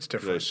 I mean, it's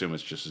different. I assume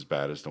it's just as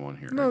bad as the one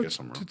here. No, I guess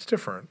I'm wrong. It's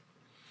different.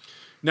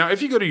 Now,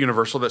 if you go to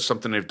Universal, that's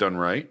something they've done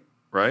right?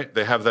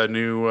 They have that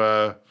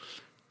new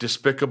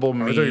Despicable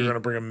Me. I thought you were going to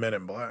bring a Men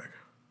in Black.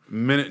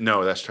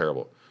 No, that's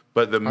terrible.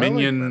 But the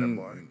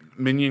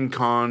Minion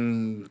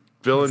Con,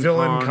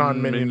 Villain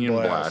Con Minion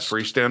Blast, where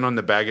you stand on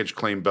the baggage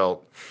claim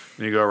belt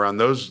and you go around.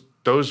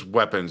 Those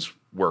weapons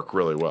work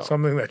really well.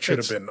 Something that should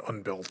have been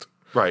unbuilt.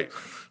 Right.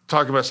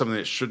 Talk about something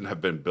that shouldn't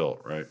have been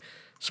built, right?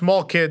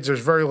 Small kids,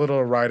 there's very little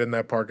to ride in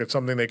that park. It's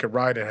something they could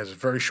ride, and has a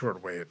very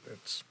short wait.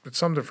 It's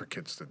something for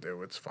kids to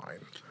do. It's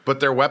fine.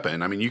 But their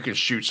weapon, I mean, you can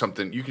shoot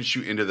something. You can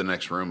shoot into the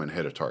next room and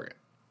hit a target.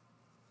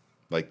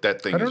 Like,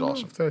 that thing is awesome. I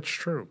don't know if that's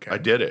true, Ken. I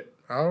did it.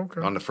 Oh,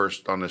 okay. On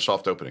the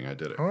soft opening, I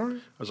did it. All right.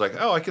 I was like,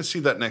 I can see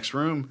that next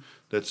room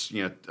that's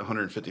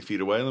 150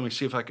 feet away. Let me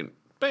see if I can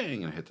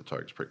bang and hit the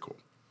target. It's pretty cool.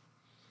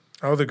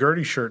 Oh, the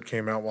Gertie shirt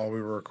came out while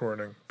we were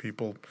recording.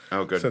 People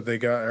said they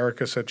got.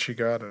 Erica said she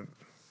got it.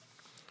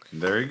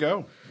 There you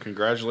go.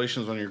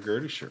 Congratulations on your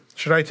Gertie shirt.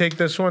 Should I take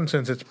this one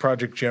since it's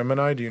Project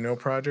Gemini? Do you know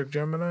Project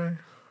Gemini?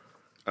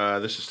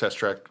 This is Test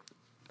Track,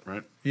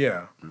 right?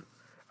 Yeah.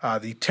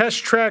 The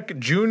Test Track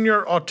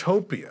Junior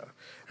Autopia.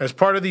 As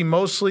part of the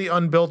mostly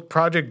unbuilt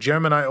Project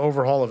Gemini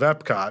overhaul of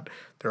Epcot,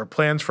 there are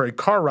plans for a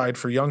car ride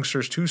for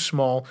youngsters too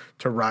small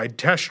to ride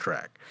Test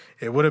Track.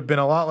 It would have been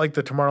a lot like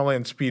the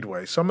Tomorrowland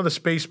Speedway. Some of the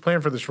space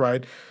planned for this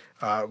ride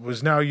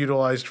was now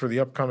utilized for the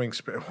upcoming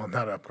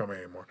not upcoming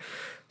anymore.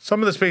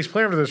 Some of the space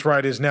planned for this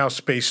ride is now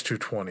Space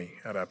 220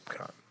 at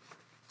Epcot.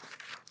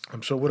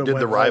 So did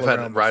the ride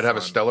have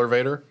a stellar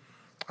Vader?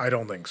 I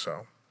don't think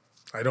so.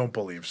 I don't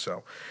believe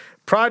so.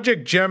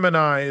 Project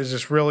Gemini is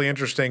this really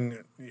interesting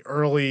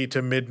early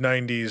to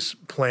mid-90s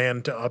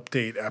plan to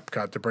update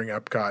Epcot, to bring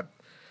Epcot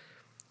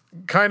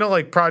kind of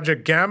like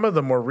Project Gamma,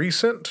 the more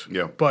recent,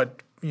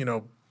 but,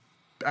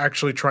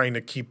 actually trying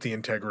to keep the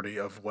integrity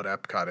of what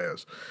Epcot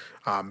is.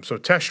 So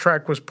Test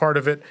Track was part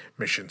of it.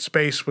 Mission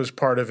Space was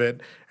part of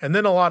it. And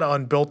then a lot of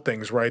unbuilt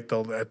things, right?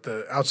 At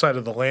the outside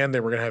of the land, they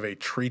were going to have a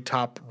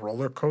treetop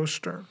roller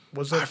coaster.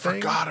 I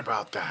forgot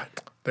about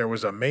that. There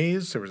was a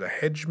maze. There was a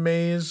hedge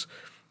maze.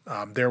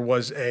 There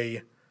was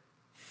a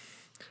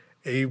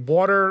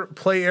water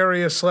play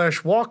area /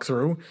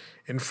 walkthrough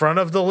in front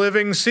of the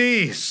Living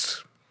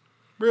Seas.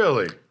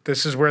 Really?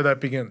 This is where that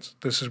begins.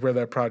 This is where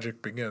that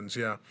project begins,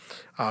 yeah.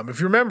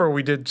 If you remember,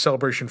 we did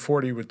Celebration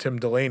 40 with Tim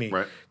Delaney.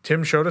 Right.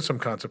 Tim showed us some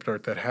concept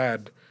art that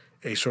had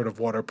a sort of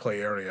water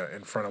play area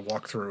in front of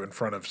walkthrough, in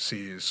front of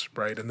seas,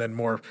 right? And then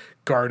more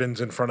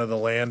gardens in front of the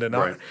land, and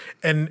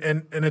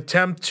an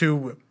attempt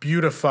to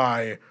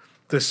beautify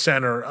the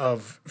center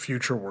of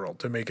Future World,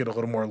 to make it a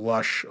little more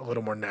lush, a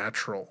little more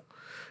natural.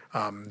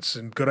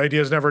 And good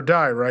ideas never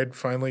die, right?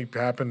 Finally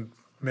happened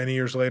many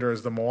years later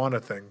as the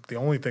Moana thing, the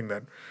only thing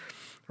that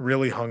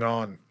really hung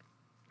on.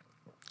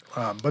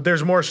 But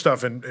there's more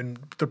stuff, and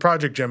the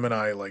Project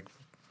Gemini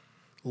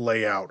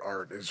layout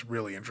art is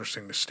really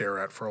interesting to stare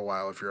at for a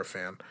while if you're a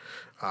fan.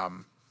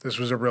 This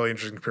was a really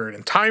interesting period,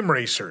 and Time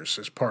Racers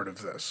is part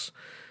of this.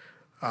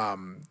 I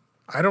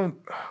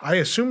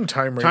assume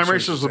Time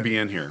Racers will be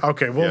in here.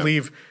 Okay, we'll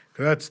leave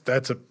That's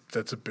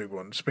a big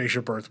one.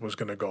 Spaceship Earth was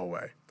going to go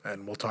away,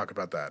 and we'll talk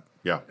about that.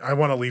 Yeah. I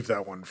want to leave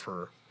that one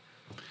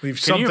Can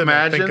something you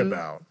imagine to think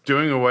about.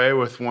 doing away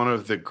with one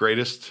of the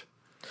greatest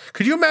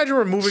Could you imagine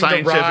removing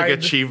scientific the ride?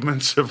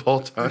 achievements of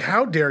all time?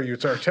 How dare you?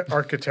 It's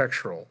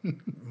architectural,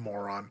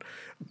 moron.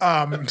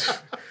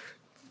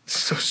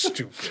 So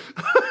stupid.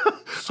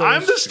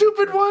 I'm the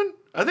stupid one?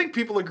 I think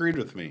people agreed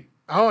with me.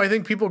 Oh, I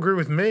think people agree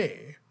with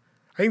me.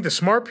 I think the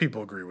smart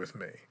people agree with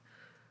me.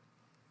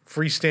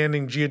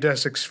 Freestanding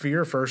geodesic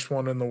sphere, first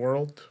one in the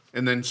world.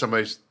 And then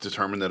somebody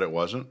determined that it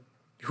wasn't.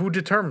 Who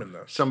determined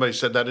this? Somebody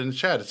said that in the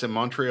chat. It's in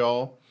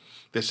Montreal.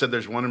 They said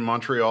there's one in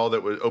Montreal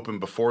that was open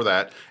before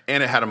that,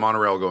 and it had a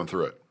monorail going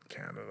through it.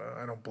 Canada.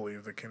 I don't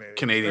believe the Canadian.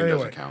 Canadian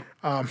doesn't count.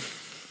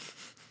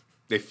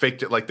 They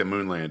faked it like the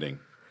moon landing.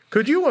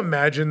 Could you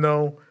imagine,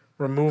 though,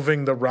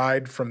 removing the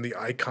ride from the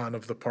icon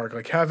of the park?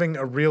 Like having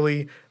a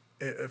really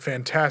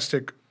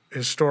fantastic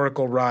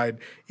historical ride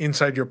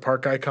inside your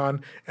park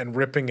icon and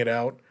ripping it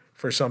out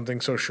for something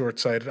so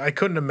short-sighted. I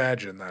couldn't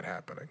imagine that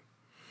happening.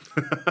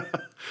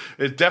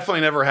 It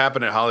definitely never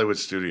happened at Hollywood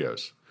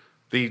Studios.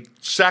 The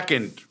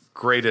second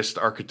greatest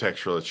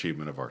architectural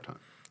achievement of our time.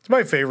 It's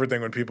my favorite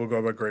thing when people go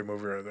about great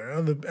movie right there.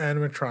 Oh, the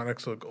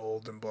animatronics look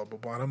old and blah, blah,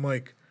 blah. And I'm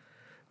like,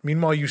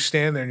 meanwhile, you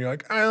stand there and you're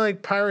like, I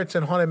like Pirates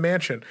and Haunted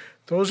Mansion.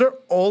 Those are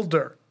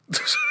older.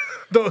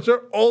 Those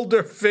are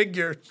older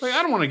figures. Like,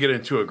 I don't want to get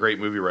into a great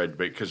movie ride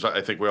debate because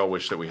I think we all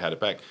wish that we had it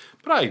back.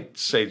 But I'd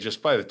say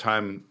just by the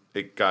time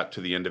it got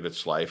to the end of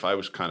its life, I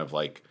was kind of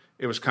like,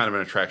 it was kind of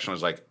an attraction. I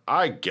was like,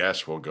 I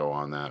guess we'll go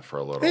on that for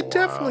a little while. It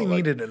definitely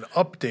needed an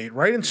update,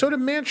 right? And so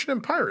did Mansion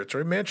and Pirates,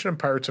 right? Mansion and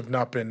Pirates have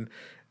not been,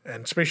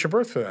 and Spaceship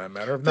Earth for that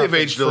matter, have not They've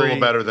been aged a little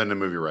better than the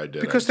movie ride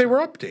did. because they were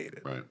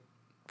updated. Right.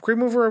 Great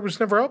Movie Ride was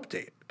never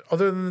updated,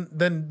 other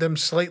than them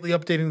slightly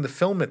updating the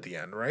film at the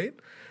end, right?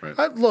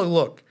 Right.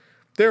 Look,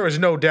 there is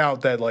no doubt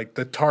that like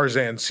the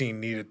Tarzan scene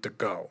needed to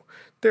go.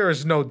 There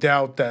is no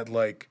doubt that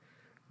like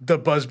the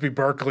Busby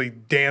Berkeley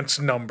dance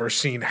number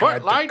scene had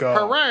to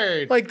go.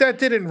 Parade. Like that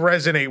didn't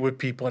resonate with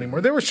people anymore.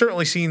 There were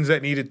certainly scenes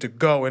that needed to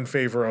go in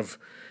favor of,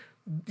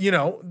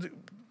 the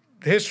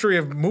history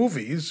of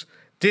movies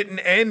didn't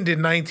end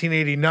in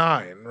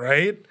 1989,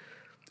 right?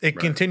 It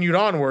continued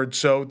onward.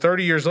 So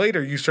 30 years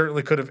later, you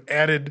certainly could have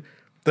added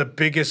the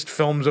biggest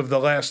films of the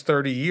last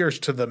 30 years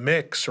to the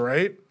mix,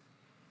 right?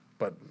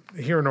 But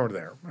here nor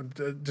there.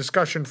 A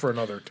discussion for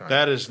another time.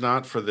 That is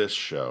not for this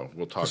show.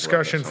 We'll talk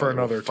Discussion about this for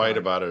another we'll fight time.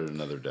 about it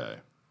another day.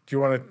 Do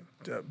you want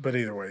to, but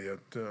either way,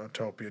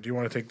 Utopia, do you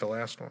want to take the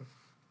last one?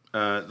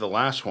 The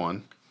last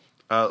one,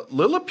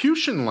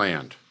 Lilliputian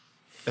Land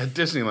at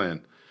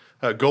Disneyland.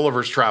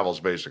 Gulliver's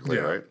Travels, basically,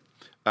 right?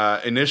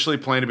 Initially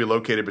planned to be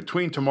located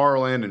between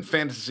Tomorrowland and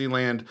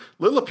Fantasyland,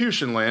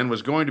 Lilliputian Land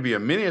was going to be a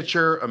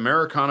miniature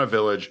Americana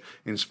village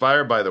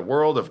inspired by the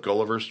world of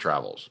Gulliver's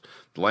Travels.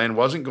 The land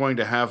wasn't going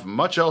to have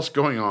much else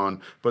going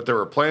on, but there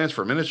were plans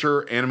for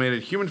miniature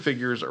animated human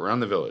figures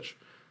around the village.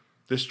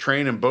 This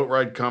train and boat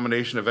ride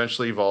combination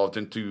eventually evolved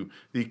into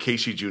the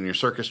Casey Jr.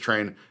 Circus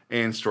Train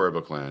and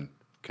Storybook Land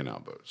canal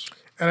boats.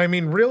 And I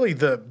mean, really,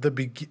 the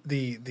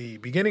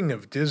beginning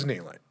of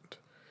Disneyland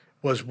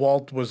was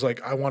Walt was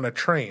like, I want a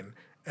train.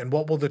 And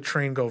what will the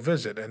train go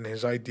visit? And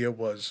his idea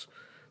was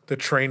the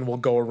train will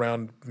go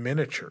around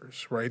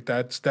miniatures, right?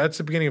 That's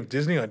the beginning of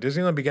Disneyland.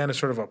 Disneyland began as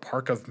sort of a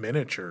park of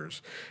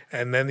miniatures.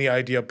 And then the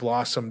idea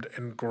blossomed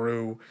and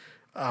grew.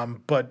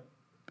 But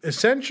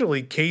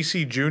essentially,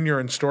 Casey Jr.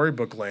 and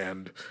Storybook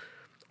Land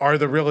are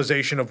the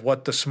realization of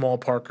what the small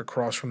park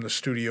across from the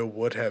studio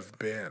would have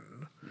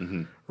been,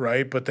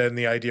 right? But then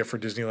the idea for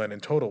Disneyland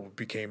in total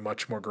became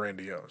much more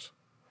grandiose.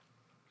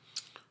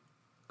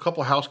 A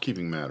couple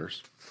housekeeping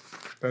matters.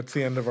 That's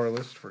the end of our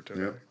list for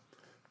today.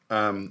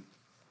 Yep.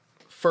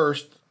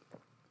 First,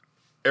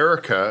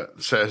 Erica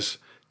says,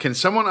 can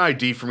someone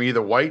ID for me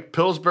the white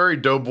Pillsbury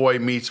Doughboy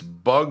meets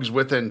Bugs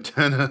with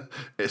antenna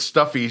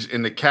stuffies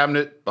in the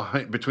cabinet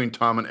between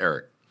Tom and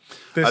Eric?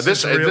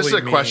 This is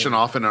a question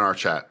often in our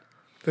chat.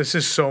 This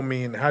is so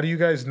mean. How do you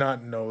guys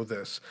not know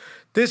this?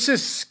 This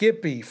is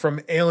Skippy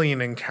from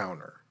Alien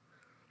Encounter.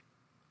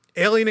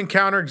 Alien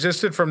Encounter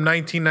existed from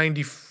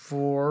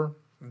 1994,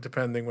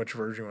 depending which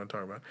version you want to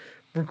talk about.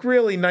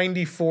 Really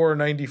 94,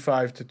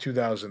 95 to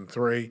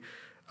 2003.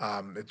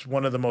 It's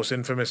one of the most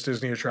infamous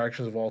Disney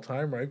attractions of all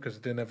time, right? Because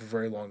it didn't have a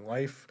very long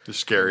life. The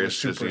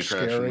scariest Disney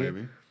attraction,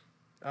 maybe?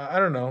 I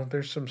don't know.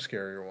 There's some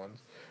scarier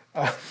ones.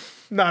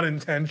 Not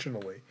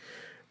intentionally.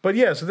 But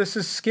yeah, so this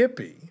is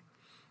Skippy,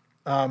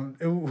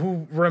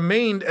 who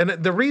remained. And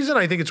the reason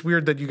I think it's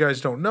weird that you guys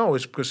don't know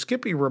is because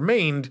Skippy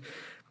remained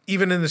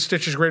even in the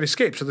Stitch's Great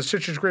Escape. So the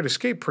Stitch's Great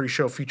Escape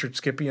pre-show featured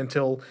Skippy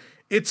until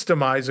its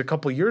demise a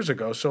couple years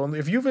ago. So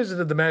if you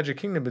visited the Magic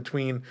Kingdom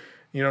between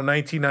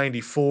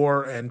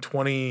 1994 and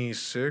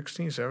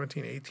 2016,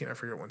 17, 18, I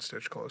forget when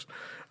Stitch closed.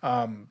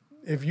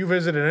 If you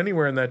visited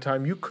anywhere in that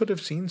time, you could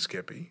have seen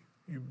Skippy.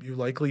 You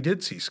likely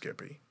did see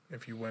Skippy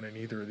if you went in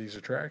either of these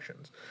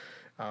attractions.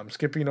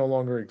 Skippy no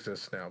longer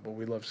exists now, but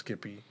we love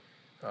Skippy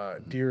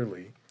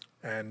dearly.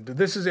 And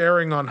this is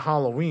airing on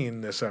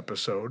Halloween, this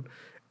episode.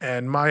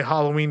 and my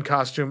Halloween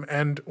costume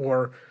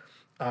or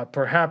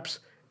perhaps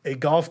a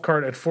golf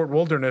cart at Fort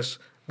Wilderness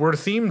were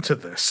themed to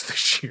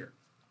this year.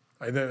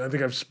 I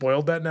think I've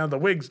spoiled that now. The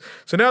wigs.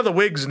 So now the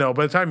wigs know.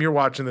 By the time you're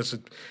watching this,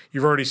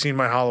 you've already seen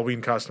my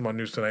Halloween costume on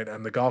News Tonight,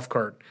 and the golf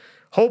cart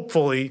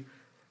hopefully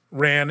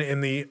ran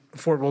in the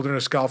Fort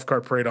Wilderness Golf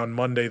Cart Parade on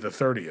Monday the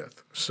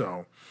 30th.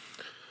 So,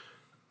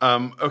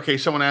 okay,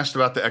 someone asked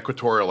about the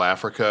Equatorial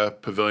Africa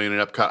Pavilion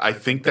in Epcot. I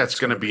think that's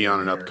going to be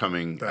on an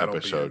upcoming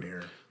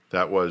episode.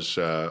 That was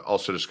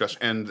also discussed.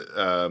 And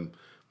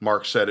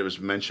Mark said it was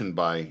mentioned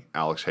by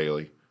Alex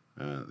Haley.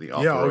 The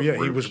author of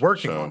Roots. He was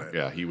working on it.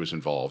 Yeah, he was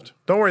involved.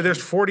 Don't worry,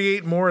 there's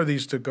 48 more of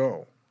these to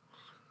go.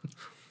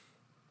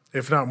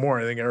 If not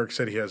more, I think Eric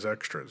said he has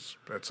extras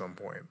at some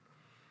point.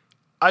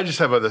 I just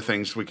have other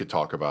things we could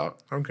talk about.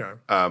 Okay.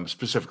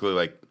 Specifically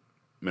like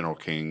Mineral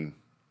King,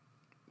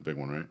 big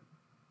one, right?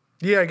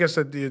 Yeah, I guess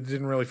that it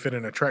didn't really fit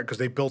in a track because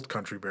they built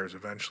Country Bears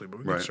eventually, but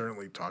we can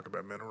certainly talk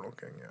about Mineral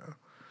King, yeah.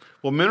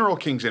 Well, Mineral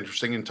King's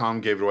interesting, and Tom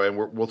gave it away, and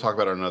we'll talk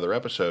about it on another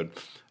episode.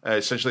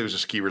 Essentially, it was a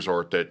ski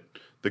resort that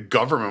the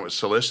government was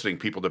soliciting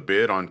people to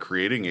bid on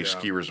creating a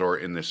ski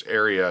resort in this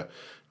area.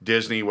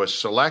 Disney was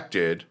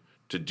selected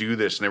to do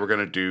this, and they were going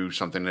to do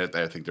something that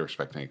I think they're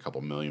expecting a couple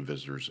million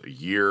visitors a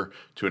year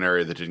to an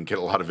area that didn't get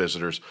a lot of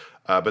visitors.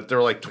 But there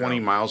were like 20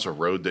 miles of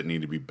road that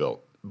needed to be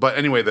built. But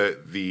anyway,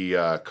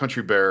 the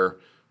Country Bear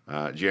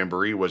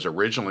Jamboree was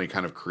originally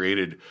kind of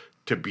created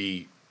to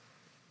be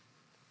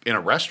in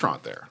a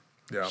restaurant there.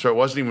 Yeah. So it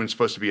wasn't even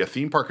supposed to be a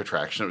theme park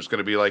attraction. It was going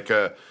to be like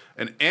an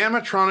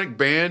animatronic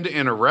band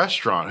in a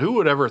restaurant. Who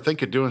would ever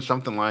think of doing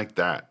something like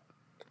that?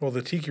 Well,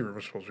 the Tiki Room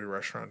was supposed to be a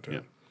restaurant, too.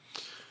 Yeah.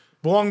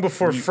 Long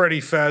before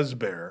Freddy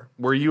Fazbear.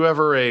 Were you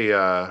ever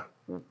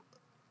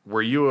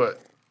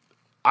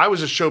I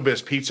was a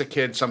Showbiz Pizza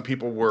kid. Some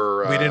people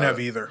were. We didn't have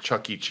either.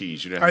 Chuck E.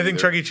 Cheese. I think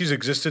Chuck E. Cheese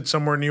existed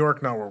somewhere in New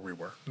York, not where we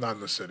were, not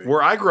in the city.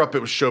 Where I grew up,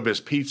 it was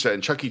Showbiz Pizza,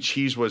 and Chuck E.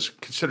 Cheese was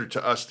considered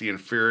to us the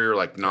inferior,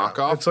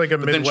 knockoff. It's like a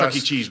Midwest. Then Chuck E.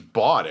 Cheese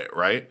bought it,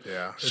 right?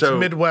 Yeah. So, it's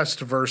Midwest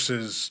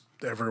versus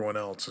everyone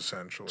else,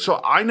 essentially. So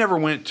I never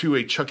went to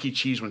a Chuck E.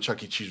 Cheese when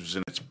Chuck E. Cheese was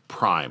in its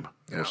prime,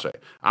 we'll say.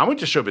 I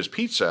went to Showbiz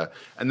Pizza,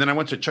 and then I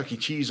went to Chuck E.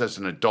 Cheese as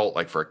an adult,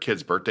 like for a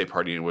kid's birthday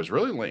party, and it was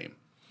really lame.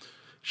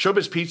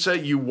 Showbiz Pizza,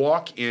 you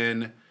walk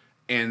in,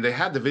 and they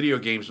had the video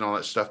games and all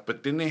that stuff,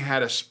 but then they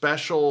had a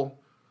special,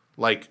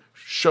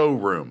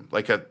 showroom,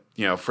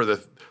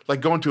 for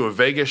going to a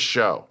Vegas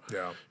show.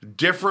 Yeah.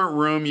 Different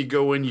room you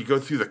go in, you go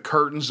through the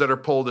curtains that are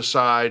pulled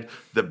aside.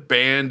 The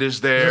band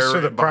is there.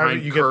 So the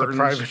private, you curtains. Get the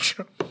private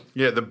show.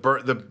 Yeah,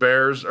 the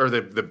bears or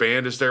the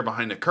band is there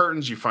behind the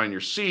curtains. You find your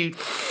seat,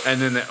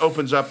 and then it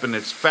opens up, and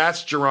it's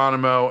Fats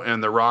Geronimo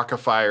and the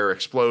Rock-afire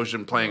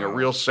Explosion playing a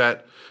real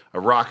set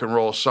of rock and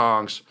roll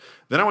songs.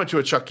 Then I went to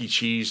a Chuck E.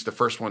 Cheese. The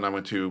first one I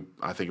went to,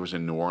 I think it was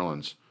in New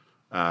Orleans,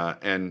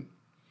 and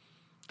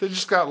they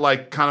just got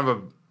kind of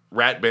a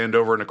rat band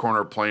over in the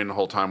corner playing the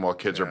whole time while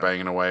kids are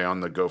banging away on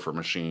the gopher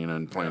machine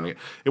and playing it.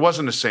 It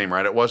wasn't the same,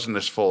 right? It wasn't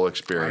this full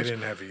experience. I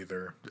didn't have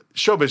either.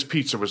 Showbiz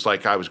Pizza was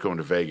like I was going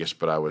to Vegas,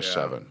 but I was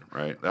 7,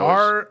 right?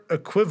 Our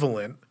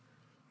equivalent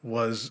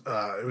was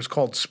it was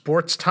called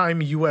Sports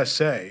Time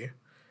USA.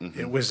 Mm-hmm.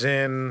 It was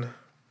in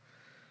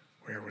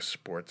where was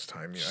Sports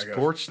Time?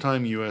 Sports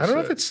Time USA. I don't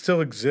know if it still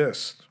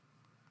exists.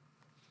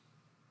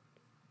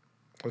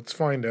 Let's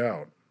find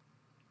out.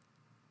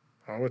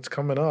 Oh, it's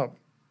coming up.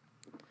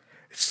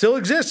 It still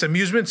exists.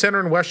 Amusement Center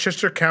in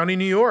Westchester County,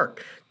 New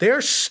York.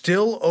 They're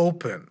still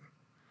open.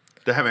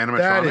 They have animatronics?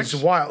 That is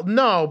wild.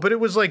 No, but it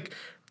was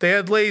they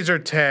had laser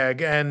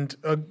tag and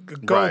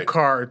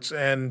go-karts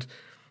and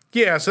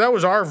so that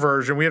was our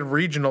version. We had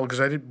regional because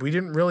we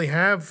didn't really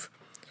have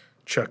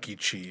Chuck E.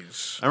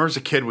 Cheese. I remember as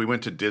a kid we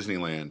went to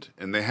Disneyland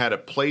and they had a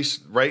place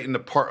right in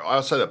the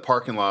outside the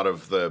parking lot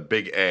of the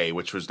Big A,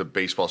 which was the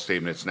baseball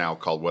stadium. It's now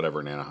called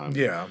whatever in Anaheim.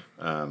 Yeah.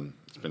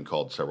 It's been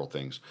called several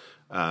things.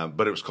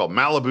 But it was called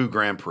Malibu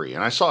Grand Prix,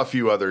 and I saw a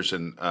few others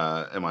in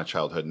my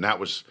childhood, and that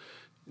was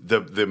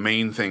the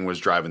main thing was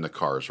driving the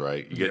cars.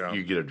 Right,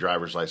 you get a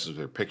driver's license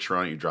with a picture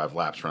on it. You drive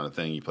laps around the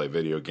thing. You play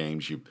video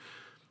games.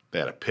 They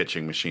had a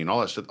pitching machine.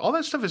 All that stuff. All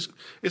that stuff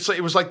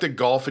it was like the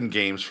golfing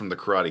games from the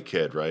Karate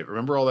Kid. Right,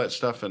 remember all that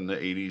stuff in the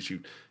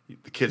 80s?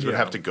 The kids would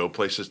have to go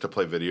places to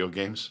play video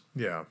games.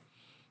 Yeah,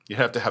 you'd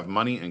have to have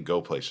money and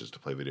go places to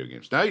play video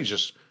games. Now you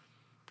just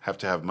have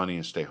to have money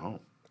and stay home.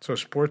 So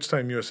Sports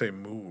Time USA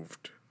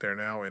moved. They're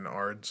now in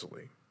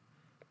Ardsley.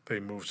 They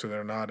moved, so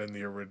they're not in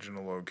the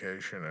original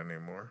location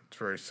anymore. It's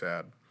very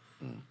sad.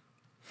 Mm.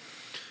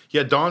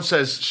 Yeah, Dawn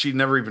says she'd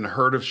never even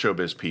heard of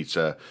Showbiz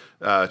Pizza.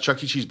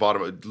 Chuck E. Cheese bought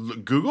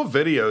them. Google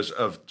videos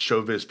of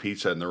Showbiz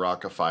Pizza and the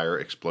Rock-afire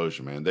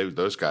Explosion, man.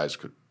 Those guys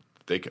could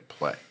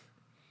play.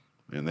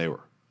 And they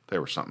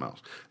were something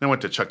else. Then I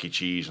went to Chuck E.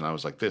 Cheese, and I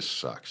was like, this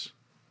sucks.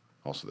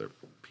 Also, their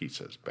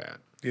pizza is bad.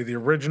 Yeah, the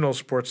original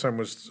Sports Time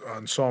was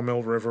on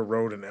Sawmill River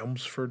Road in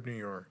Elmsford, New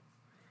York.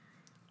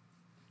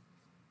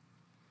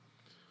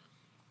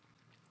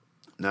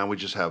 Now we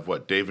just have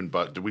what? Dave and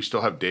Buster's. Do we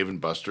still have Dave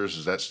and Buster's?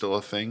 Is that still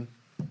a thing?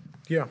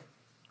 Yeah.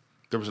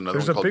 There was another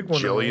There's one a called big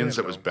one in Jillian's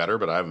that was Orlando. better,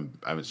 but I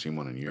haven't seen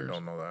one in years. I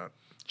don't know that.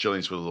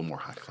 Jillian's was a little more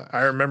high class.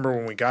 I remember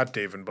when we got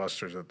Dave and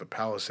Buster's at the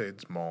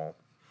Palisades Mall.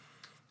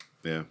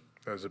 Yeah.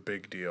 That was a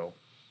big deal.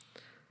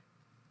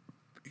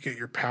 You get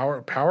your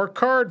power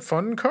card,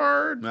 fun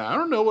card. Now, I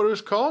don't know what it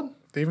was called.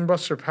 Dave and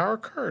Buster power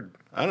card.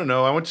 I don't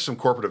know. I went to some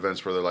corporate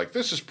events where they're like,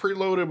 "This is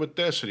preloaded with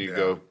this," and you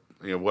go,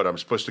 what? I'm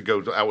supposed to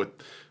go out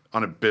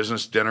on a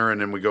business dinner, and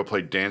then we go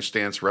play Dance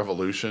Dance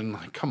Revolution.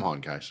 Like, come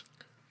on, guys.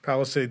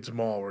 Palisades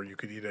Mall, where you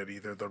could eat at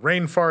either the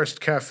Rainforest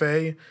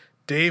Cafe,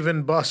 Dave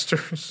and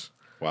Buster's,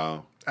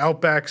 Wow.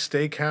 Outback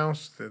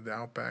Steakhouse, the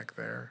Outback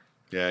there.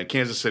 Yeah, in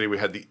Kansas City, we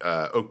had the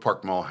Oak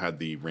Park Mall had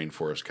the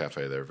Rainforest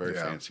Cafe there. Very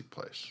fancy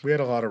place. We had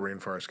a lot of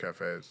Rainforest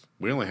Cafes.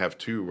 We only have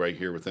 2 right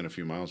here within a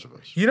few miles of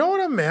us. You know what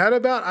I'm mad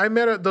about? I'm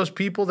mad at those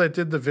people that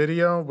did the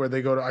video where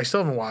they go to. I still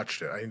haven't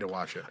watched it. I need to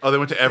watch it. Oh, they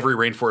went to every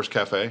Rainforest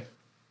Cafe?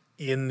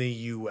 In the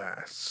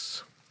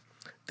U.S.,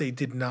 they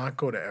did not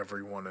go to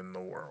everyone in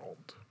the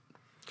world.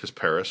 Just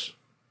Paris?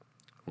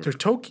 There's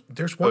Tokyo.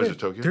 There's one. is it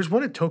Tokyo? There's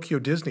one at Tokyo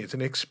Disney. It's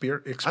an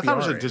experience. I thought it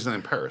was at Disney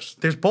in Paris.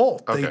 There's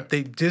both. Okay.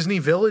 They Disney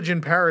Village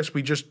in Paris.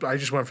 I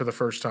just went for the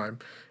first time,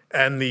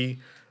 and the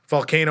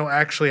volcano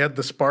actually had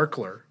the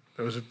sparkler.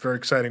 It was a very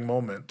exciting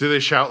moment. Do they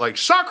shout like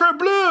 "Sacre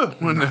bleu"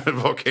 when the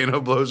volcano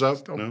blows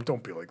up?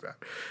 Don't be like that.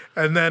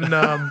 And then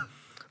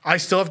I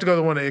still have to go to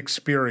the one at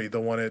Xperi, the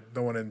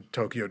one in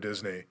Tokyo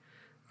Disney.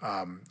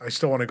 I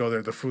still want to go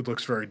there. The food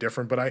looks very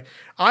different, but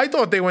I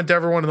thought they went to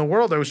everyone in the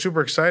world. I was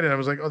super excited. I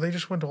was like, oh, they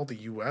just went to all the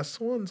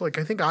U.S. ones? Like,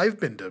 I think I've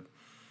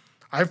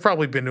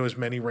probably been to as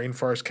many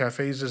Rainforest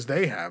Cafes as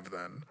they have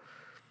then.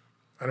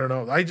 I don't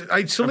know.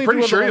 I still need to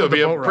go to the one with the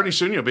boat ride. Pretty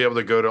soon you'll be able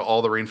to go to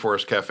all the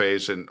Rainforest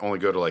Cafes and only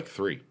go to like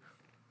 3.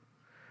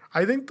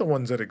 I think the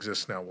ones that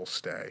exist now will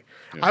stay.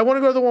 Yeah. I want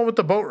to go to the one with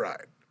the boat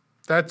ride.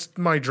 That's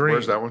my dream.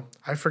 Where's that one?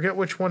 I forget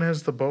which one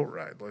has the boat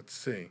ride. Let's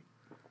see.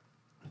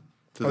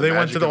 They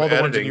went to all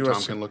the ones in USC.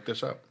 Tom can look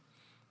this up.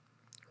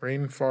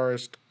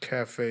 Rainforest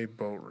Cafe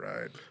boat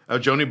ride. Oh,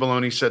 Joni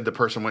Baloney said the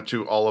person went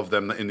to all of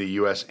them in the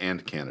U.S.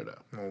 and Canada.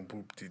 Oh,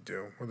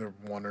 boop-de-doo. Were there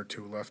 1 or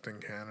 2 left in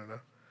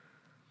Canada?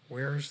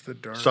 Where's the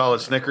dark?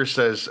 Solid Snickers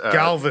says...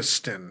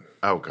 Galveston.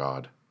 Oh,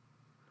 God.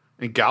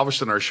 In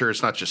Galveston, are you sure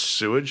it's not just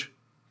sewage?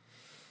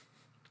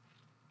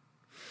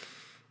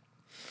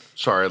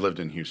 Sorry, I lived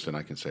in Houston.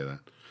 I can say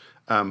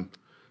that.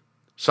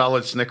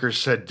 Solid Snickers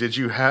said, did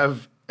you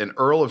have an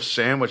Earl of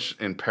Sandwich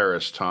in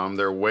Paris, Tom?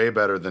 They're way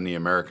better than the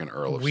American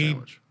Earl of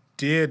Sandwich. We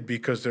did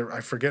because I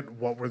forget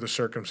what were the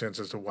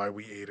circumstances to why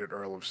we ate at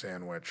Earl of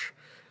Sandwich.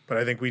 But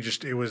I think we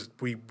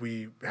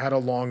had a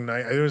long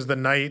night. It was the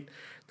night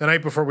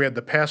before we had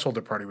the pass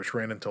holder party, which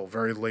ran until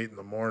very late in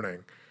the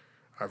morning,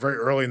 very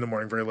early in the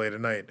morning, very late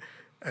at night.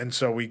 And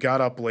so we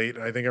got up late,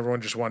 and I think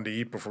everyone just wanted to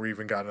eat before we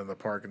even got into the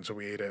park, and so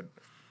we ate at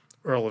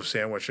Earl of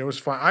Sandwich. It was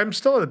fine. I'm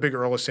still a big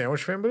Earl of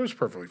Sandwich fan, but it was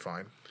perfectly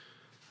fine.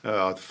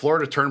 The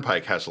Florida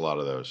Turnpike has a lot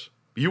of those.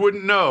 You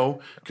wouldn't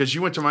know because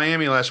you went to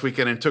Miami last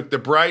weekend and took the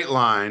Bright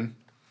Line.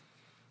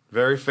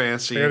 Very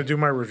fancy. I got to do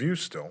my review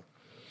still.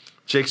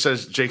 Jake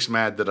says Jake's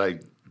mad that I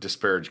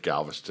disparage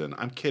Galveston.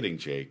 I'm kidding,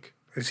 Jake.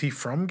 Is he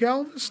from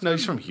Galveston? No,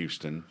 he's from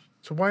Houston.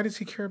 So why does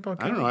he care about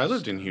Galveston? I don't know. I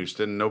lived in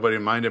Houston. Nobody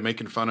minded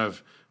making fun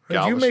of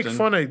Galveston. If you make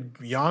fun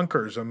of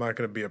Yonkers, I'm not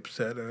going to be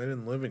upset. And I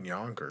didn't live in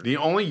Yonkers. The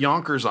only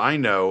Yonkers I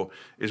know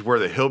is where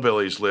the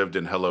hillbillies lived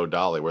in Hello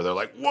Dolly, where they're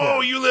like,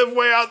 "Whoa, you live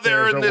way out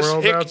there in this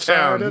hick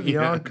town." Of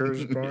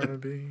Yonkers,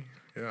 Barnaby.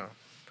 Yeah,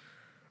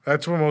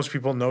 that's where most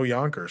people know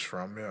Yonkers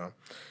from. Yeah.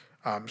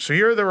 So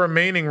here are the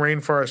remaining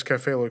Rainforest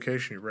Cafe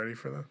locations. You ready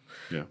for them?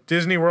 Yeah.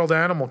 Disney World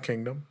Animal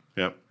Kingdom.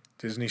 Yep.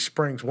 Disney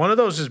Springs. One of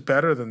those is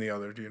better than the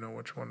other. Do you know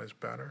which one is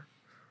better?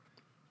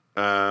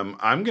 I'm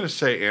going to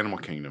say Animal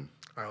Kingdom.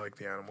 I like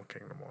the Animal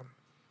Kingdom one.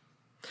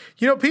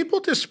 You know, people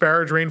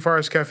disparage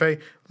Rainforest Cafe.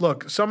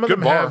 Look, some of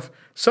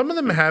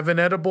them have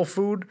inedible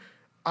food.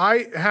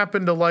 I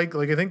happen to like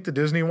I think the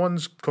Disney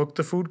ones cook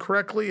the food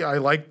correctly. I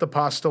like the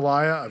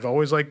pastelaia. I've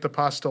always liked the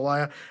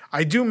pastelaia.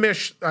 I do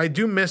miss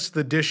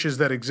the dishes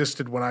that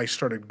existed when I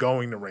started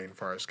going to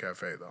Rainforest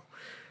Cafe though.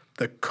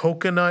 The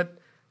coconut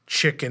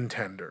chicken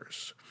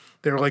tenders.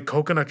 They were like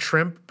coconut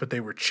shrimp, but they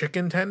were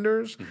chicken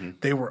tenders. Mm-hmm.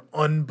 They were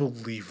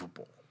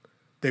unbelievable.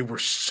 They were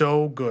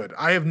so good.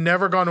 I have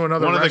never gone to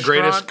another restaurant. One of the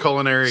greatest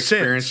culinary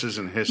experiences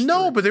in history.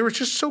 No, but they were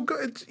just so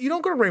good. You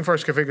don't go to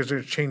Rainforest Cafe because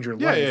it's change your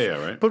life.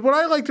 Yeah, right. But what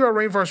I liked about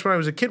Rainforest when I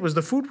was a kid was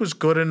the food was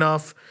good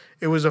enough.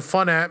 It was a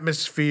fun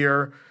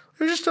atmosphere.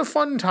 It was just a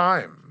fun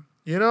time,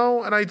 you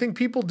know? And I think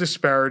people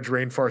disparage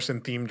Rainforest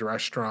and themed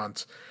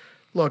restaurants.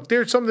 Look,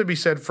 there's something to be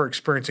said for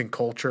experiencing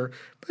culture,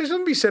 but there's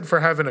something to be said for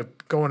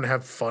go and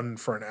have fun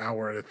for an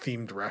hour at a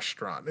themed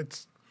restaurant.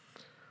 It's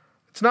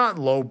not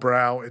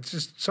lowbrow. It's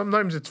just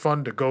sometimes it's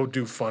fun to go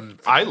do fun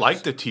things. I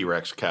like the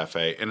T-Rex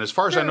Cafe, and as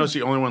far as I know, it's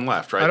the only one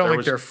left, right? I don't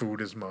like their food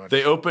as much.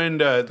 They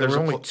opened there's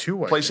only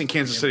 2 place in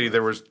Kansas City.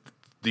 There was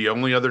the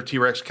only other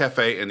T-Rex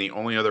Cafe and the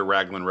only other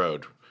Raglan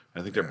Road.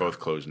 I think they're both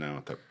closed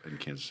now in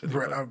Kansas City.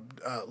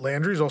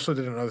 Landry's also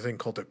did another thing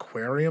called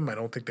Aquarium. I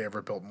don't think they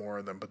ever built more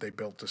of them, but they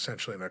built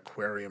essentially an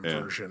aquarium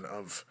version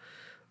of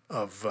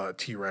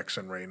T-Rex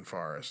and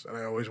rainforest, and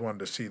I always wanted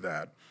to see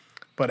that.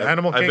 But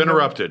Animal Kingdom, I've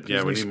interrupted. Disney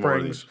Yeah, we need Springs, more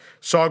of these.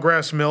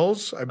 Sawgrass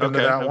Mills. I've been to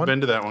that one. I've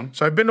been to that one.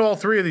 So I've been to all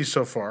three of these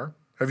so far.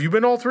 Have you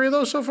been to all three of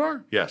those so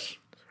far? Yes.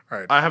 All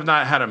right. I have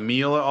not had a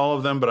meal at all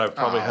of them, but I've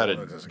probably had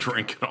a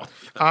drink at all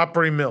of them.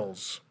 Opry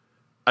Mills.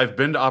 I've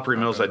been to Opry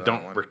Mills. I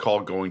don't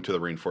recall going to the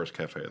Rainforest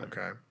Cafe. There.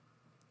 Okay.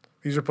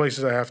 These are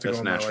places I have to go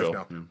in Nashville. my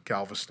life now. Yeah.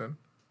 Galveston.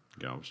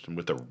 Galveston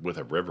with a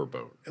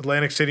riverboat.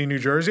 Atlantic City, New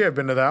Jersey. I've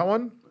been to that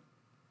one.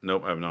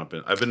 Nope, I've not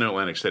been. I've been to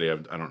Atlantic City. I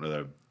don't know that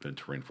I've been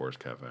to Rainforest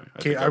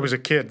Cafe. I was a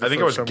kid. I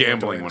think I was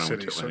gambling when I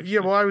went to Atlantic City.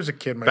 Yeah, well, I was a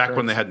kid. Back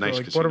when they had nice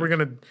casinos. What are we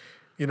going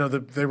to,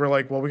 they were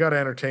like, well, we got to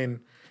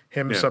entertain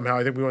him somehow.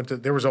 I think we went to,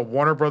 there was a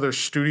Warner Brothers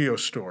studio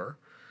store.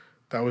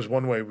 That was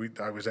one way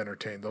I was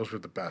entertained. Those were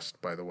the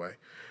best, by the way.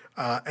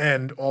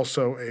 And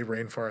also a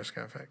Rainforest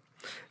Cafe.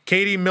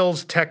 Katy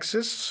Mills,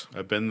 Texas.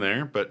 I've been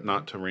there, but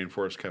not to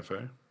Rainforest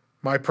Cafe.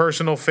 My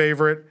personal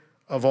favorite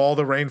of all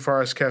the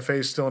Rainforest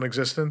Cafes still in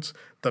existence,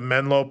 the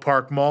Menlo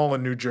Park Mall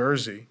in New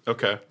Jersey.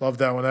 Okay. Love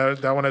that one.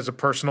 That one has a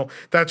personal.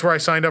 That's where I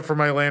signed up for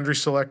my Landry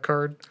Select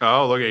card.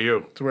 Oh, look at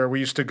you. It's where we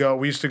used to go.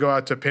 We used to go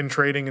out to pin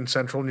trading in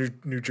central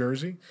New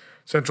Jersey.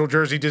 Central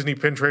Jersey Disney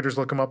Pin Traders,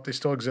 look them up. They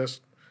still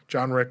exist.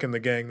 John Rick and the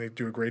gang, they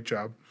do a great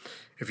job.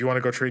 If you want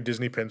to go trade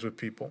Disney pins with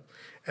people.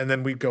 And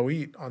then we'd go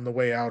eat on the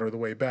way out or the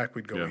way back.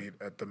 We'd go eat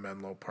at the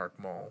Menlo Park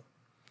Mall,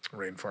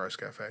 Rainforest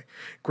Cafe.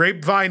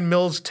 Grapevine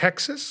Mills,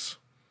 Texas.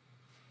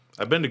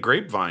 I've been to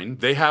Grapevine.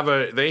 They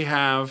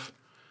have,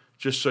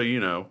 just so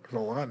you know, a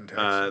lot in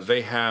Texas.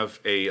 they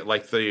have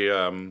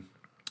the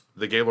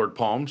Gaylord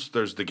Palms.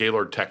 There's the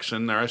Gaylord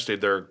Texan there. I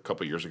stayed there a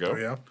couple years ago. Oh,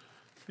 yeah?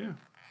 Yeah.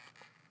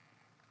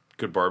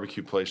 Good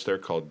barbecue place there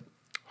called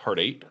Heart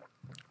 8.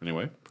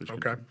 Anyway.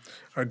 Okay.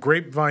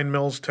 Grapevine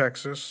Mills,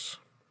 Texas.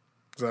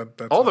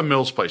 That's all the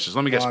Mills places.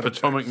 Let me guess.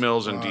 Potomac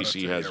Mills in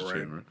D.C. has it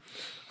too,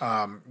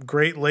 right?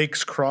 Great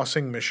Lakes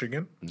Crossing,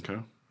 Michigan. Okay.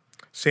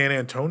 San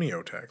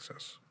Antonio,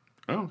 Texas.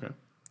 Oh, okay.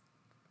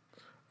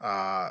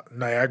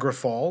 Niagara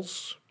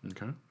Falls.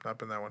 Okay. Not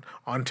been that one.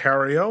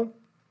 Ontario.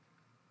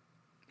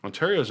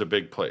 Ontario's a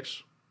big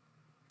place.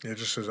 It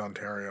just says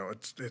Ontario.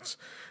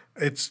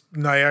 It's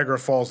Niagara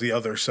Falls the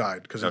other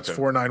side because it's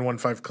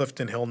 4915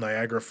 Clifton Hill,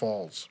 Niagara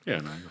Falls. Yeah,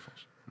 Niagara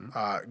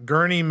Falls.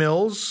 Gurney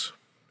Mills,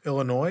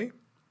 Illinois.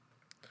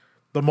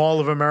 The Mall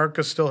of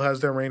America still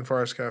has their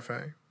Rainforest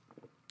Cafe.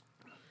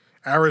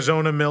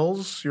 Arizona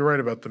Mills. You're right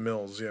about the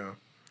Mills, yeah.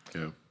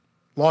 Yeah.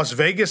 Las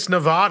Vegas,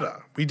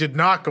 Nevada. We did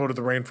not go to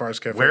the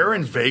Rainforest Cafe. Where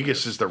in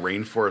Vegas is the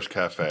Rainforest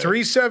Cafe?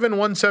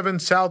 3717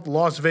 South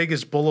Las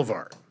Vegas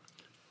Boulevard.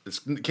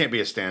 It can't be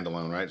a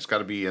standalone, right? It's got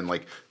to be in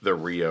like the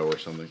Rio or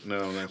something.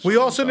 No, that's we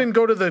also didn't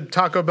go to the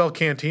Taco Bell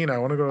Cantina. I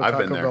want to go to I've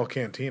Taco Bell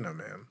Cantina,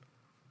 man.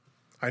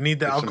 I need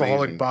the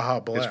alcoholic amazing. Baja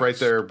Blast. It's right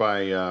there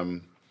by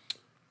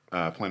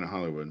Planet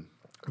Hollywood.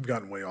 I've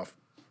gotten way off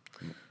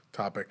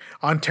topic.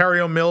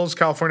 Ontario Mills,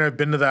 California. I've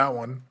been to that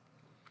one.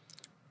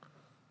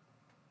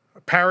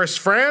 Paris,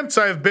 France.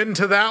 I've been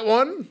to that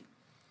one.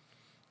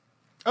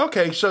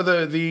 Okay, so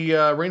the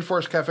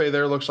Rainforest Cafe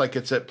there looks like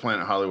it's at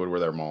Planet Hollywood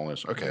where their mall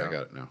is. Okay, yeah. I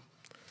got it now.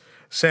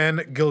 San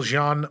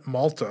Giljan,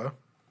 Malta.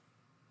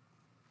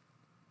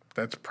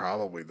 That's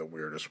probably the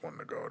weirdest one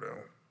to go to.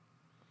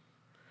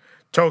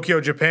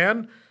 Tokyo,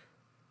 Japan.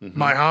 Mm-hmm.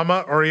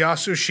 Maihama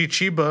Oriyasu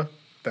Shichiba.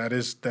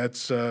 That's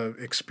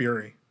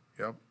Xperi.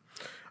 Yep.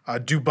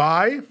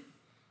 Dubai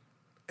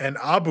and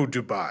Abu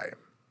Dubai.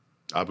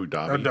 Abu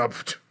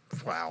Dhabi.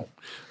 Wow.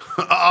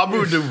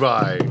 Abu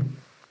Dubai.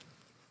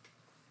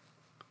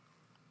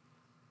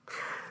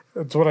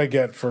 That's what I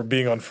get for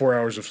being on 4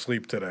 hours of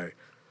sleep today.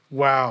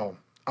 Wow.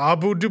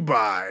 Abu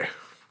Dubai.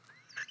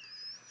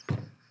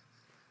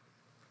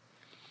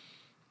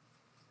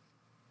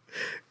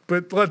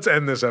 But let's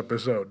end this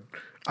episode.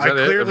 Is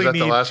that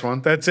the last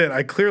one? That's it.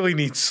 I clearly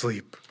need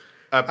sleep.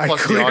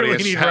 Plus the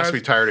audience has to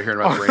be tired of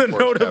hearing about the Rainforest On the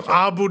note Cafe. of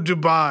Abu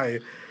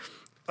Dubai.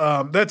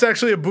 That's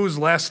actually Abu's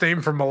last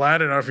name from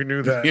Aladdin. I don't know if you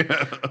knew that.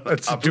 Yeah.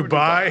 That's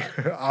Dubai.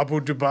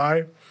 Abu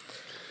Dubai.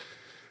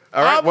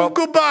 All right.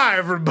 Goodbye,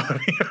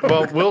 everybody.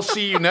 Well, we'll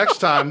see you next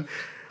time.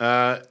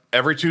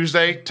 Every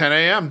Tuesday, 10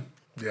 a.m.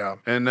 Yeah.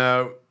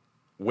 And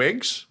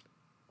Wigs,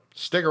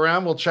 stick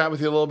around. We'll chat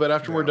with you a little bit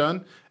after we're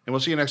done. And we'll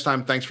see you next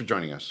time. Thanks for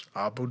joining us.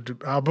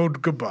 Abu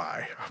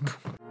goodbye.